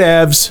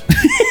 whatevs.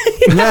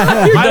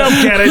 I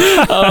don't get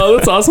it. Oh,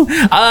 that's awesome.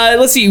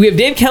 Let's see. We have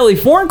Dave Kelly,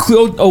 Clone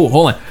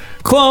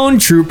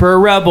Trooper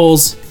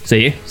Rebels.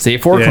 See,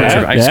 four clone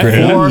trooper. I screwed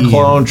it up. Four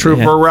clone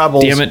trooper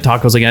rebels. Damn it,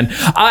 tacos again.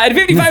 At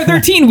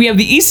 5513, we have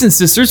the Easton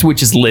sisters,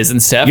 which is Liz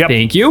and Steph. Yep.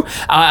 Thank you.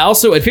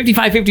 Also at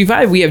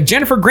 5555, we have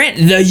Jennifer Grant,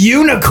 the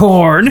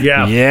unicorn.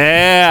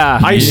 Yeah.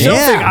 I still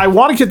think I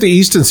want to get the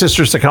Easton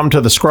sisters to come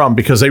to the scrum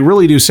because they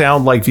really do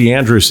sound like the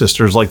Andrews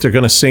sisters, like they're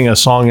going to sing a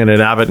song in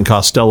an Abbott and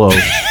Costello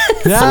flick.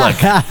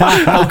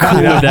 How cool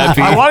would that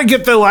be? I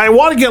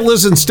want to get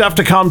Liz and Steph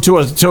to come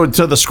to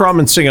the scrum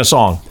and sing a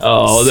song.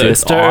 Oh,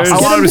 that's Sisters. awesome. I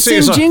Get want them them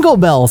to sing Jingle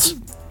Bells,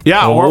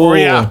 Yeah, or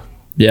yeah.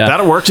 Yeah.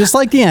 That'll work. just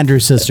like the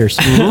Andrews sisters.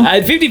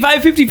 At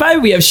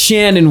 5555, we have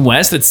Shannon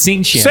West. That's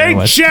St. Shannon St.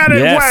 West. Shannon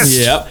Yes. West.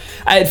 Yep.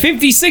 At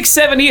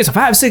 5678, so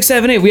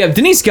 5678, we have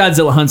Denise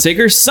Godzilla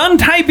Huntsaker, Son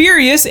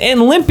Tiberius, and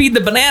Limpy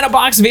the Banana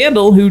Box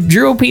Vandal, who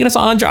drew a penis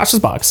on Josh's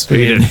box. He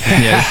did.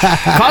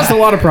 Caused a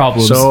lot of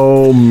problems.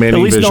 So many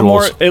At least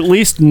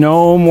visuals.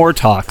 no more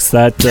talks.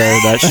 That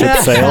ship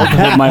sailed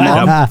with my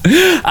mom. At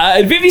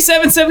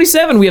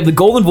 5777, we have the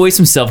golden voice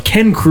himself,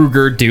 Ken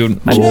Kruger. Dude,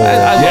 I love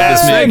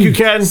Yes, this man. thank you,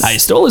 Ken. I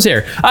stole his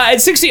hair.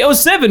 At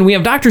 6007, we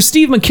have Dr.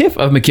 Steve McKiff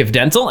of McKiff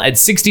Dental. At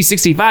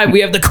 6065,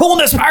 we have the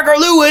coolness Parker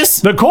Lewis.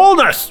 The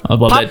coolness. I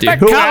love that dude.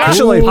 Who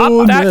actually?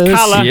 Pop that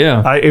collar.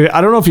 Yeah.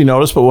 I don't know if you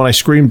noticed, but when I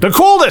screamed the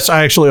coolness,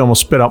 I actually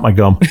almost spit out my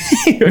gum.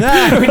 you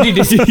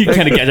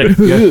kind of get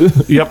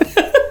it. Yep.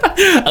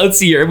 Let's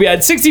see here. We had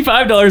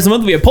 $65 a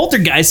month. We have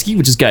Poltergeisty,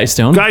 which is Guy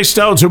Stone. Guy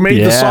Stones, who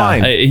made the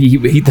sign. He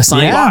the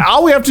sign.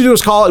 All we have to do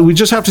is call it. We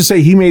just have to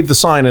say he made the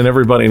sign, and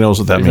everybody knows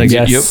what that means.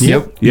 Like, Yes.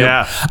 Yep.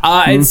 Yeah.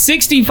 At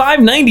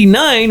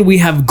 $65.99, we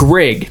have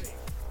Greg.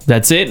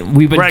 That's it.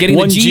 We've been getting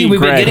the G. We've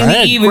been getting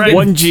the E. We've been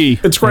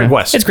 1G. It's Greg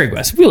West. It's Greg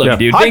West. We love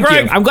you, dude. Hi, Thank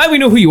Greg. you. I'm glad we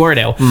know who you are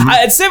now.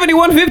 At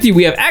 $71.50,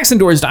 we have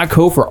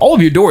accentdoors.co for all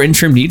of your door and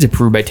trim needs,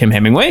 approved by Tim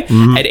Hemingway. At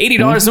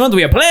 $80 a month,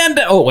 we have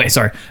Panda. Oh, wait,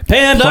 sorry.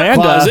 Panda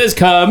Claus is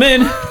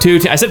coming to.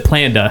 I said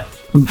Planda.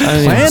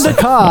 Planned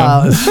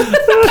cause.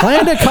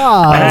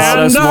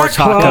 Us more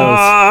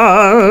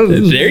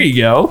tacos. There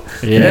you go.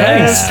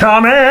 Yes.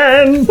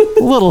 Coming.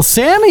 Little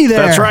Sammy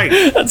there. That's right.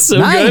 That's so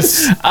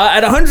Nice. good.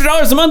 At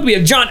 $100 a month, we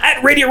have John at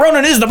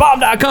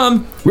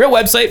RadioRonanisTheBomb.com. Real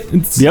website.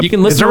 You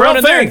can listen It's to a real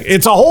Ronan thing. there.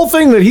 It's a whole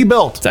thing that he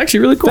built. It's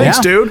actually really cool. Thanks,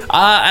 dude.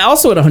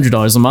 Also at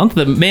 $100 a month,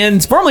 the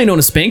man's formerly known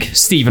as Spink,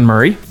 Stephen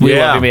Murray. We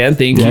love you, man.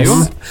 Thank you.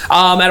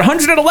 At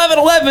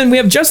 $111.11, we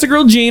have Just a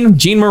Girl Jean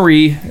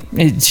Marie.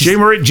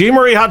 Jean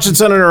Marie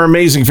Hutchinson and her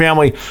amazing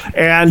family.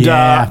 And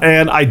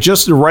I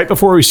just, right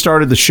before we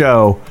started the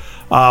show,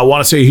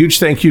 want to say a huge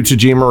thank you to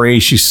Jean Marie.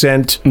 She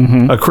sent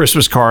a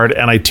Christmas card,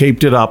 and I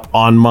taped it up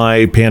on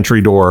my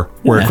pantry door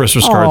where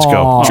Christmas cards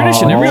go.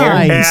 Tradition every year.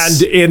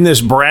 Nice. And in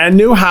this brand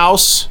new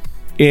house,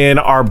 in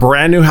our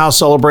brand new house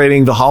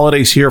celebrating the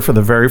holidays here for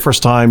the very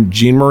first time,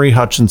 Jean Marie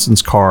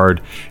Hutchinson's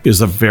card is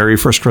the very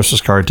first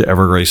Christmas card to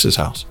ever grace his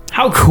house.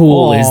 How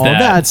cool is that?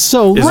 That's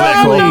so Isn't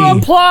that cool?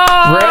 lovely.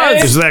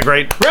 Applause! Isn't that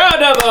great?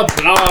 Round of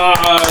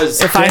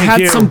applause! If I Thank had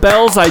you. some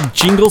bells, I'd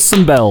jingle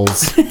some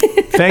bells.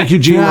 Thank you,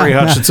 Jean Marie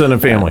Hutchinson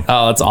and family.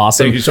 Oh, that's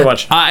awesome. Thank you so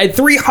much. At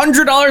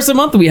 $300 a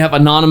month, we have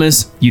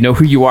Anonymous. You know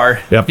who you are.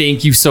 Yep.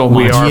 Thank you so much.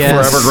 We are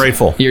Yes. forever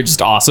grateful. You're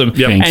just awesome.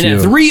 Thank and you.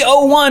 at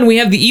 301, we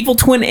have the evil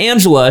twin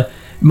Angela,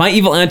 my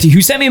evil auntie,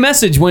 who sent me a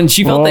message when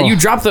she felt that you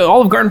dropped the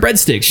Olive Garden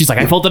breadsticks. She's like,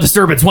 I felt a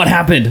disturbance. What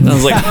happened? And I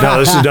was like, No,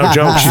 this is no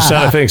joke. She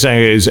sent a thing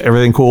saying, is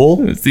everything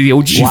cool? it's the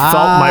OG. She felt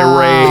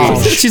my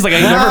rage. She's like, I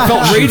never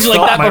felt rage like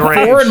felt that my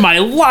before rage. in my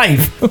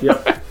life.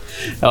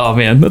 Oh,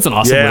 man. That's an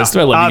awesome list.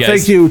 I love you guys.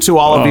 Thank you to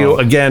all of you.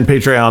 Again,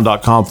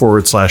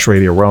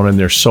 patreon.com/Radio Ronan.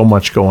 There's so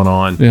much going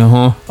on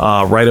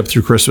right up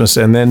through Christmas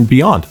and then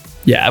beyond.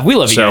 Yeah, we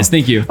love you So, guys.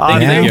 Thank you.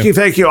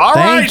 Thank you. All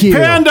right, Thank you.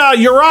 Panda,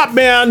 you're up,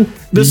 man.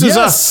 This is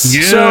us.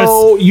 Yes.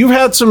 So you've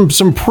had some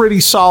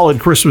pretty solid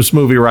Christmas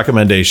movie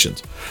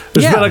recommendations.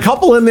 There's been a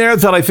couple in there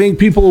that I think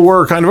people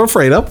were kind of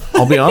afraid of.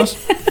 I'll be honest.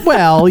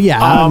 Well,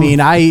 yeah. I mean,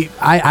 I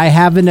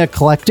have an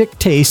eclectic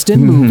taste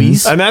in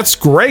movies. And that's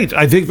great.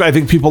 I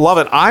think people love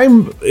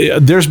it.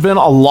 There's been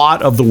a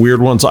lot of the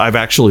weird ones I've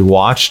actually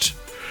watched.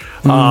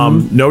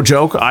 No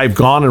joke. I've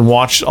gone and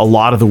watched a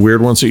lot of the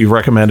weird ones that you've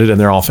recommended, and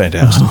they're all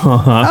fantastic.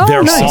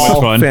 They're nice.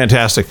 all fun.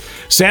 fantastic.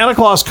 Santa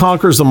Claus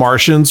Conquers the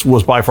Martians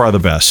was by far the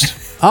best.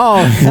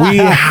 Oh, We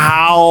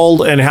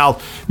howled and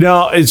howled.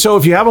 No, and so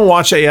if you haven't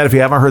watched it yet, if you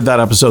haven't heard that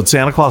episode,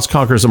 Santa Claus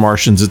Conquers the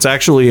Martians, it's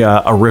actually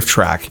a riff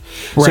track.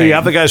 So Right. you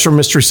have the guys from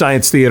Mystery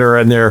Science Theater,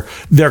 and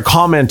they're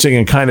commenting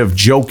and kind of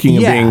joking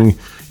Yeah. and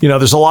being,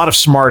 there's a lot of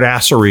smart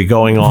assery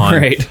going on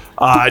Right.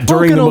 during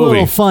poking the a movie.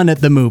 little fun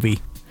at the movie.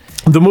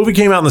 The movie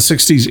came out in the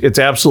 60s. It's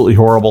absolutely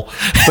horrible.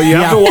 But you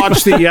have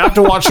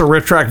to watch the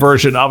riff track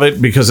version of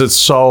it because it's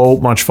so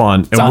much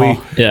fun. And So my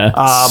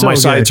good.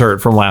 sides hurt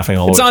from laughing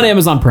all the It's way on through.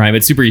 Amazon Prime.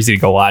 It's super easy to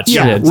go watch.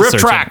 Yeah, Just Riff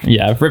search Track. it.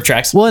 Yeah, Riff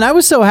Tracks. Well, and I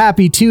was so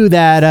happy too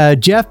that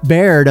Jeff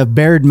Baird of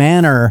Baird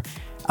Manor,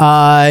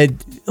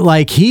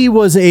 he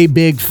was a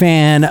big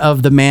fan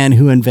of The Man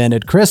Who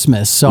Invented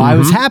Christmas. So I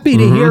was happy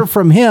to hear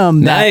from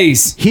him that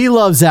Nice. he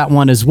loves that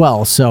one as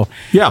well. So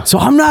Yeah. so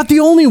I'm not the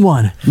only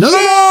one. No.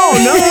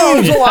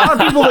 There's a lot of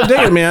people that dig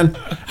it, man.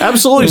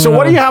 Absolutely. So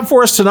what do you have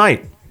for us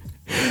tonight?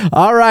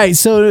 All right,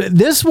 so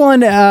this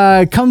one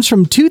comes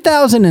from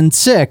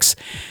 2006.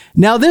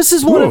 Now, this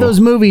is one of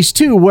those movies,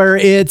 too, where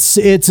it's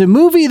a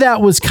movie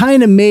that was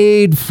kind of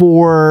made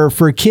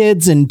for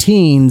kids and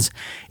teens.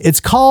 It's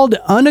called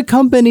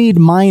Unaccompanied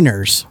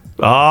Minors.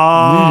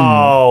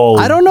 Oh.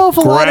 I don't know if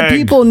a lot of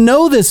people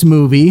know this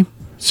movie.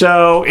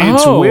 So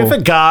it's with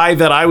a guy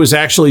that I was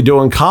actually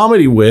doing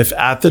comedy with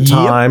at the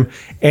time,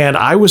 and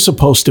I was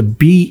supposed to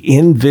be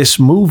in this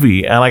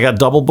movie, and I got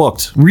double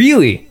booked.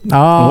 Really?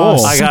 Oh,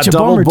 I got such a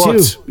double bummer,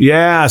 booked. too.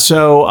 Yeah,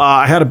 so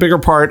I had a bigger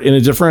part in a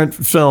different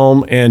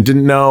film and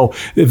didn't know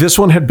this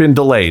one had been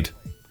delayed.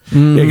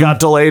 It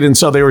got delayed, and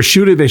so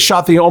they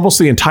shot almost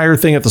the entire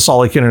thing at the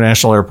Salt Lake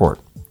International Airport.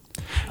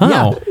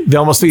 Yeah.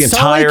 Almost the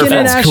entire Salt Lake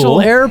International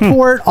cool.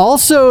 Airport,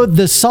 also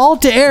the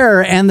Salt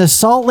Air and the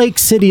Salt Lake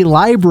City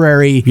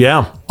Library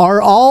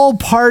are all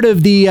part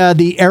of the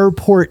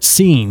airport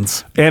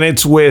scenes. And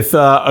it's with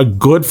a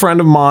good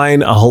friend of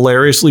mine, a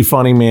hilariously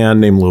funny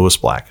man named Lewis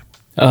Black.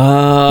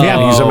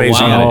 Yeah, he's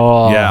amazing at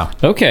it. Yeah.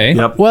 Okay.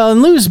 Yep. Well,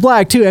 and Lewis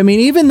Black, too. I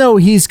mean, even though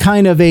he's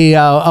kind of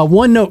a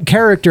one-note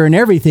character and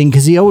everything,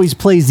 because he always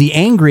plays the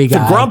angry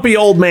guy. The grumpy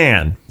old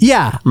man.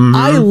 Yeah.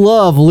 I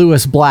love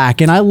Lewis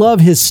Black, and I love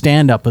his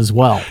stand-up as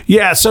well.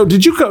 Yeah. So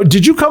did you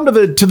come to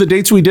the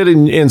dates we did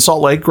in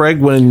Salt Lake,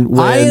 Greg, when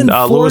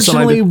Lewis and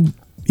I did?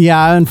 Yeah,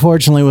 I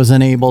unfortunately was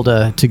unable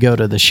to go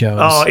to the shows.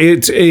 Oh,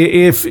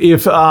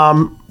 if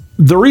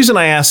the reason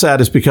I asked that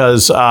is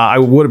because I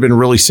would have been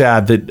really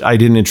sad that I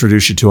didn't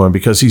introduce you to him,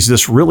 because he's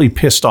this really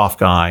pissed off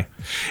guy,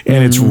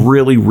 and it's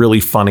really, really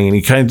funny. And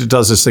he kind of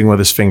does this thing with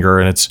his finger,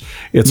 and it's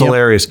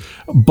hilarious.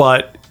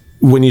 But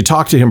when you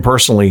talk to him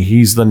personally,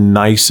 he's the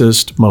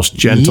nicest, most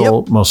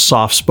gentle, most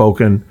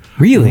soft-spoken,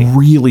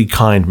 really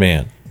kind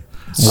man.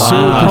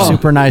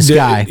 Super nice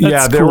guy.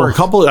 There were a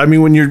couple. I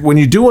mean, when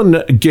you're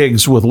doing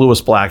gigs with Lewis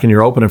Black and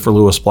you're opening for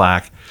Lewis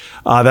Black,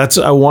 that's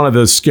one of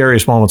the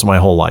scariest moments of my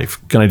whole life.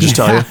 Can I just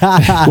tell you?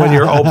 When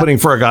you're opening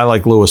for a guy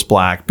like Lewis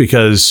Black,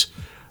 because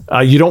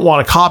you don't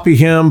want to copy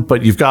him,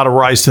 but you've got to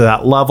rise to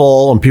that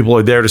level, and people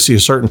are there to see a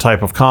certain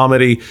type of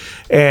comedy.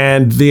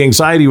 And the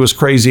anxiety was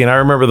crazy. And I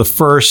remember the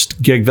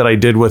first gig that I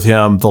did with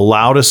him, the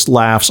loudest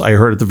laughs I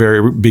heard at the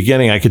very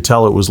beginning, I could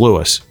tell it was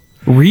Lewis.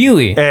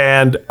 Really?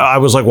 And I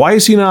was like, why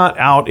is he not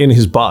out in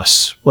his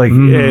bus? Like,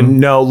 and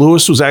no,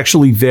 Lewis was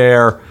actually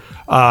there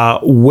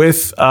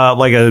with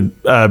like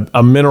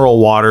a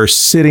mineral water,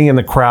 sitting in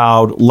the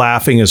crowd,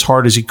 laughing as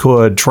hard as he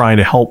could, trying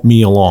to help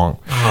me along.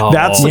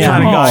 That's the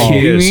kind of guy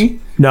he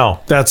is. No,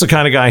 that's the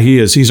kind of guy he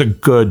is. He's a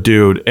good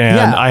dude.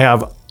 And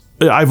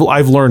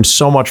I've learned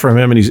so much from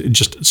him, and he's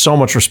just so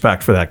much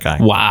respect for that guy.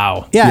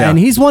 Wow. Yeah, and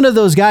he's one of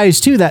those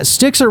guys, too, that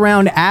sticks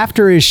around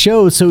after his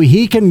show so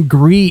he can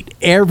greet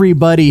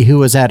everybody who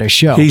was at a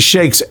show. He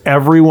shakes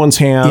everyone's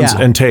hands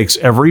and takes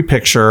every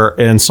picture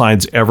and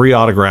signs every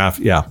autograph.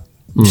 Yeah.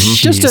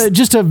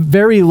 Just a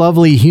very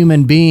lovely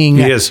human being.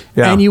 He is.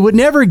 Yeah. And you would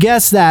never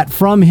guess that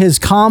from his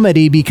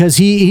comedy, because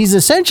he's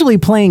essentially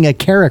playing a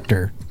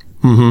character.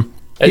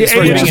 His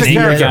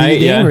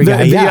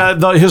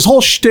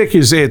whole shtick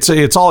is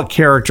it's all a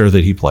character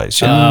that he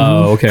plays.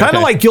 Oh, okay. Kind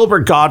of like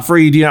Gilbert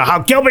Gottfried. You know how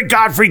Gilbert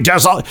Gottfried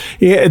does all.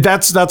 Yeah,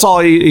 that's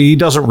all. He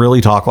doesn't really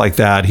talk like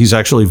that. He's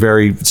actually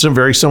very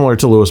similar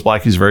to Lewis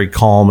Black. He's a very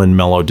calm and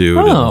mellow dude.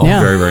 Oh,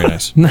 very, very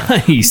nice.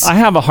 Nice. I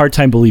have a hard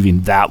time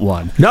believing that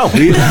one. No,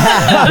 he's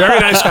very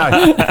nice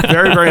guy.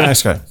 Very, very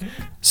nice guy.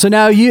 So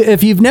now,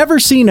 if you've never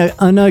seen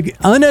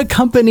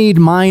Unaccompanied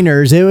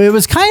Minors, it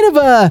was kind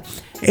of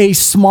a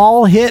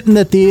small hit in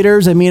the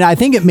theaters. I mean, I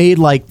think it made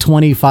like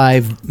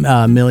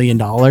 $25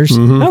 million.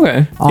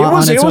 Okay.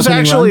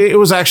 It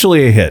was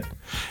actually a hit.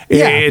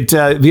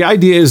 The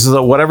idea is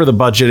that whatever the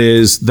budget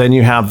is, then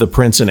you have the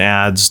prints and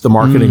ads, the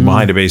marketing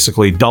behind it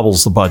basically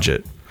doubles the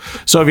budget.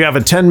 So if you have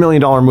a $10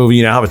 million movie,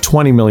 you now have a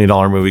 $20 million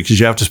movie, because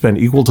you have to spend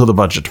equal to the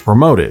budget to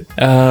promote it.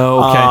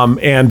 Oh,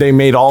 okay. And they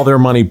made all their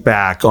money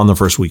back on the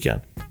first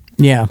weekend.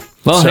 Yeah.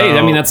 Well, hey,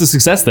 I mean, that's a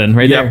success then,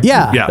 right there.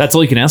 Yeah. That's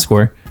all you can ask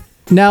for.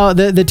 Now,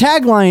 the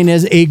tagline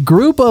is a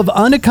group of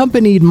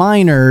unaccompanied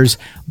minors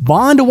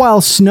bond while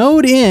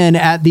snowed in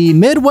at the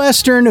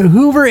Midwestern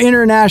Hoover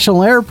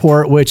International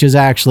Airport, which is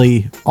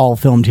actually all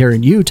filmed here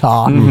in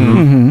Utah,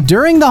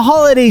 during the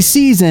holiday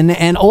season,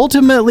 and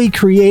ultimately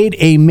create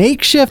a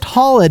makeshift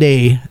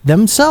holiday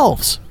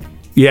themselves.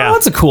 Yeah. Oh,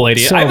 that's a cool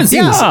idea. I haven't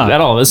seen this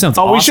at all. This sounds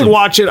awesome. We should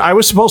watch it. I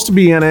was supposed to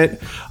be in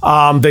it.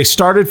 They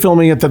started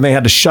filming it, then they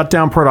had to shut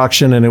down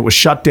production, and it was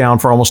shut down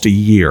for almost a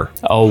year.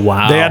 Oh,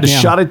 wow. They had to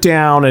shut it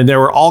down, and there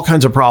were all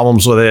kinds of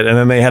problems with it, and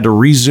then they had to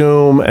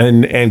resume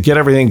and get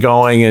everything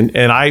going,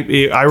 and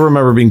I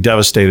remember being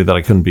devastated that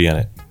I couldn't be in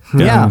it.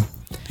 Yeah.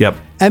 Yep.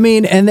 I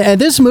mean, and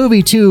this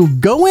movie, too,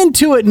 go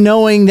into it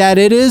knowing that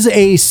it is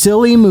a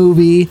silly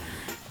movie.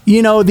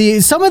 you know,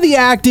 some of the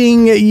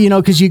acting, you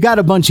know, because you got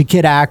a bunch of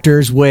kid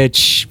actors,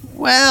 which,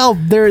 well,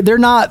 they're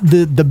not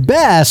the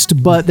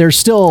best, but they're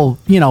still,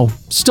 you know,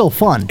 still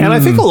fun. And I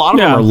think a lot of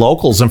them are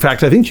locals. In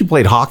fact, I think you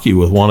played hockey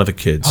with one of the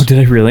kids. Oh, did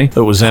I really?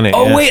 That was in it.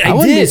 Oh, yeah. wait, I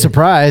wouldn't be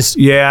surprised.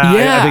 Yeah,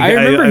 I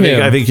remember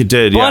him. I think you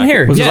did. Blonde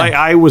hair, Because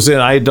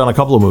yeah. I had done a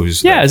couple of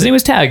movies. Yeah, his name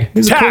was Tag. He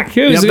was Tag. a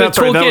cool, he was Yep, a that's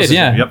cool right, that was kid. his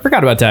Yeah, name. Yep.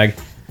 Forgot about Tag.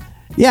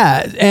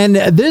 Yeah, and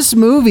this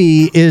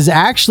movie is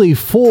actually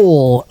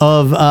full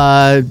of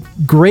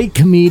great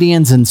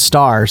comedians and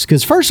stars.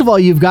 Because first of all,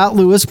 you've got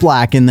Louis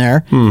Black in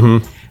there.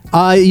 Mm-hmm.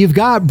 You've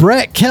got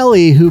Brett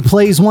Kelly, who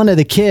plays one of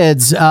the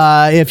kids.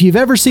 If you've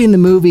ever seen the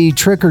movie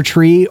Trick or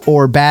Treat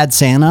or Bad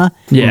Santa,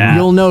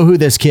 you'll know who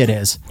this kid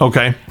is.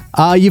 Okay.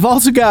 You've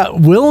also got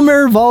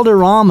Wilmer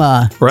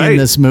Valderrama in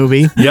this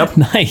movie. Yep.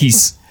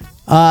 Nice.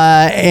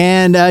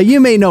 And you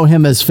may know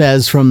him as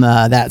Fez from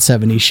That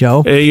 70s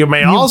Show. You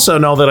may also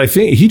know that I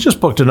think he just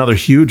booked another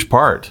huge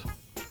part.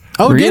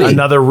 Oh, did he?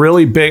 Another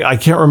really big, I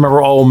can't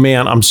remember. Oh,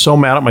 man, I'm so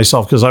mad at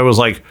myself because I was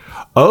like,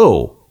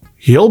 oh,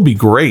 he'll be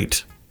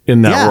great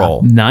in that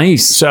role.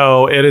 Nice.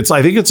 So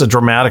I think it's a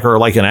dramatic or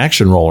like an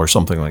action role or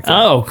something like that.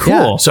 Oh, cool.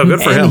 Yeah. So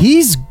good for and him.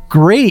 He's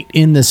great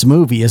in this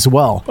movie as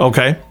well.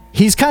 Okay.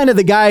 He's kind of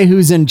the guy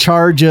who's in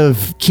charge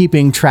of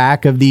keeping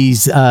track of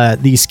these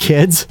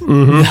kids.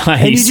 Nice.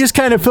 And you just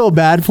kind of feel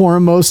bad for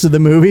him most of the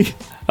movie.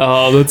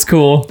 Oh, that's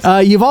cool.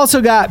 You've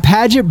also got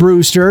Paget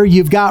Brewster.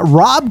 You've got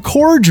Rob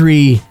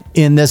Corddry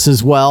in this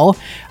as well.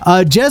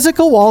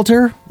 Jessica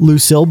Walter,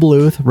 Lucille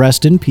Bluth,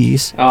 rest in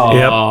peace. Oh,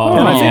 Yep.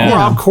 And I think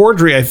Rob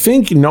Corddry, I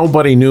think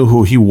nobody knew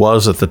who he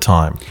was at the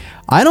time.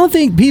 I don't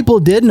think people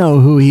did know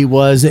who he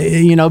was.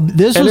 You know,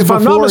 this And was if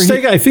I'm not before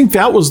mistaken, I think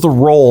that was the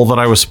role that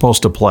I was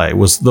supposed to play,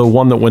 was the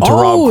one that went to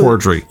Rob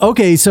Corddry.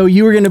 Okay, so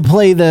you were going to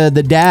play the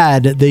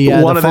dad,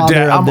 One of the father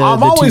dad. of the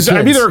I'm always, two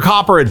I'm kids. either a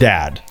cop or a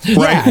dad, right?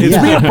 Yeah, It's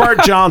yeah. me and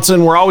Bart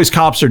Johnson. We're always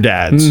cops or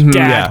dads.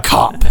 Dad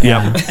cop.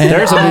 Yep.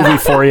 There's a movie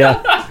for you.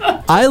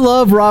 I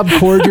love Rob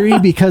Corddry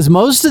because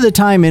most of the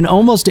time in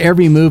almost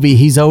every movie,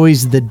 he's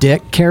always the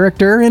dick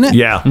character in it.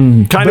 Yeah.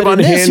 Kind of But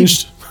in this,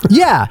 unhinged.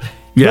 Yeah.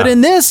 Yeah. But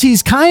in this,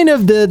 he's kind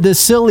of the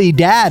silly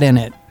dad in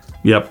it.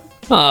 Yep.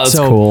 Oh, that's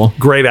So- cool.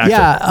 Great actor.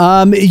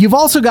 Yeah. You've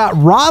also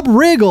got Rob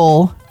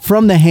Riggle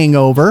from The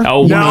Hangover.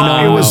 Oh, No,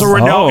 wow. it was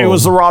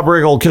the Rob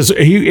Riggle because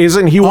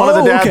isn't he one of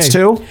the dads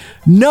too?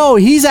 No,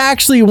 he's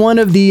actually one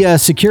of the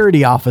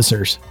security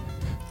officers.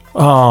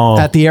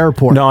 At the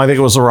airport. No, I think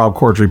it was the Rob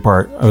Corddry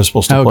part I was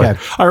supposed to play. Okay.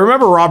 I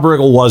remember Rob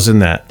Riggle was in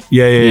that.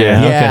 Yeah.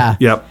 Yeah.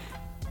 Yep.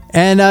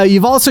 And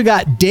you've also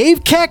got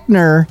Dave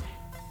Koechner,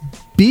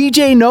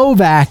 BJ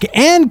Novak,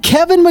 and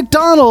Kevin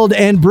McDonald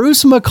and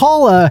Bruce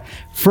McCullough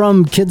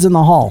from Kids in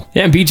the Hall.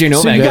 Yeah, BJ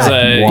Novak you is got-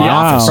 The Wow.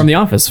 Office, from The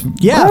Office.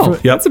 Yeah, Wow, from-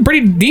 that's a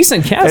pretty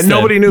decent cast. And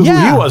nobody then. knew who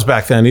Yeah. he was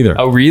back then either.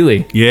 Oh,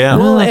 really? Yeah.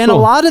 Well, and a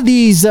lot of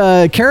these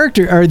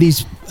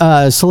these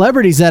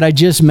celebrities that I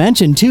just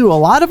mentioned too, a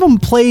lot of them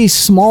play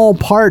small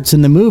parts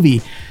in the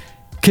movie.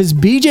 Because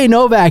BJ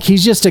Novak,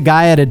 he's just a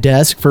guy at a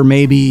desk for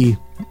maybe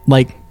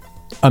like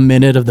a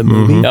minute of the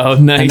movie. Oh,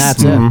 nice. And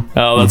that's it.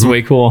 Oh, that's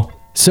way cool.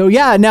 So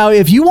yeah, now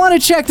if you want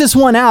to check this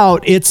one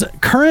out, it's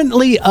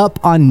currently up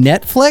on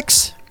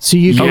Netflix, so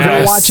you can go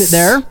Yes. watch it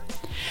there.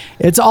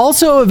 It's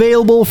also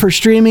available for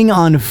streaming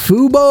on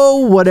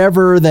Fubo,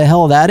 whatever the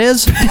hell that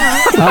is,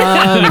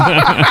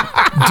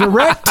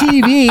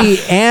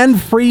 DirecTV, and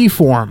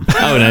Freeform.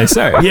 Oh, nice.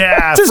 All right.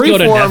 Yeah, Just go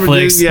to Freeform,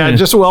 Netflix. Yeah,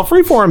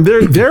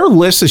 Freeform. Their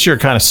list this year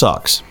kind of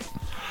sucks.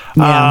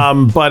 Yeah.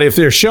 But if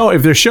they're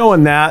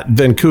showing that,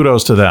 then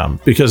kudos to them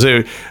because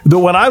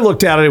when I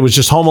looked at it, it was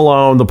just Home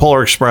Alone, The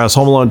Polar Express,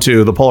 Home Alone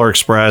 2, The Polar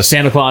Express,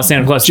 Santa Claus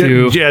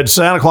 2. yeah,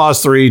 Santa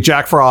Claus 3,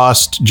 Jack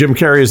Frost, Jim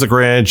Carrey as the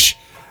Grinch,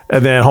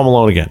 and then Home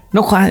Alone again.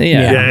 No class.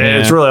 Yeah. Yeah,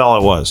 it's really all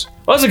it was.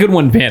 Well, that's a good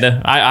one,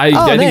 Panda. I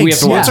think we have thanks.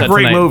 to watch Yeah. It's a that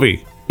great tonight.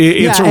 movie.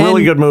 It's Yeah, a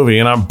really and- good movie,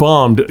 and I'm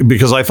bummed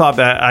because I thought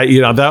that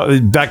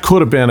that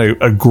could have been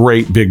a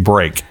great big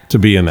break to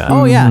be in that.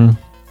 Oh yeah.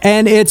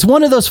 And it's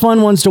one of those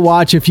fun ones to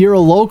watch if you're a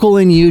local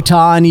in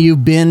Utah and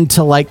you've been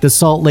to like the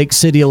Salt Lake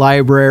City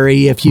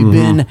Library, if you've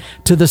been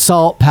to the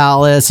Salt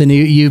Palace and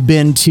you've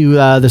been to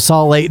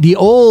the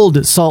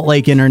old Salt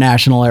Lake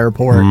International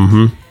Airport.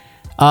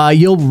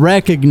 You'll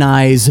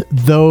recognize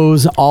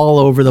those all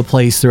over the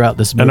place throughout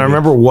this movie. And I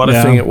remember what a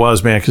thing it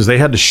was, man, because they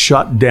had to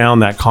shut down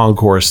that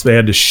concourse. They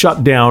had to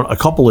shut down a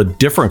couple of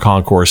different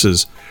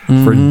concourses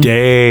for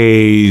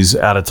days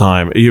at a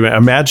time. You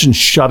imagine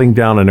shutting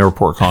down an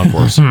airport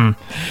concourse. How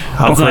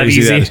That's not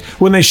crazy that easy. is.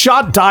 When they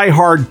shot Die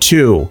Hard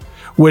 2,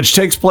 which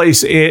takes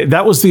place,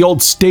 that was the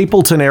old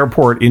Stapleton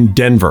Airport in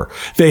Denver.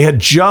 They had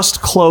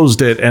just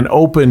closed it and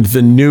opened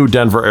the new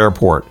Denver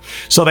airport.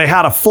 So they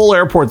had a full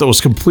airport that was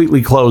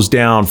completely closed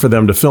down for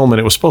them to film, and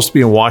it was supposed to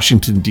be in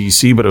Washington,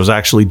 D.C., but it was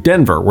actually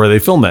Denver where they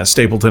filmed that,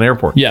 Stapleton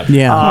Airport. Yeah.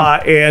 Yeah.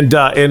 And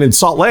in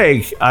Salt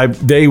Lake,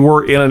 they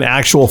were in an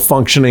actual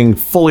functioning,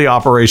 fully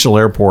operational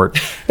airport,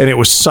 and it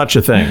was such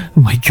a thing.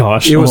 Oh my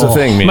gosh. It was a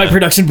thing, man. My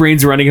production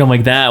brain's running. I'm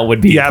like, that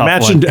would be. Yeah, a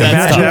tough imagine one.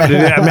 That's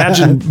tough.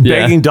 imagine Yeah.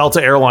 begging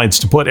Delta Airlines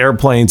to put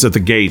airplanes at the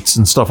gates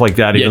and stuff like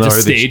that. Yeah, to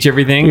stage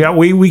everything. Yeah,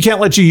 we can't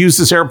let you use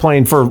this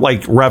airplane for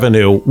like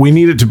revenue. We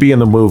need it to be in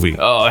the movie.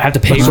 Oh, I have to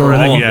pay for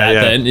all of that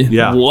then.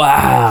 Yeah.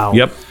 Wow.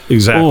 Yep,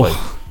 exactly.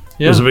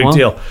 It was a big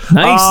deal.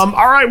 Nice.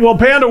 All right, well,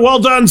 Panda, well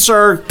done,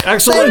 sir.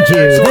 Excellent.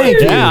 Thank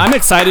you. Yeah, I'm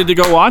excited to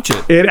go watch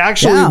it. It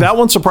actually, that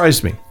one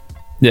surprised me.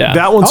 Yeah.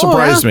 That one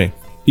surprised me.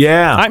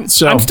 Yeah. I'm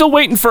still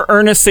waiting for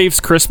Ernest Saves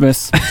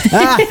Christmas.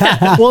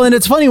 Well, and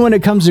it's funny when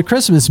it comes to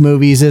Christmas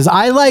movies is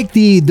I like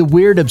the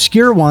weird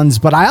obscure ones,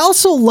 but I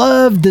also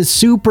love the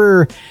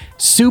super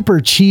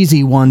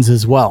cheesy ones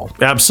as well.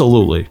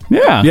 Absolutely.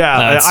 Yeah. Yeah,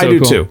 That's I so do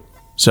cool. too.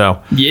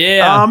 So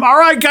Yeah. all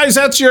right, guys,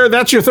 that's your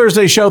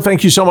Thursday show.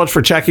 Thank you so much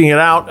for checking it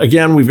out.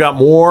 Again, we've got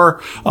more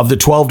of the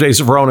 12 Days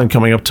of Ronin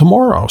coming up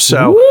tomorrow.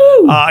 So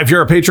if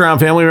you're a Patreon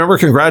family member,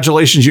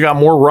 congratulations. You got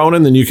more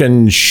Ronin than you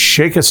can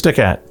shake a stick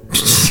at.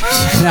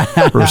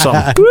 Or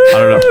something. I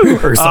don't know.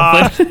 Or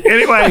something.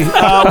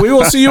 Anyway, we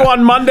will see you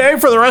on Monday.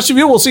 For the rest of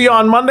you, we'll see you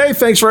on Monday.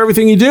 Thanks for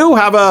everything you do.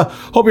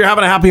 Hope you're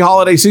having a happy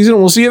holiday season.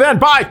 We'll see you then.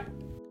 Bye.